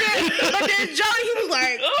 But then Jody, he was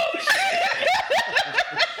like, oh shit.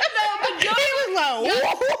 No, but Jody was like,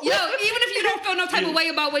 yo, even if you don't feel no type of way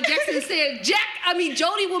about what Jackson said,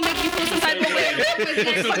 Jody will make you feel some type of way about what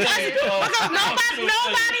Jackson said. Because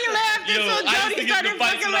nobody laughed until Jody started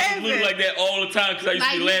fucking laughing. Look like that all the time because I used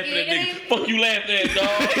to be laughing at niggas. Fuck you laughing at,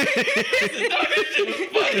 dog. That shit was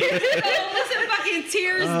funny. Listen, fucking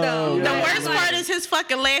tears though. The worst part is his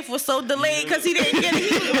fucking laugh was so delayed because he didn't get it.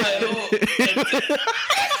 He was like,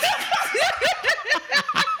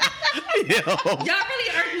 Y'all really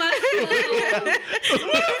irked my soul. Where the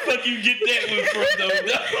fuck you get that one from, though? Who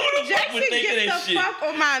the fuck would think of that shit? Fuck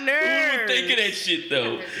on my nerves. Who would think of that shit,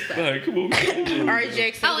 though? All right, come on. All right,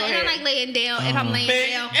 Jackson. Oh, and I like laying down. If I'm laying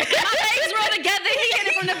down, my legs roll together. He hit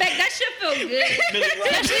it from the back. That shit feel good.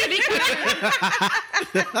 Especially if he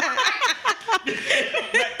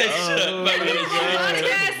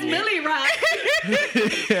ass Millie rock.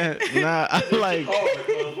 Nah, I like.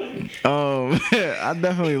 I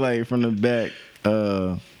definitely like from the back.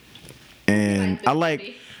 And I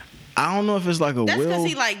like. I don't know if it's like a That's will. because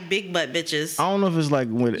he like big butt bitches. I don't know if it's like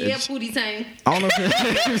when it's booty time. I don't know if it's,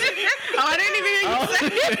 Oh, I didn't even hear you say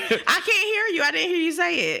it. I can't hear you. I didn't hear you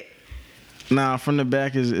say it. Nah, from the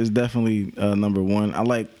back is definitely number one. I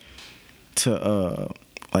like to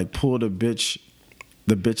like pull the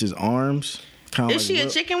bitch's arms. Is she a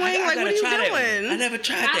chicken wing? Like, what are you doing? I never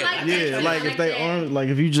tried that. Yeah, like if they arms, like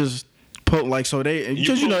if you just put like so they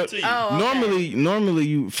because you know normally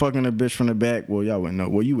you fucking a bitch from the back. Well, y'all wouldn't know.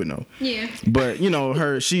 Well, you would know. Yeah. But you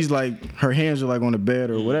know she's like her hands are like on the bed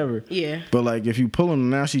or whatever. Yeah. But like if you pull them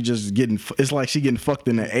now, she just getting. It's like she getting fucked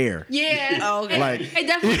in the air. Yeah. Oh, okay. Like it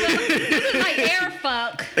definitely feels like air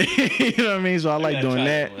fuck. You know what I mean? So I like doing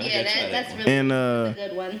that. Yeah, that's really a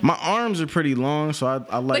good one. My arms are pretty long, so I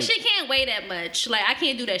like. But she can't weigh that much. Like I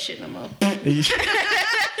can't do that shit no more.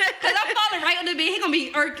 Cause I'm falling right on the bed. He gonna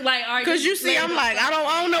be irked like, all right. Cause you see, I'm like, I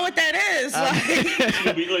don't know what that is.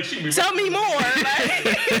 Like, tell me more.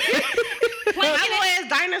 Like, I'm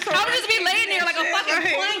dinosaur. I'll just be laying there like a fucking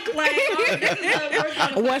plank. Like,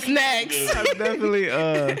 what's next? I definitely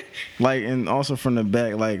like, and also from the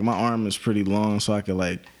back, like my arm is pretty long, so I could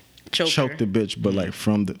like choke the bitch, but like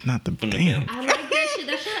from the not the damn. I like that shit.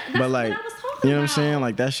 That's but like, what I was talking you know what I'm about. saying?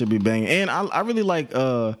 Like that should be banging, and I really like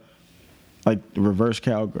reverse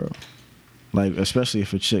cowgirl. Like especially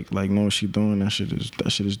if a chick like knows what she doing, that shit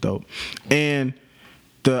is dope. And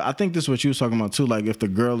I think this is what you was talking about too. Like if the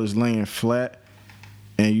girl is laying flat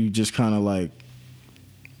and you just kind of like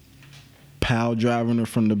pile driving her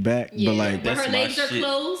from the back, Yeah, but like but her That's my legs are shit.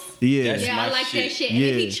 closed. yeah, That's Yeah, my I like shit. that shit. Yeah.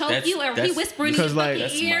 And if he choke you or if he That's- whispering in your because, like, fucking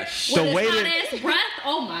that's ear my with shit. The his way hot that- ass breath,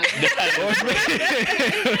 oh my god.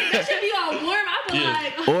 That should be all warm. I be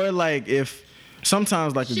like, or like if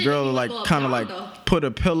sometimes like a Shit, girl you will like wanna go kind of up like down, though. put a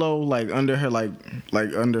pillow like under her like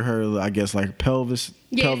under her I guess like pelvic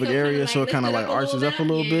yeah, so area, kinda, so it kind of lift like arches up a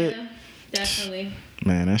little bit. Yeah, definitely.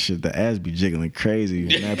 Man, that shit, the ass be jiggling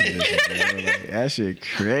crazy in that position. Bro. Like, that shit I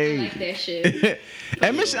crazy. like that shit.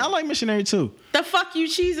 And I like missionary too. The fuck you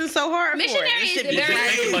cheesing so hard Missionary for? It is should be very-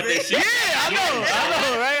 crazy. Think about that shit. I know,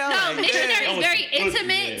 right? I'm No, like, missionary that is was very some pussy,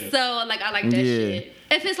 intimate, man. so like I like that Yeah. shit.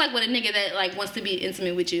 If it's like with a nigga that like wants to be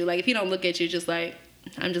intimate with you, like if he don't look at you, just like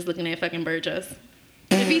I'm just looking at fucking bird chest.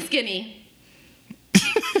 If he's skinny,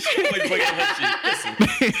 Wait,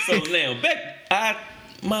 listen. So now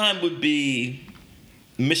mine would be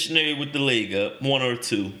missionary with the leg up, 1 or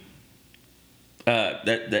 2.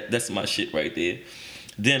 That's my shit right there.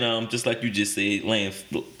 Then just like you just said, laying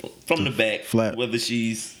from the back, Flat. whether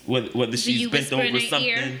she's you bent whisper in over her something,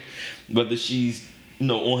 ear? whether she's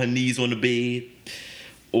on her knees on the bed,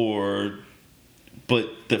 but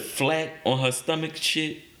the flat on her stomach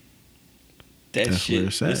shit. That That's shit. where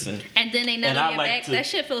it's at. Listen, and then they nut And on I your like back, to- that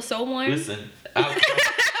shit feels so warm. listen.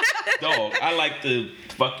 Dog, I like to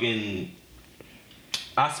fucking.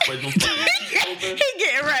 I spread them fucking cheeks open. He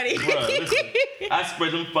getting ready. Bruh, listen. I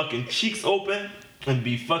spread them fucking cheeks open and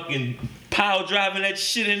be fucking pile driving that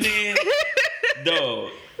shit in there.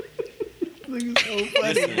 Dog.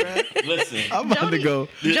 Listen. I'm about to go.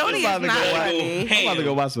 Jody I'm is about to not go watch- funny. I'm about to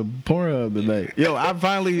go watch some Pornhub tonight. Yo, I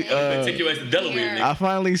finally Take your ass to Delaware, nigga. I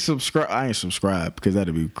finally subscribe. I ain't subscribed because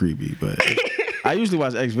that'd be creepy, but I usually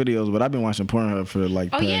watch X videos, but I've been watching Pornhub for like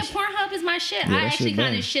Oh yeah, past, Pornhub is my shit. Yeah, I that actually shit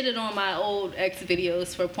kind bang. of shitted on my old X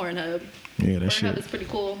videos for Pornhub. yeah, that Pornhub shit. is pretty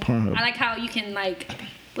cool. Pornhub. I like how you can like,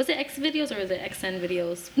 was it X videos or is it XN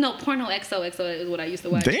videos? No, Porno XO is what I used to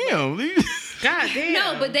watch. Damn. God damn.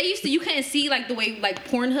 No, but they used to. You couldn't see like the way like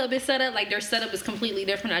Pornhub is set up. Like their setup is completely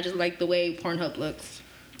different. I just like the way Pornhub looks.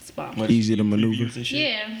 Spot. Much Easy to maneuver. reviews and shit.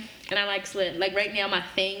 Yeah, and I like slit. Like right now, my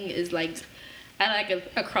thing is like, I like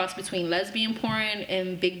a cross between lesbian porn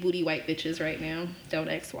and big booty white bitches right now. Don't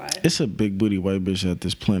ask why. It's a big booty white bitch at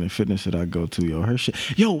this Planet Fitness that I go to, yo. Her shit.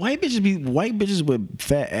 Yo, white bitches with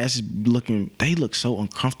fat asses they look so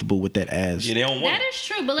uncomfortable with that ass. Yeah, they don't want That is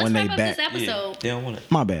true, but let's When they wrap up back. this it. Yeah, episode. they don't want it.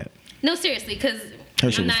 My bad. No, seriously, because Her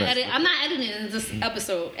shit I'm was not, fat. I'm not editing this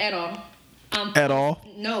episode at all. At all?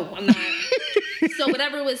 No, I'm not. So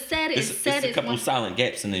whatever was said is It's said. a Is couple one- silent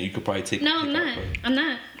gaps, and then you could probably take. No, I'm take out not. part. I'm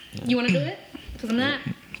not. You want to do it? Because I'm not.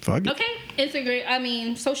 Fuck it. Okay, Instagram. I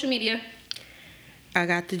mean, social media. I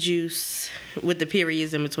got the juice with the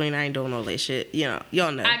periods in between. I ain't doing all that shit. You know,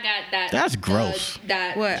 y'all know. I got that. That's gross.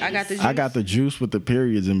 That What? I got the juice. I got the juice with the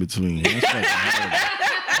periods in between. That's fucking horrible.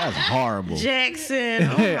 That's horrible. Jackson.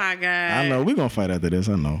 Oh my god. I know. We're going to fight after this.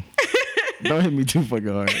 I know. Don't hit me too fucking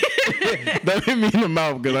hard. Don't hit me in the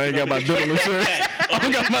mouth because I ain't got my diddle insurance. I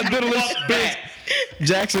don't got my diddle insurance.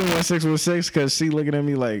 Jackson 1616 because she looking at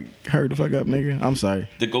me like, hurry the fuck up, nigga. I'm sorry.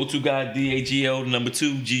 The go-to guy, DAGL, number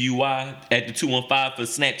 2, GUI, at the 215 for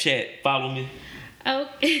Snapchat. Follow me.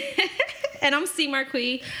 Okay. And I'm C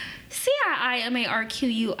Marquis.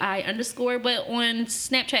 CIIMARQUI _, but on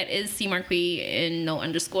Snapchat is C Marquis and no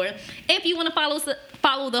underscore. If you want to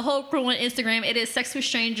follow the whole crew on Instagram, it is Sex with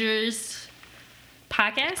Strangers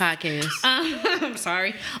podcast. I'm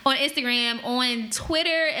sorry. On Instagram, on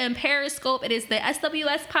Twitter, and Periscope, it is the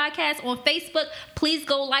SWS podcast. On Facebook, please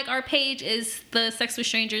go like our page. Is the Sex with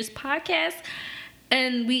Strangers podcast.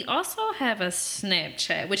 And we also have a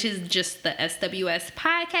Snapchat, which is just the SWS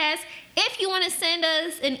podcast. If you want to send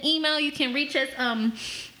us an email, you can reach us at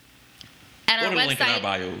our Or the website. link in our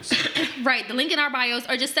bios. Right, the link in our bios,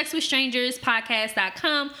 or just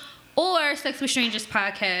sexwithstrangerspodcast.com or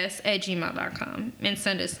sexwithstrangerspodcast@gmail.com and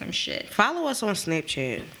send us some shit. Follow us on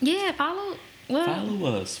Snapchat. Yeah, follow. Well, Follow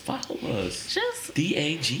us. just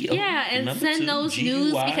DAGO. yeah, and number send 2, those GUI,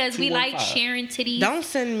 news because we like 215. sharing titties. Don't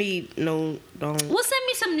send me Don't. Well, send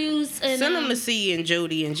me some news and Send them to C and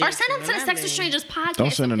Jody and or Jackson. send them to the Sex with Strangers podcast.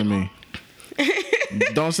 Don't send it to me.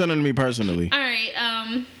 Don't send it to me personally. All right,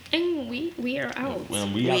 and we are out. We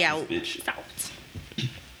We out, out. this bitch. Out.